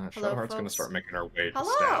 Hello, Shadowheart's gonna folks. start making her way to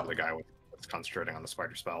Hello. stab the guy that's concentrating on the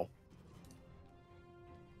spider spell.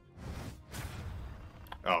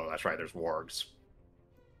 Oh, that's right, there's wargs.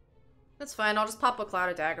 That's fine. I'll just pop a cloud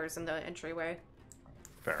of daggers in the entryway.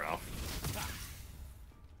 Fair enough.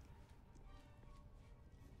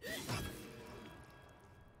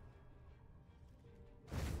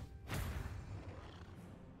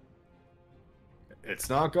 It's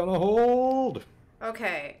not gonna hold!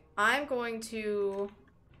 Okay, I'm going to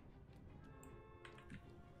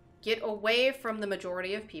get away from the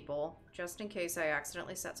majority of people, just in case I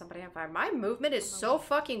accidentally set somebody on fire. My movement is so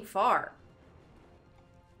fucking far.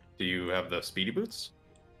 Do you have the speedy boots?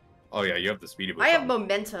 Oh yeah, you have the speedy boots I have on.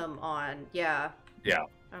 momentum on, yeah. Yeah,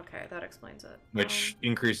 Okay, that explains it. which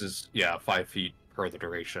increases, yeah, 5 feet per the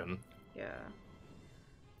duration. Yeah.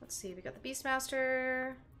 Let's see, we got the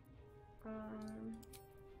Beastmaster.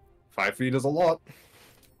 5 feet is a lot.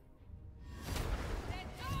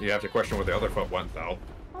 You have to question where the other foot went, though.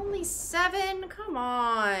 Only 7? Come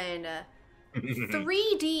on.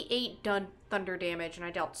 3d8 done thunder damage, and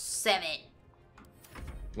I dealt 7.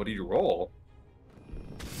 What did you roll?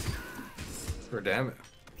 For damage.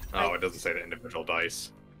 Oh, it doesn't say the individual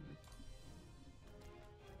dice.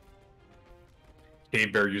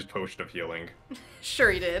 Cave Bear used Potion of Healing.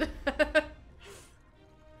 Sure he did.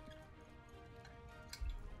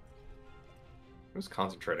 Who's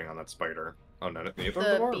concentrating on that spider? Oh, no, neither of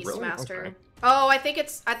The them are? Beastmaster. Really? Okay. Oh, I think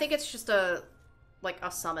it's just a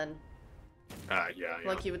summon. Yeah.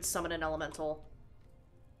 Like you would summon an elemental.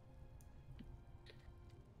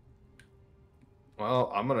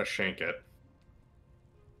 Well, I'm gonna shank it.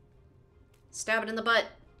 Stab it in the butt.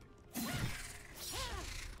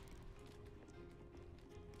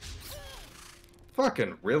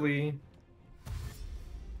 Fucking really?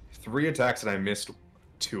 3 attacks and I missed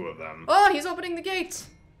 2 of them. Oh, he's opening the gate.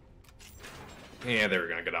 Yeah, they were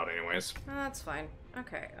gonna get out anyways. That's fine.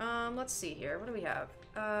 Okay, let's see here. What do we have?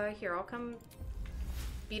 Here, I'll come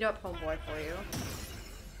beat up homeboy for you.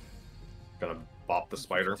 Gonna bop the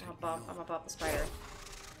spider. I'm gonna bop the spider.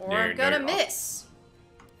 Or No, I'm no, gonna you're not. miss.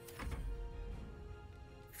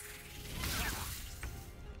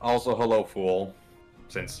 Also, hello, fool.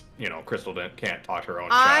 Since, you know, Crystal can't talk to her own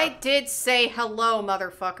I chat. did say hello,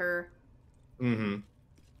 motherfucker. Mm-hmm.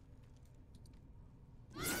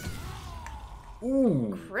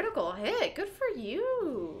 Ooh. Critical hit. Good for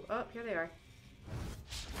you. Oh, here they are.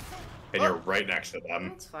 And you're right next to them.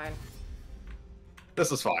 That's fine.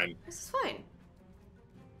 This is fine. This is fine.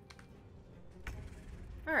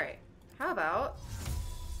 Alright. How about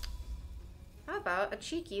a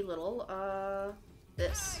cheeky little,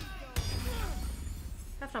 this.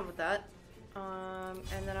 Have fun with that.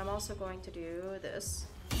 And then I'm also going to do this.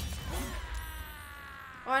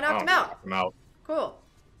 Oh, I knocked him out! Knocked him out. Cool.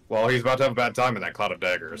 Well, he's about to have a bad time in that cloud of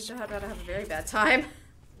daggers. He's about to have a very bad time.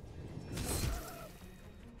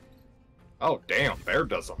 Oh, damn. Bear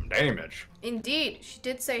does some damage. Indeed. She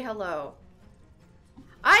did say hello.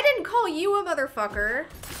 I didn't call you a motherfucker.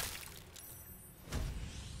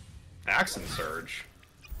 Accent surge.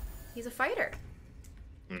 He's a fighter.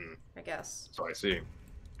 Hmm. I guess. So I see.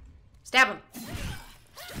 Stab him.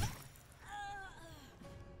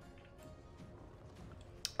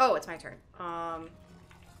 Oh, it's my turn.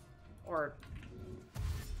 Or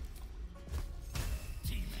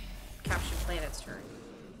Caption Planet's turn.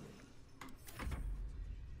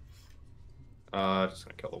 Just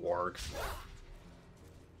gonna kill the warg.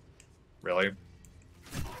 Really?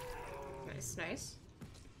 Nice, nice.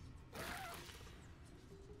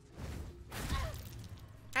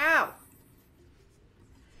 Ow!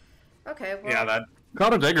 Okay, well... Yeah, that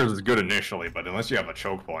cloud of daggers is good initially, but unless you have a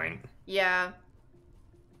choke point. Yeah.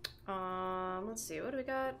 Let's see, what do we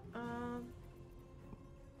got?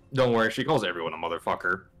 Don't worry, she calls everyone a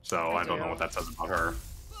motherfucker, so I don't do. know what that says about her.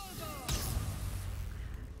 I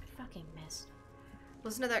fucking missed.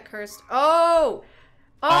 Listen to that cursed... Oh!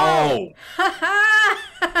 Oh!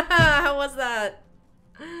 How was that?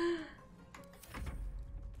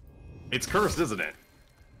 It's cursed, isn't it?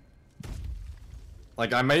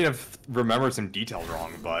 Like, I may have remembered some details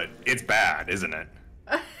wrong, but it's bad, isn't it?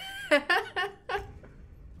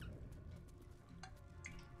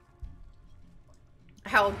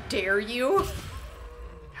 How dare you?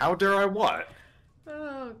 How dare I what?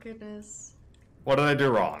 Oh, goodness. What did I do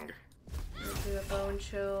wrong? We'll do a bone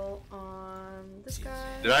chill on this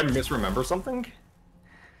guy. Did I misremember something?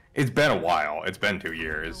 It's been a while. It's been 2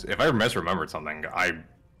 years. If I misremembered something,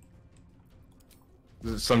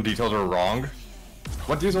 some details are wrong.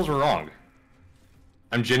 What details were wrong?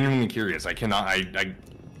 I'm genuinely curious. I cannot. This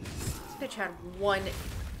bitch had one.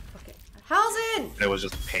 Okay. Halsin! It was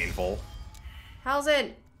just painful.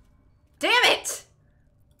 Halsin! Damn it!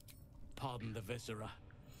 Pardon the viscera.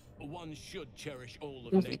 One should cherish all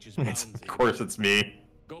of nature's bounties. Of course, it's me.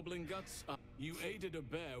 Goblin guts, you aided a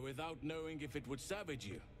bear without knowing if it would savage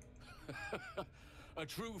you. A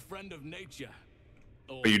true friend of nature.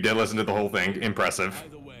 But you did listen to the whole thing. Impressive.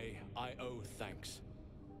 Either way, I owe thanks.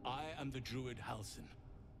 I am the druid Halsin.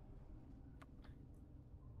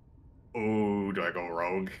 Ooh, do I go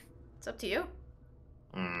rogue? It's up to you.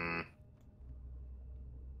 Hmm.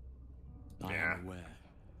 I Yeah. am aware.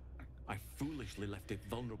 I foolishly left it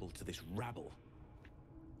vulnerable to this rabble.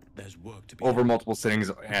 There's work to be Over done. multiple sittings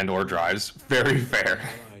and/or drives. Very fair.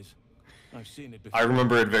 I've seen it before. I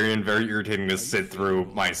remember it very irritating to sit through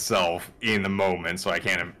myself in the moment, so I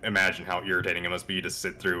can't imagine how irritating it must be to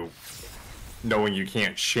sit through knowing you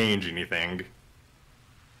can't change anything.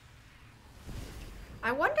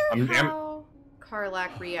 I wonder how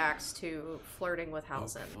Karlach reacts to flirting with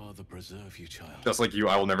Halsin. Father preserve you, child. Just like you,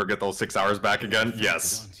 I will never get those 6 hours back again.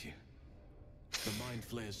 Yes. The mind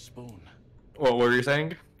flayer's spawn. What were you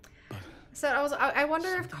saying? So I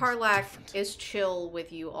wonder if Karlach is chill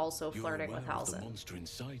with you also flirting with Halsin. Monster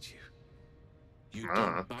inside you.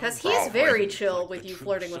 Because he's very chill with you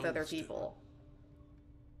flirting with other people.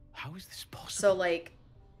 How is this possible? So like,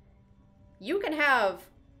 you can have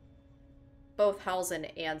both Halsin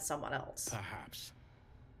and someone else. Perhaps,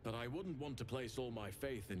 but I wouldn't want to place all my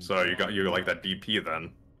faith in. So you like that DP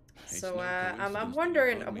then? So I'm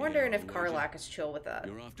wondering if Karlach is chill with that.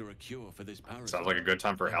 You're after a cure for this parasite. Sounds like a good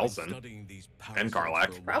time for Halsin and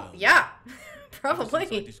Karlach. Yeah,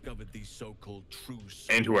 probably.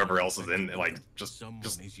 And whoever else is in, like, just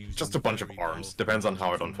a bunch of arms. Depends on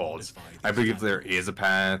how it unfolds. I believe there is a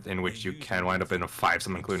path in which you can wind up in a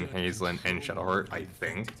 5-sum, including Hazelin and Shadowheart, I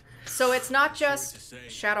think. So it's not just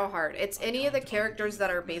Shadowheart. It's any of the characters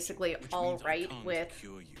that are basically alright with,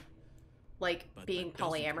 like, being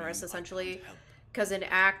polyamorous, essentially. Because in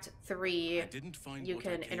Act 3, you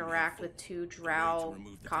can interact with 2 drow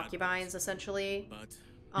concubines, essentially.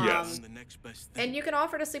 Yes. And you can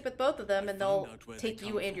offer to sleep with both of them, and they'll take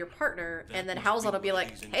you and your partner, and then Halsin will be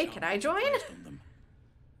like, hey, can I join?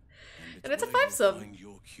 And it's a 5-sum.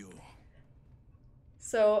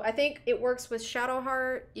 So I think it works with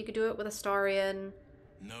Shadowheart. You could do it with Astarion.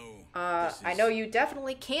 I know you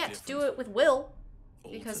definitely can't do it with Will,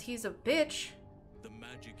 because he's a bitch. The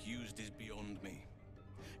magic used is beyond me.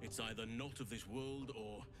 It's either not of this world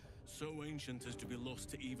or so ancient as to be lost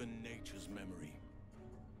to even nature's memory.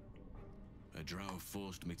 A drow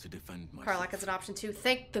forced me to defend myself. Karlach is an option too.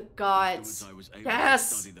 Thank the gods. Afterwards, I was able to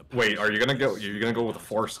Yes. study the Wait, are you gonna go? powers You're gonna go with the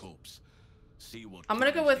Force, see what I'm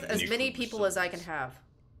gonna go with damage as the many Eastern people as I can sons. have.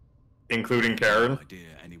 including Karen? Idea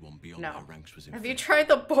anyone beyond No. my ranks was Have you inferior. tried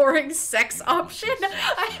the boring sex option?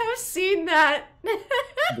 I have seen that.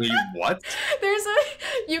 The what? There's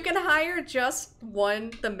you can hire just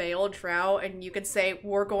the male drow, and you can say,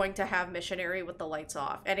 we're going to have missionary with the lights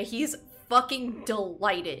off. And he's fucking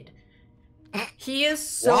delighted. He is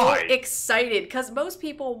so Why? excited, because most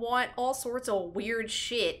people want all sorts of weird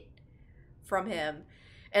shit from him.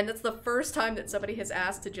 And it's the first time that somebody has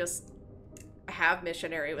asked to just have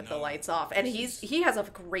missionary with the lights off. And he has a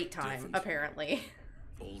great time, apparently.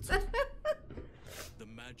 The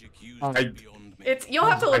magic used I- beyond me. It's you'll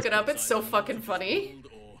have to look it up, it's so fucking funny.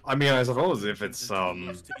 I mean, I suppose if it's I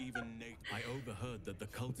overheard that the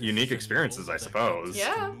cultists unique send experiences, all I their suppose.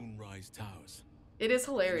 Yeah. Moonrise Towers. It is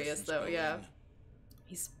hilarious though, yeah.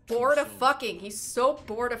 He's bored of fucking. He's so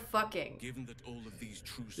bored of fucking. Given that all of these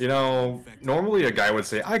true You know, normally a guy would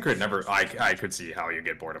say, I could see how you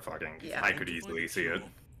get bored of fucking. Yeah. I could easily see it.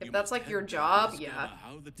 If that's like your job, yeah.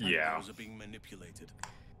 how the Yeah. tentacles are being manipulated.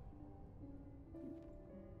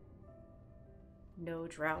 No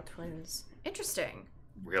drow twins. Interesting.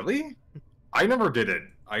 Really? I never did it.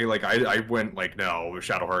 I went like, no,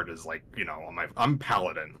 Shadowheart is like, you know, I'm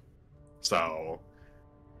Paladin. So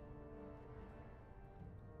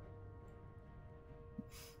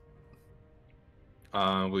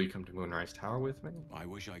will you come to Moonrise Tower with me? I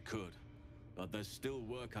wish I could, but there's still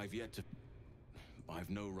work I've yet to. I've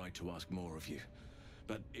no right to ask more of you,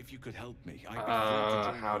 but if you could help me, I'd be thrilled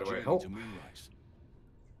to join how your do I journey help? to Moonrise.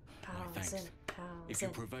 My Pals thanks. in, pals If you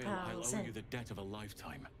in, prevail, I'll pals owe in. you the debt of a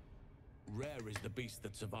lifetime. Rare is the beast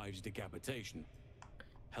that survives decapitation.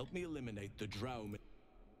 Help me eliminate the drow.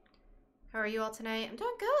 How are you all tonight? I'm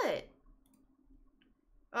doing good.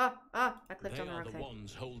 I clicked They on the are wrong the thing.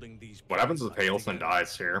 ones holding these. What happens if plants Paleston together.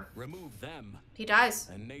 dies here? Remove them, He dies.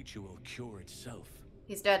 and nature will cure itself.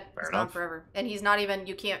 He's dead. Fair He's gone enough. forever. And he's not even,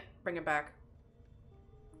 you can't bring him back.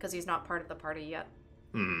 Because he's not part of the party yet.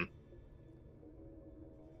 Hmm.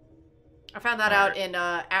 I found that Alright. out in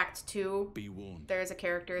Act 2. Be warned. There's a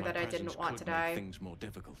character My that I presence didn't want to could make die. Things more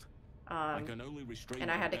difficult. I Um, can only restrain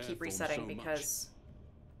and I my had to bear keep form resetting so much. because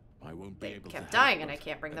I won't be they able kept to dying help and I but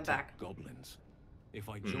can't bring them attack back. Goblins. If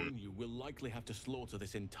I join you, we'll likely have to slaughter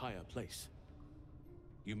this entire place.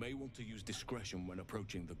 You may want to use discretion when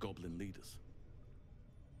approaching the goblin leaders.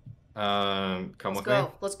 Come Let's with go. me.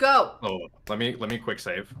 Let's go. Oh, let me quick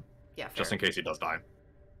save, Yeah, fair. just in case he does die.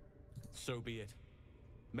 So be it.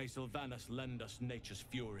 May Sylvanas lend us nature's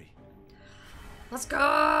fury. Let's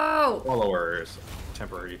go. Followers,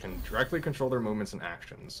 temporary. You can directly control their movements and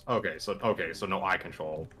actions. Okay, so no eye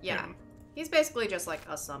control. Yeah. him. He's basically just like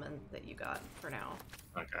a summon that you got for now.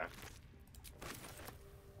 Okay.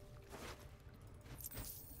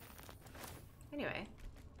 Anyway.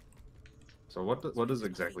 So what does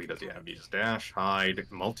exactly does he have? He's dash, hide,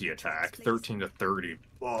 multi-attack, 13 to 30.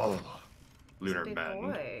 Oh, lunar Big bend.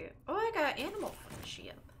 boy. Oh, I got animal from the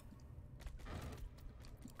ship.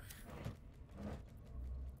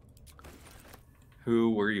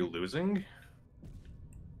 Who were you losing?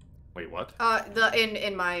 Wait, what?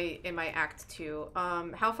 In my Act 2.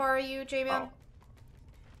 How far are you, J-Man?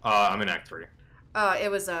 I'm in Act 3.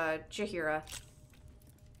 It was Jahira.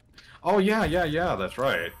 Oh yeah, that's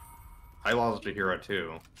right. I lost Jahira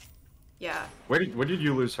too. Yeah. Where did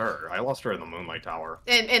you lose her? I lost her in the Moonlight Tower.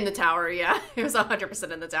 In the tower, yeah. It was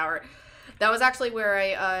 100% in the tower. That was actually where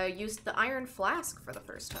I used the iron flask for the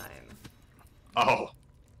first time. Oh.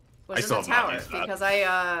 Was I in still the have not tower used that. because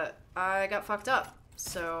I got fucked up.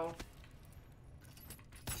 So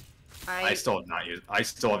I still have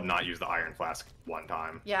not used the Iron Flask one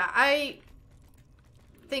time. yeah, I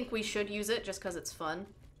think we should use it just because it's fun.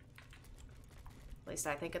 At least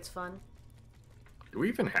I think it's fun. Do we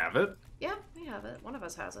even have it? Yeah, we have it. One of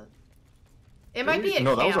us has it. It might be at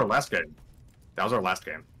No, that was camp. our last game. That was our last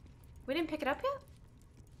game. We didn't pick it up yet?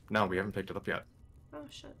 No, we haven't picked it up yet. Oh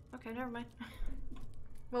shit. Okay, never mind.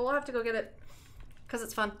 Well, we'll have to go get it. Because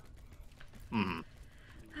it's fun. Hmm.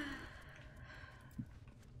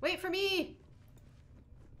 Wait for me!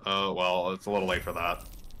 Oh, well, it's a little late for that.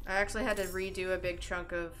 I actually had to redo a big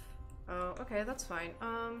chunk of... Oh, okay, that's fine.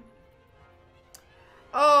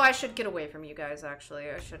 Oh, I should get away from you guys, actually.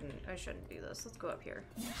 I shouldn't do this. Let's go up here.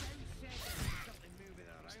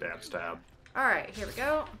 Stab, stab. Alright, here we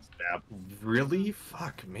go. Stab. Really?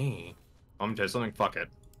 Fuck me. I'm gonna tell you something, fuck it.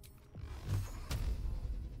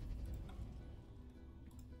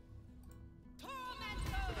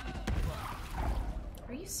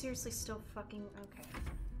 Are you seriously still fucking... Okay.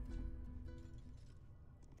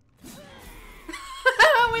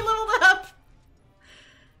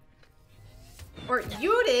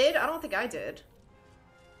 don't think I did.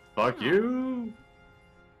 Fuck you!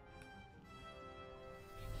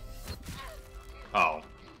 Oh.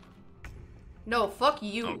 No, fuck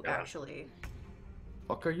you, Okay. actually.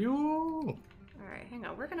 Fuck are you? Alright, hang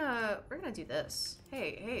on. We're gonna do this.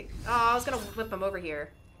 Hey. Oh, I was gonna whip him over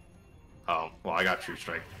here. Oh, well, I got True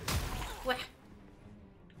Strike. What?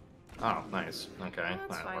 Oh, nice. Okay,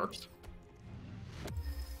 That's that fine. works.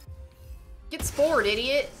 Get spored,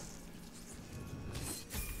 idiot!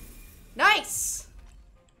 Nice!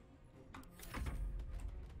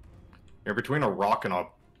 You're between a rock and a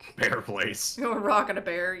bear place. A rock and a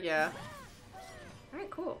bear, yeah. Alright,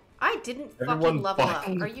 cool. I didn't fucking Everyone level but-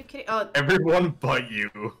 up. Are you kidding? Oh, Everyone but you.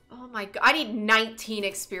 oh my god. I need 19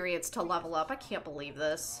 experience to level up. I can't believe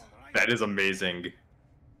this. That is amazing.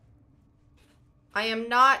 I am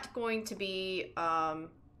not going to be,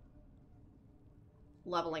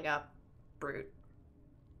 leveling up Brute.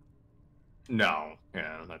 No,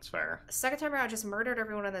 yeah, that's fair. Second time around, I just murdered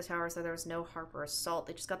everyone in the tower so there was no Harper assault.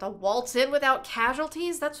 They just got to waltz in without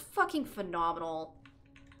casualties? That's fucking phenomenal.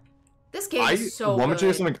 This game is so want me to tell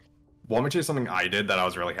you good. something I did that I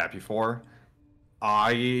was really happy for?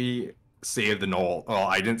 I saved the knoll. Well,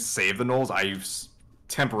 I didn't save the knolls,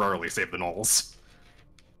 temporarily saved the knolls.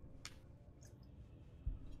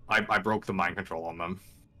 I broke the mind control on them.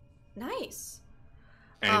 Nice.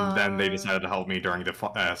 And then they decided to help me during the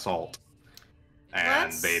assault.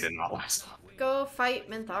 And they did not last long. Go fight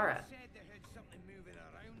Minthara.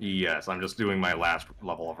 Yes, I'm just doing my last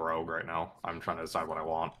level of rogue right now. I'm trying to decide what I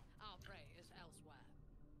want.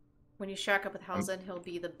 When you shack up with Halzen, he'll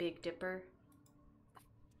be the Big Dipper.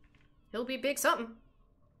 He'll be big something.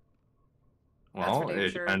 Well, for damn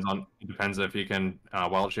it sure. depends if he can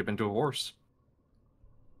wild shape into a horse.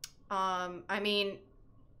 I mean,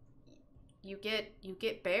 you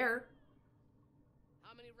get bear.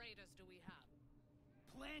 How many raiders do we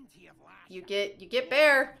have? Plenty of lads. You get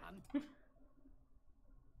bear.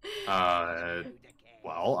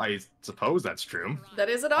 Well, I suppose that's true. That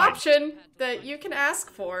is an option that you can ask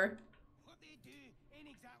for.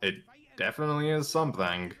 It definitely is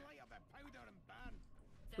something.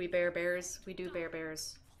 We bear bears. We do bear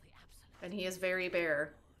bears. And he is very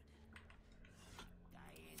bear.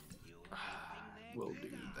 We'll do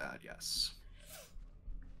that, yes.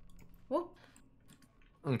 Whoop.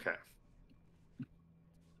 Okay.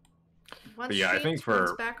 Once But yeah, I she think turns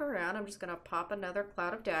for- back around, I'm just gonna pop another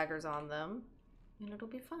cloud of daggers on them, and it'll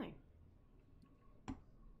be fine.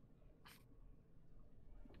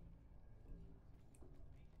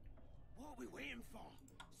 What are we waiting for?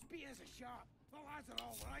 Spears are sharp. The lads are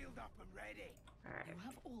all riled up and ready. Alright. You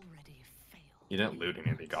have already failed, You didn't loot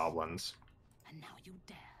any of the goblins. and now you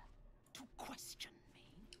dare to question me.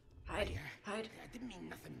 Hide. Hide. I didn't mean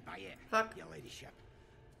nothing by it. Fuck. Your ladyship.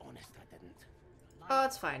 Honest, I didn't. Oh,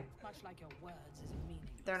 it's fine. Much like your words is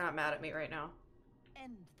meaningless. They're not mad at me right now.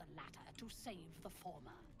 End the latter to save the former.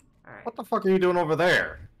 Alright. What the fuck are you doing over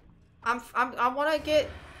there? I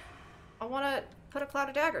wanna put a cloud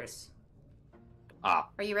of daggers. Ah,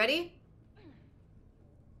 Are you ready?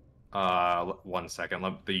 1 second.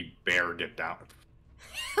 Let the bear get down.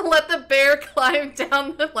 Let the bear climb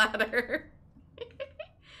down the ladder.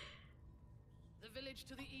 The village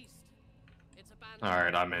to the east. It's abandoned.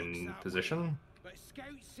 Alright, I'm in position. But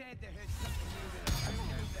scouts said they heard something moving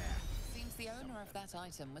around out there. Seems the owner of that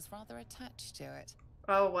item was rather attached to it.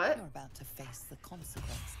 Oh, what? You're about to face the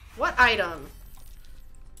consequence. What item?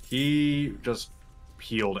 He just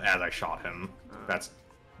healed as I shot him. That's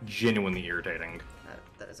genuinely irritating.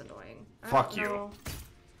 That is annoying. I Fuck don't you. know.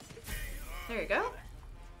 There you go.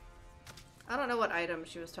 I don't know what item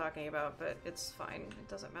she was talking about, but it's fine. It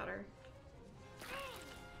doesn't matter.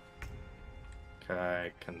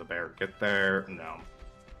 Okay, can the bear get there? No.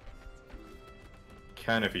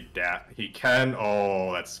 Can if he can.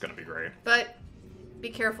 Oh, that's gonna be great. But be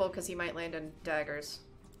careful, because he might land in daggers.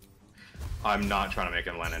 I'm not trying to make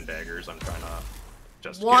him land in daggers. I'm trying to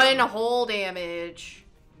just One whole damage.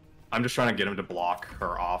 I'm just trying to get him to block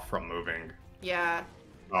her off from moving. Yeah.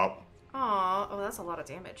 Oh, Aw. Oh, that's a lot of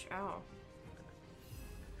damage. Ow.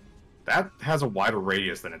 that has a wider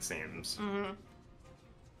radius than it seems. Mm-hmm.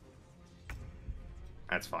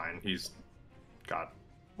 That's fine. He's got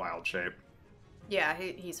wild shape. Yeah,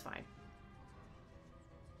 he's fine.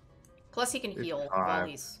 Plus, he can heal while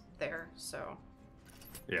he's there, so...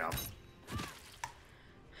 Yeah.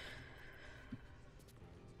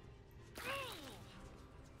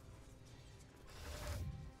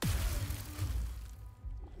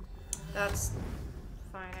 That's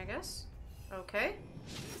fine, I guess. Okay.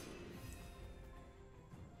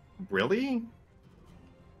 Really?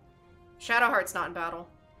 Shadowheart's not in battle.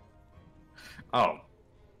 Oh.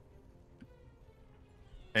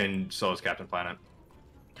 And so is Captain Planet.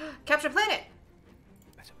 Captain Planet!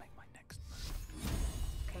 Better make my next.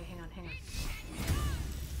 Okay, hang on.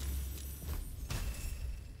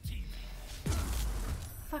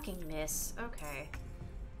 Fucking miss. Okay.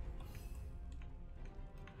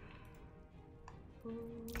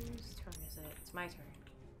 Whose turn is it? It's my turn.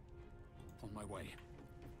 On my way.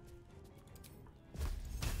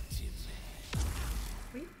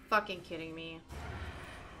 Are you fucking kidding me?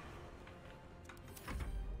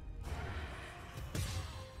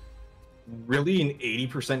 Really, an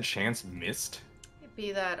 80% chance missed? It'd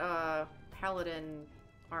be that, paladin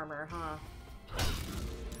armor, huh?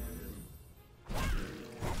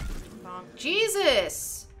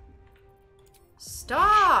 Jesus!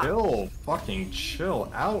 Stop! Fucking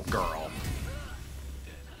chill out, girl.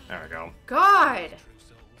 There we go. God!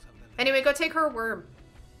 Anyway, go take her worm.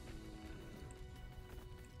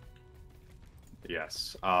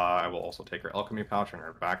 Yes. I will also take her alchemy pouch and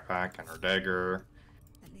her backpack and her dagger.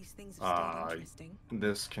 At least things have stayed interesting.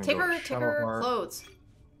 This can Take go to her Shadowheart. clothes.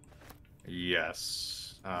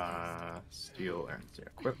 Yes. Steal and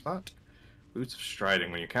equip that. Boots of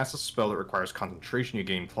Striding. When you cast a spell that requires concentration, you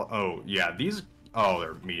gain oh, yeah, these... Oh,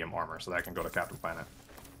 they're medium armor, so that can go to Captain Planet.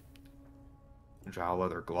 Drow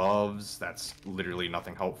leather gloves. That's literally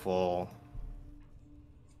nothing helpful.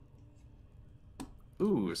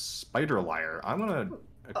 Ooh, Spider Lyre. I'm gonna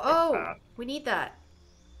equip that. We need that.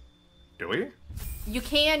 Do we? You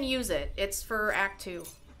can use it. It's for Act 2.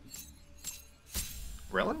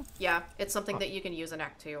 Really? Yeah, it's something that you can use in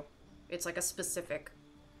Act 2. It's like a specific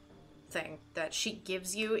thing that she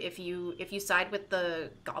gives you if you side with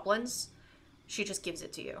the goblins. She just gives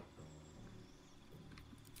it to you.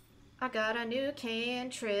 I got a new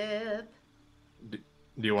cantrip. Do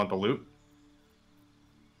you want the loot?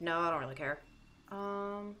 No, I don't really care.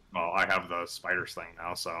 Well, I have the spiders thing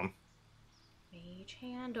now, so... Mage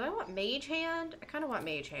Hand? Do I want Mage Hand? I kind of want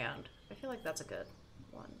Mage Hand. I feel like that's a good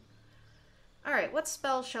one. Alright, what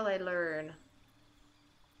spell shall I learn?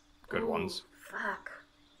 Good ones. Fuck.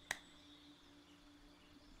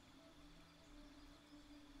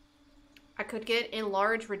 I could get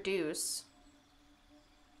Enlarge Reduce.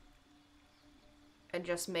 And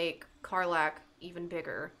just make Karlach even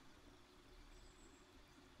bigger.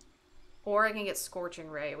 Or I can get Scorching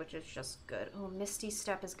Ray, which is just good. Oh, Misty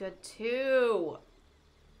Step is good too.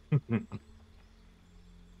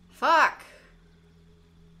 Fuck.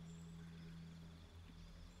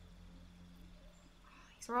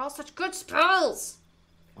 These are all such good spells.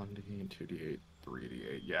 1d8, 2d8,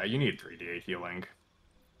 3d8. Yeah, you need 3d8 healing.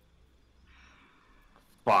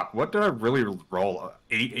 Fuck, what did I really roll?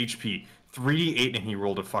 8 HP. 3d8 and he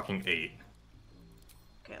rolled a fucking 8.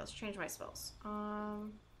 Okay, let's change my spells.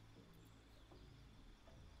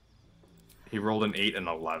 He rolled an 8 and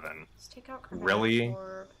 11. Let's take out Chromatic Really?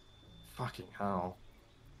 Orb. Fucking hell.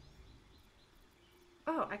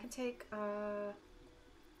 Oh, I can take,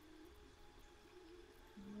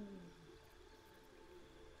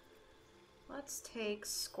 Let's take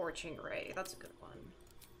Scorching Ray. That's a good one.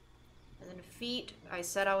 And then Feet, I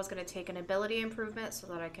said I was going to take an ability improvement so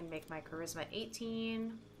that I can make my Charisma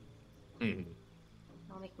 18. Mm-hmm.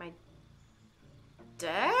 I'll make my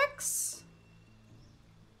Dex?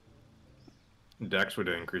 Dex would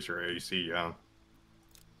increase your AC, yeah.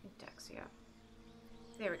 Dex, yeah.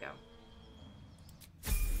 There we go.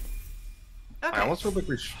 Okay. I almost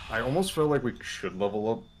feel like we should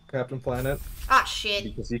level up Captain Planet. Ah,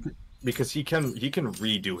 shit. Because he can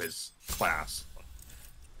redo his class.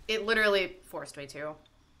 It literally forced me to.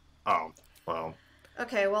 Oh, well.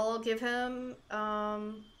 Okay, well, I'll give him,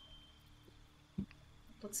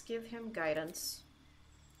 let's give him Guidance.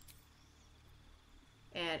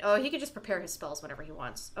 And, oh, he can just prepare his spells whenever he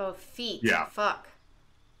wants. Oh, Feet. Yeah. Fuck.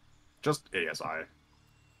 Just ASI.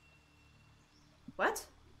 What?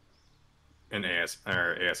 An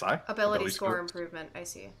ASI? Ability score improvement, I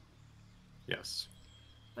see. Yes.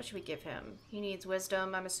 What should we give him? He needs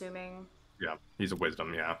Wisdom, I'm assuming. Yeah, he's a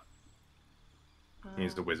Wisdom, yeah.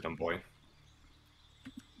 He's the Wisdom boy.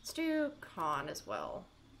 Let's do Con as well.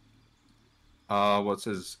 What's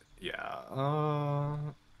his... Yeah,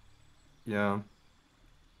 yeah.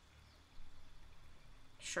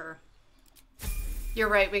 Sure. You're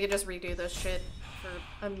right, we could just redo this shit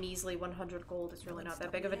for a measly 100 gold. It's really not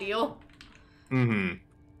that big of a deal. Mm-hmm.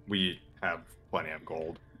 We have plenty of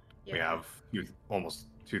gold. Yeah. We have almost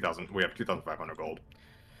 2,000... We have 2,500 gold.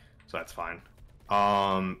 So that's fine.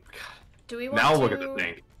 Do we want now to... look at the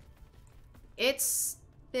thing. It's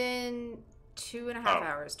been 2.5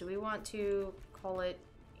 hours. Do we want to call it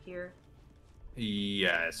here?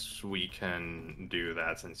 Yes, we can do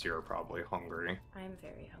that since you're probably hungry. I'm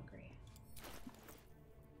very hungry.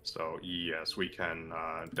 So yes, we can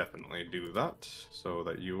definitely do that, so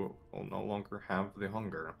that you will no longer have the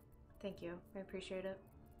hunger. Thank you. I appreciate it.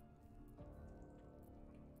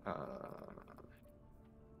 Have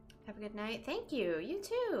a good night. Thank you. You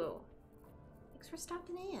too. Thanks for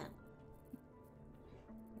stopping in.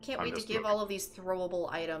 I can't wait to give all of these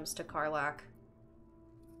throwable items to Karlach.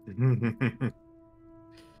 Did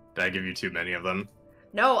I give you too many of them?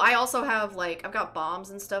 No, I also have, like, I've got bombs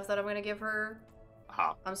and stuff that I'm gonna give her.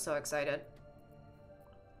 Huh. I'm so excited.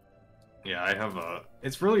 Yeah, I have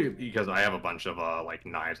it's really because I have a bunch of like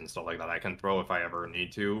knives and stuff like that I can throw if I ever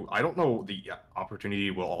need to. I don't know the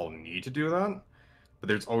opportunity we'll all need to do that, but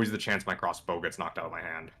there's always the chance my crossbow gets knocked out of my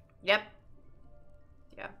hand. Yep.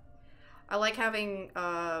 Yeah. I like having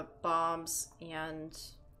bombs and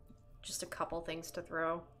just a couple things to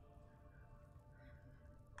throw.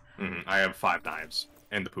 I have 5 knives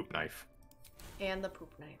and the poop knife. And the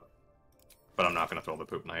poop knife. But I'm not gonna throw the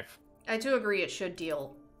poop knife. I do agree it should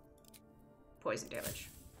deal poison damage.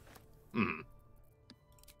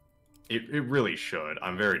 It really should.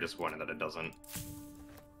 I'm very disappointed that it doesn't.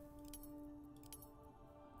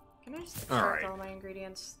 Can I just extract all my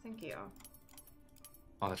ingredients? Thank you.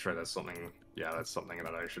 Oh, that's right. That's something. Yeah, that's something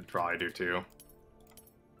that I should probably do too.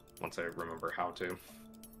 Once I remember how to.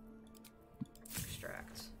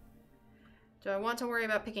 Extract. Do I want to worry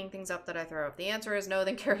about picking things up that I throw? If the answer is no,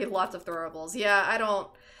 then carry lots of throwables. Yeah, I don't.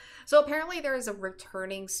 So apparently there is a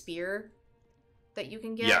returning spear that you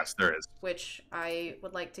can get. Yes, there is. Which I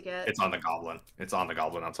would like to get. It's on the goblin. It's on the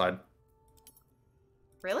goblin outside.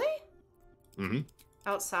 Really?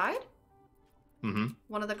 Outside?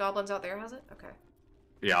 One of the goblins out there has it? Okay.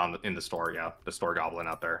 Yeah, in the store, yeah. The store goblin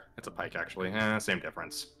out there. It's a pike, actually. Same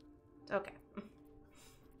difference. Okay.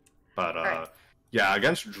 But, yeah,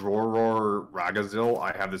 against Droror Ragazil,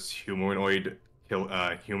 I have this humanoid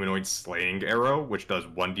slaying arrow, which does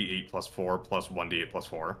 1d8 plus 4 plus 1d8 plus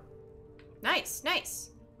 4. Nice, nice.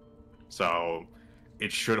 So,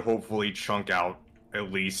 it should hopefully chunk out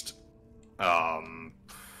at least,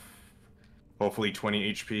 hopefully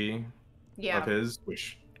 20 HP of his,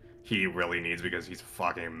 which he really needs because he's a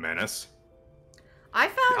fucking menace. I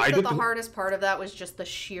found that the hardest part of that was just the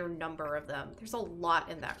sheer number of them. There's a lot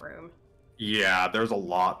in that room. Yeah, there's a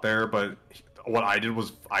lot there, but what I did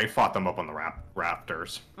was I fought them up on the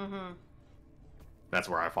rafters. That's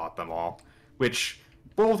where I fought them all, which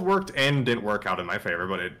both worked and didn't work out in my favor,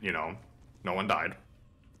 but it, you know, no one died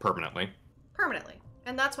permanently. Permanently,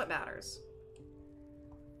 and that's what matters.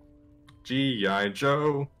 G.I.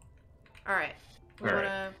 Joe. All right, we want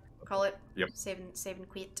to call it. Yep. Save and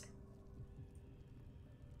quit.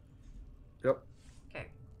 Yep. Okay.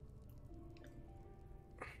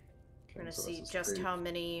 We're gonna see just how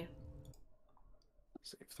many.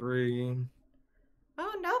 Save 3.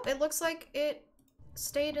 Oh nope! It looks like it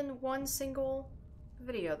stayed in one single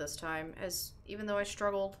video this time, even though I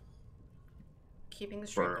struggled keeping the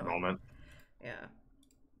stream going. For a moment. Yeah.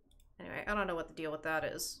 Anyway, I don't know what the deal with that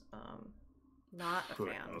is. Not a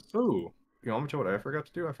fan. Ooh, you know what I forgot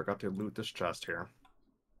to do? I forgot to loot this chest here.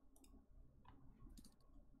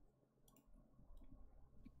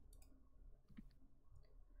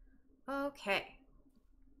 Okay.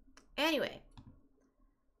 Anyway.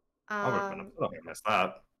 I missed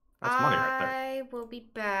that. That's money right there. I will be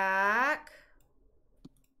back.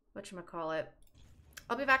 Whatchamacallit?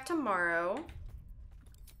 I'll be back tomorrow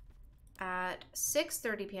at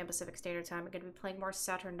 6:30 p.m. Pacific Standard Time. I'm going to be playing more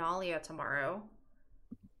Saturnalia tomorrow,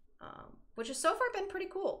 which has so far been pretty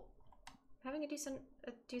cool. Having a decent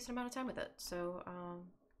amount of time with it, so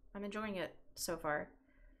I'm enjoying it so far.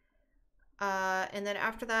 And then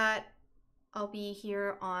after that, I'll be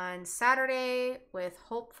here on Saturday with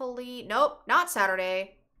hopefully not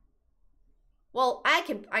Saturday. Well, I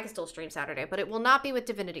can still stream Saturday, but it will not be with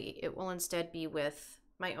Divinity. It will instead be with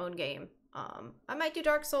my own game. I might do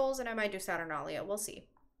Dark Souls and I might do Saturnalia. We'll see.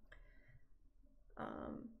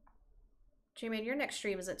 J-Man, your next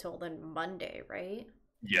stream isn't till then Monday, right?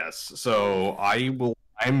 Yes. So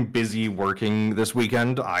I'm busy working this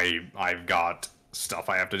weekend. I've got stuff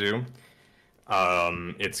I have to do.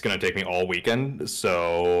 It's gonna take me all weekend,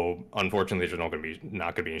 so unfortunately there's not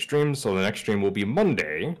gonna be any streams. So the next stream will be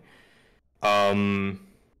Monday.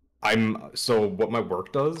 So what my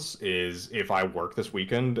work does is if I work this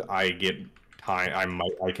weekend, I get time.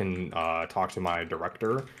 I can talk to my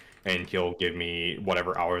director, and he'll give me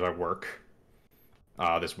whatever hours I work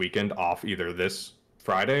this weekend off either this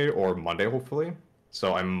Friday or Monday, hopefully.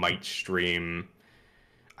 So I might stream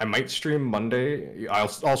Monday. I'll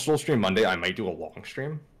still stream Monday. I might do a long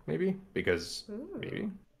stream, maybe, because maybe.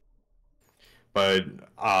 But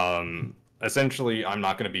essentially, I'm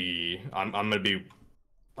gonna be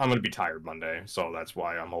I'm gonna be tired Monday, so that's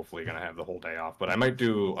why I'm hopefully gonna have the whole day off. But I might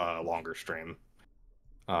do a longer stream.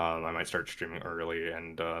 I might start streaming early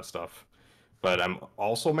and stuff. But I'm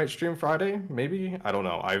also might stream Friday, maybe. I don't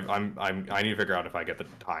know. I need to figure out if I get the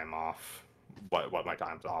time off, what my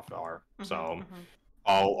times off are. So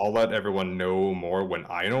I'll let everyone know more when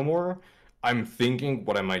I know more. I'm thinking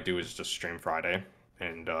what I might do is just stream Friday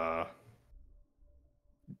and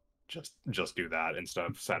just do that instead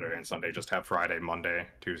of Saturday and Sunday. Just have Friday, Monday,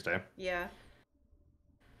 Tuesday. Yeah.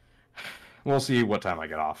 We'll see what time I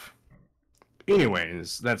get off.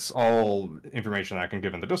 Anyways, that's all information I can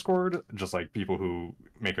give in the Discord, just like people who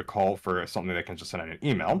make a call for something they can just send in an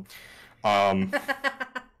email.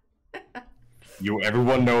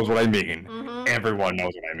 Everyone knows what I mean. Everyone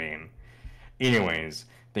knows what I mean. Anyways,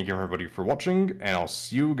 thank you everybody for watching, and I'll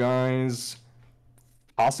see you guys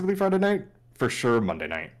possibly Friday night, for sure Monday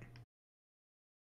night.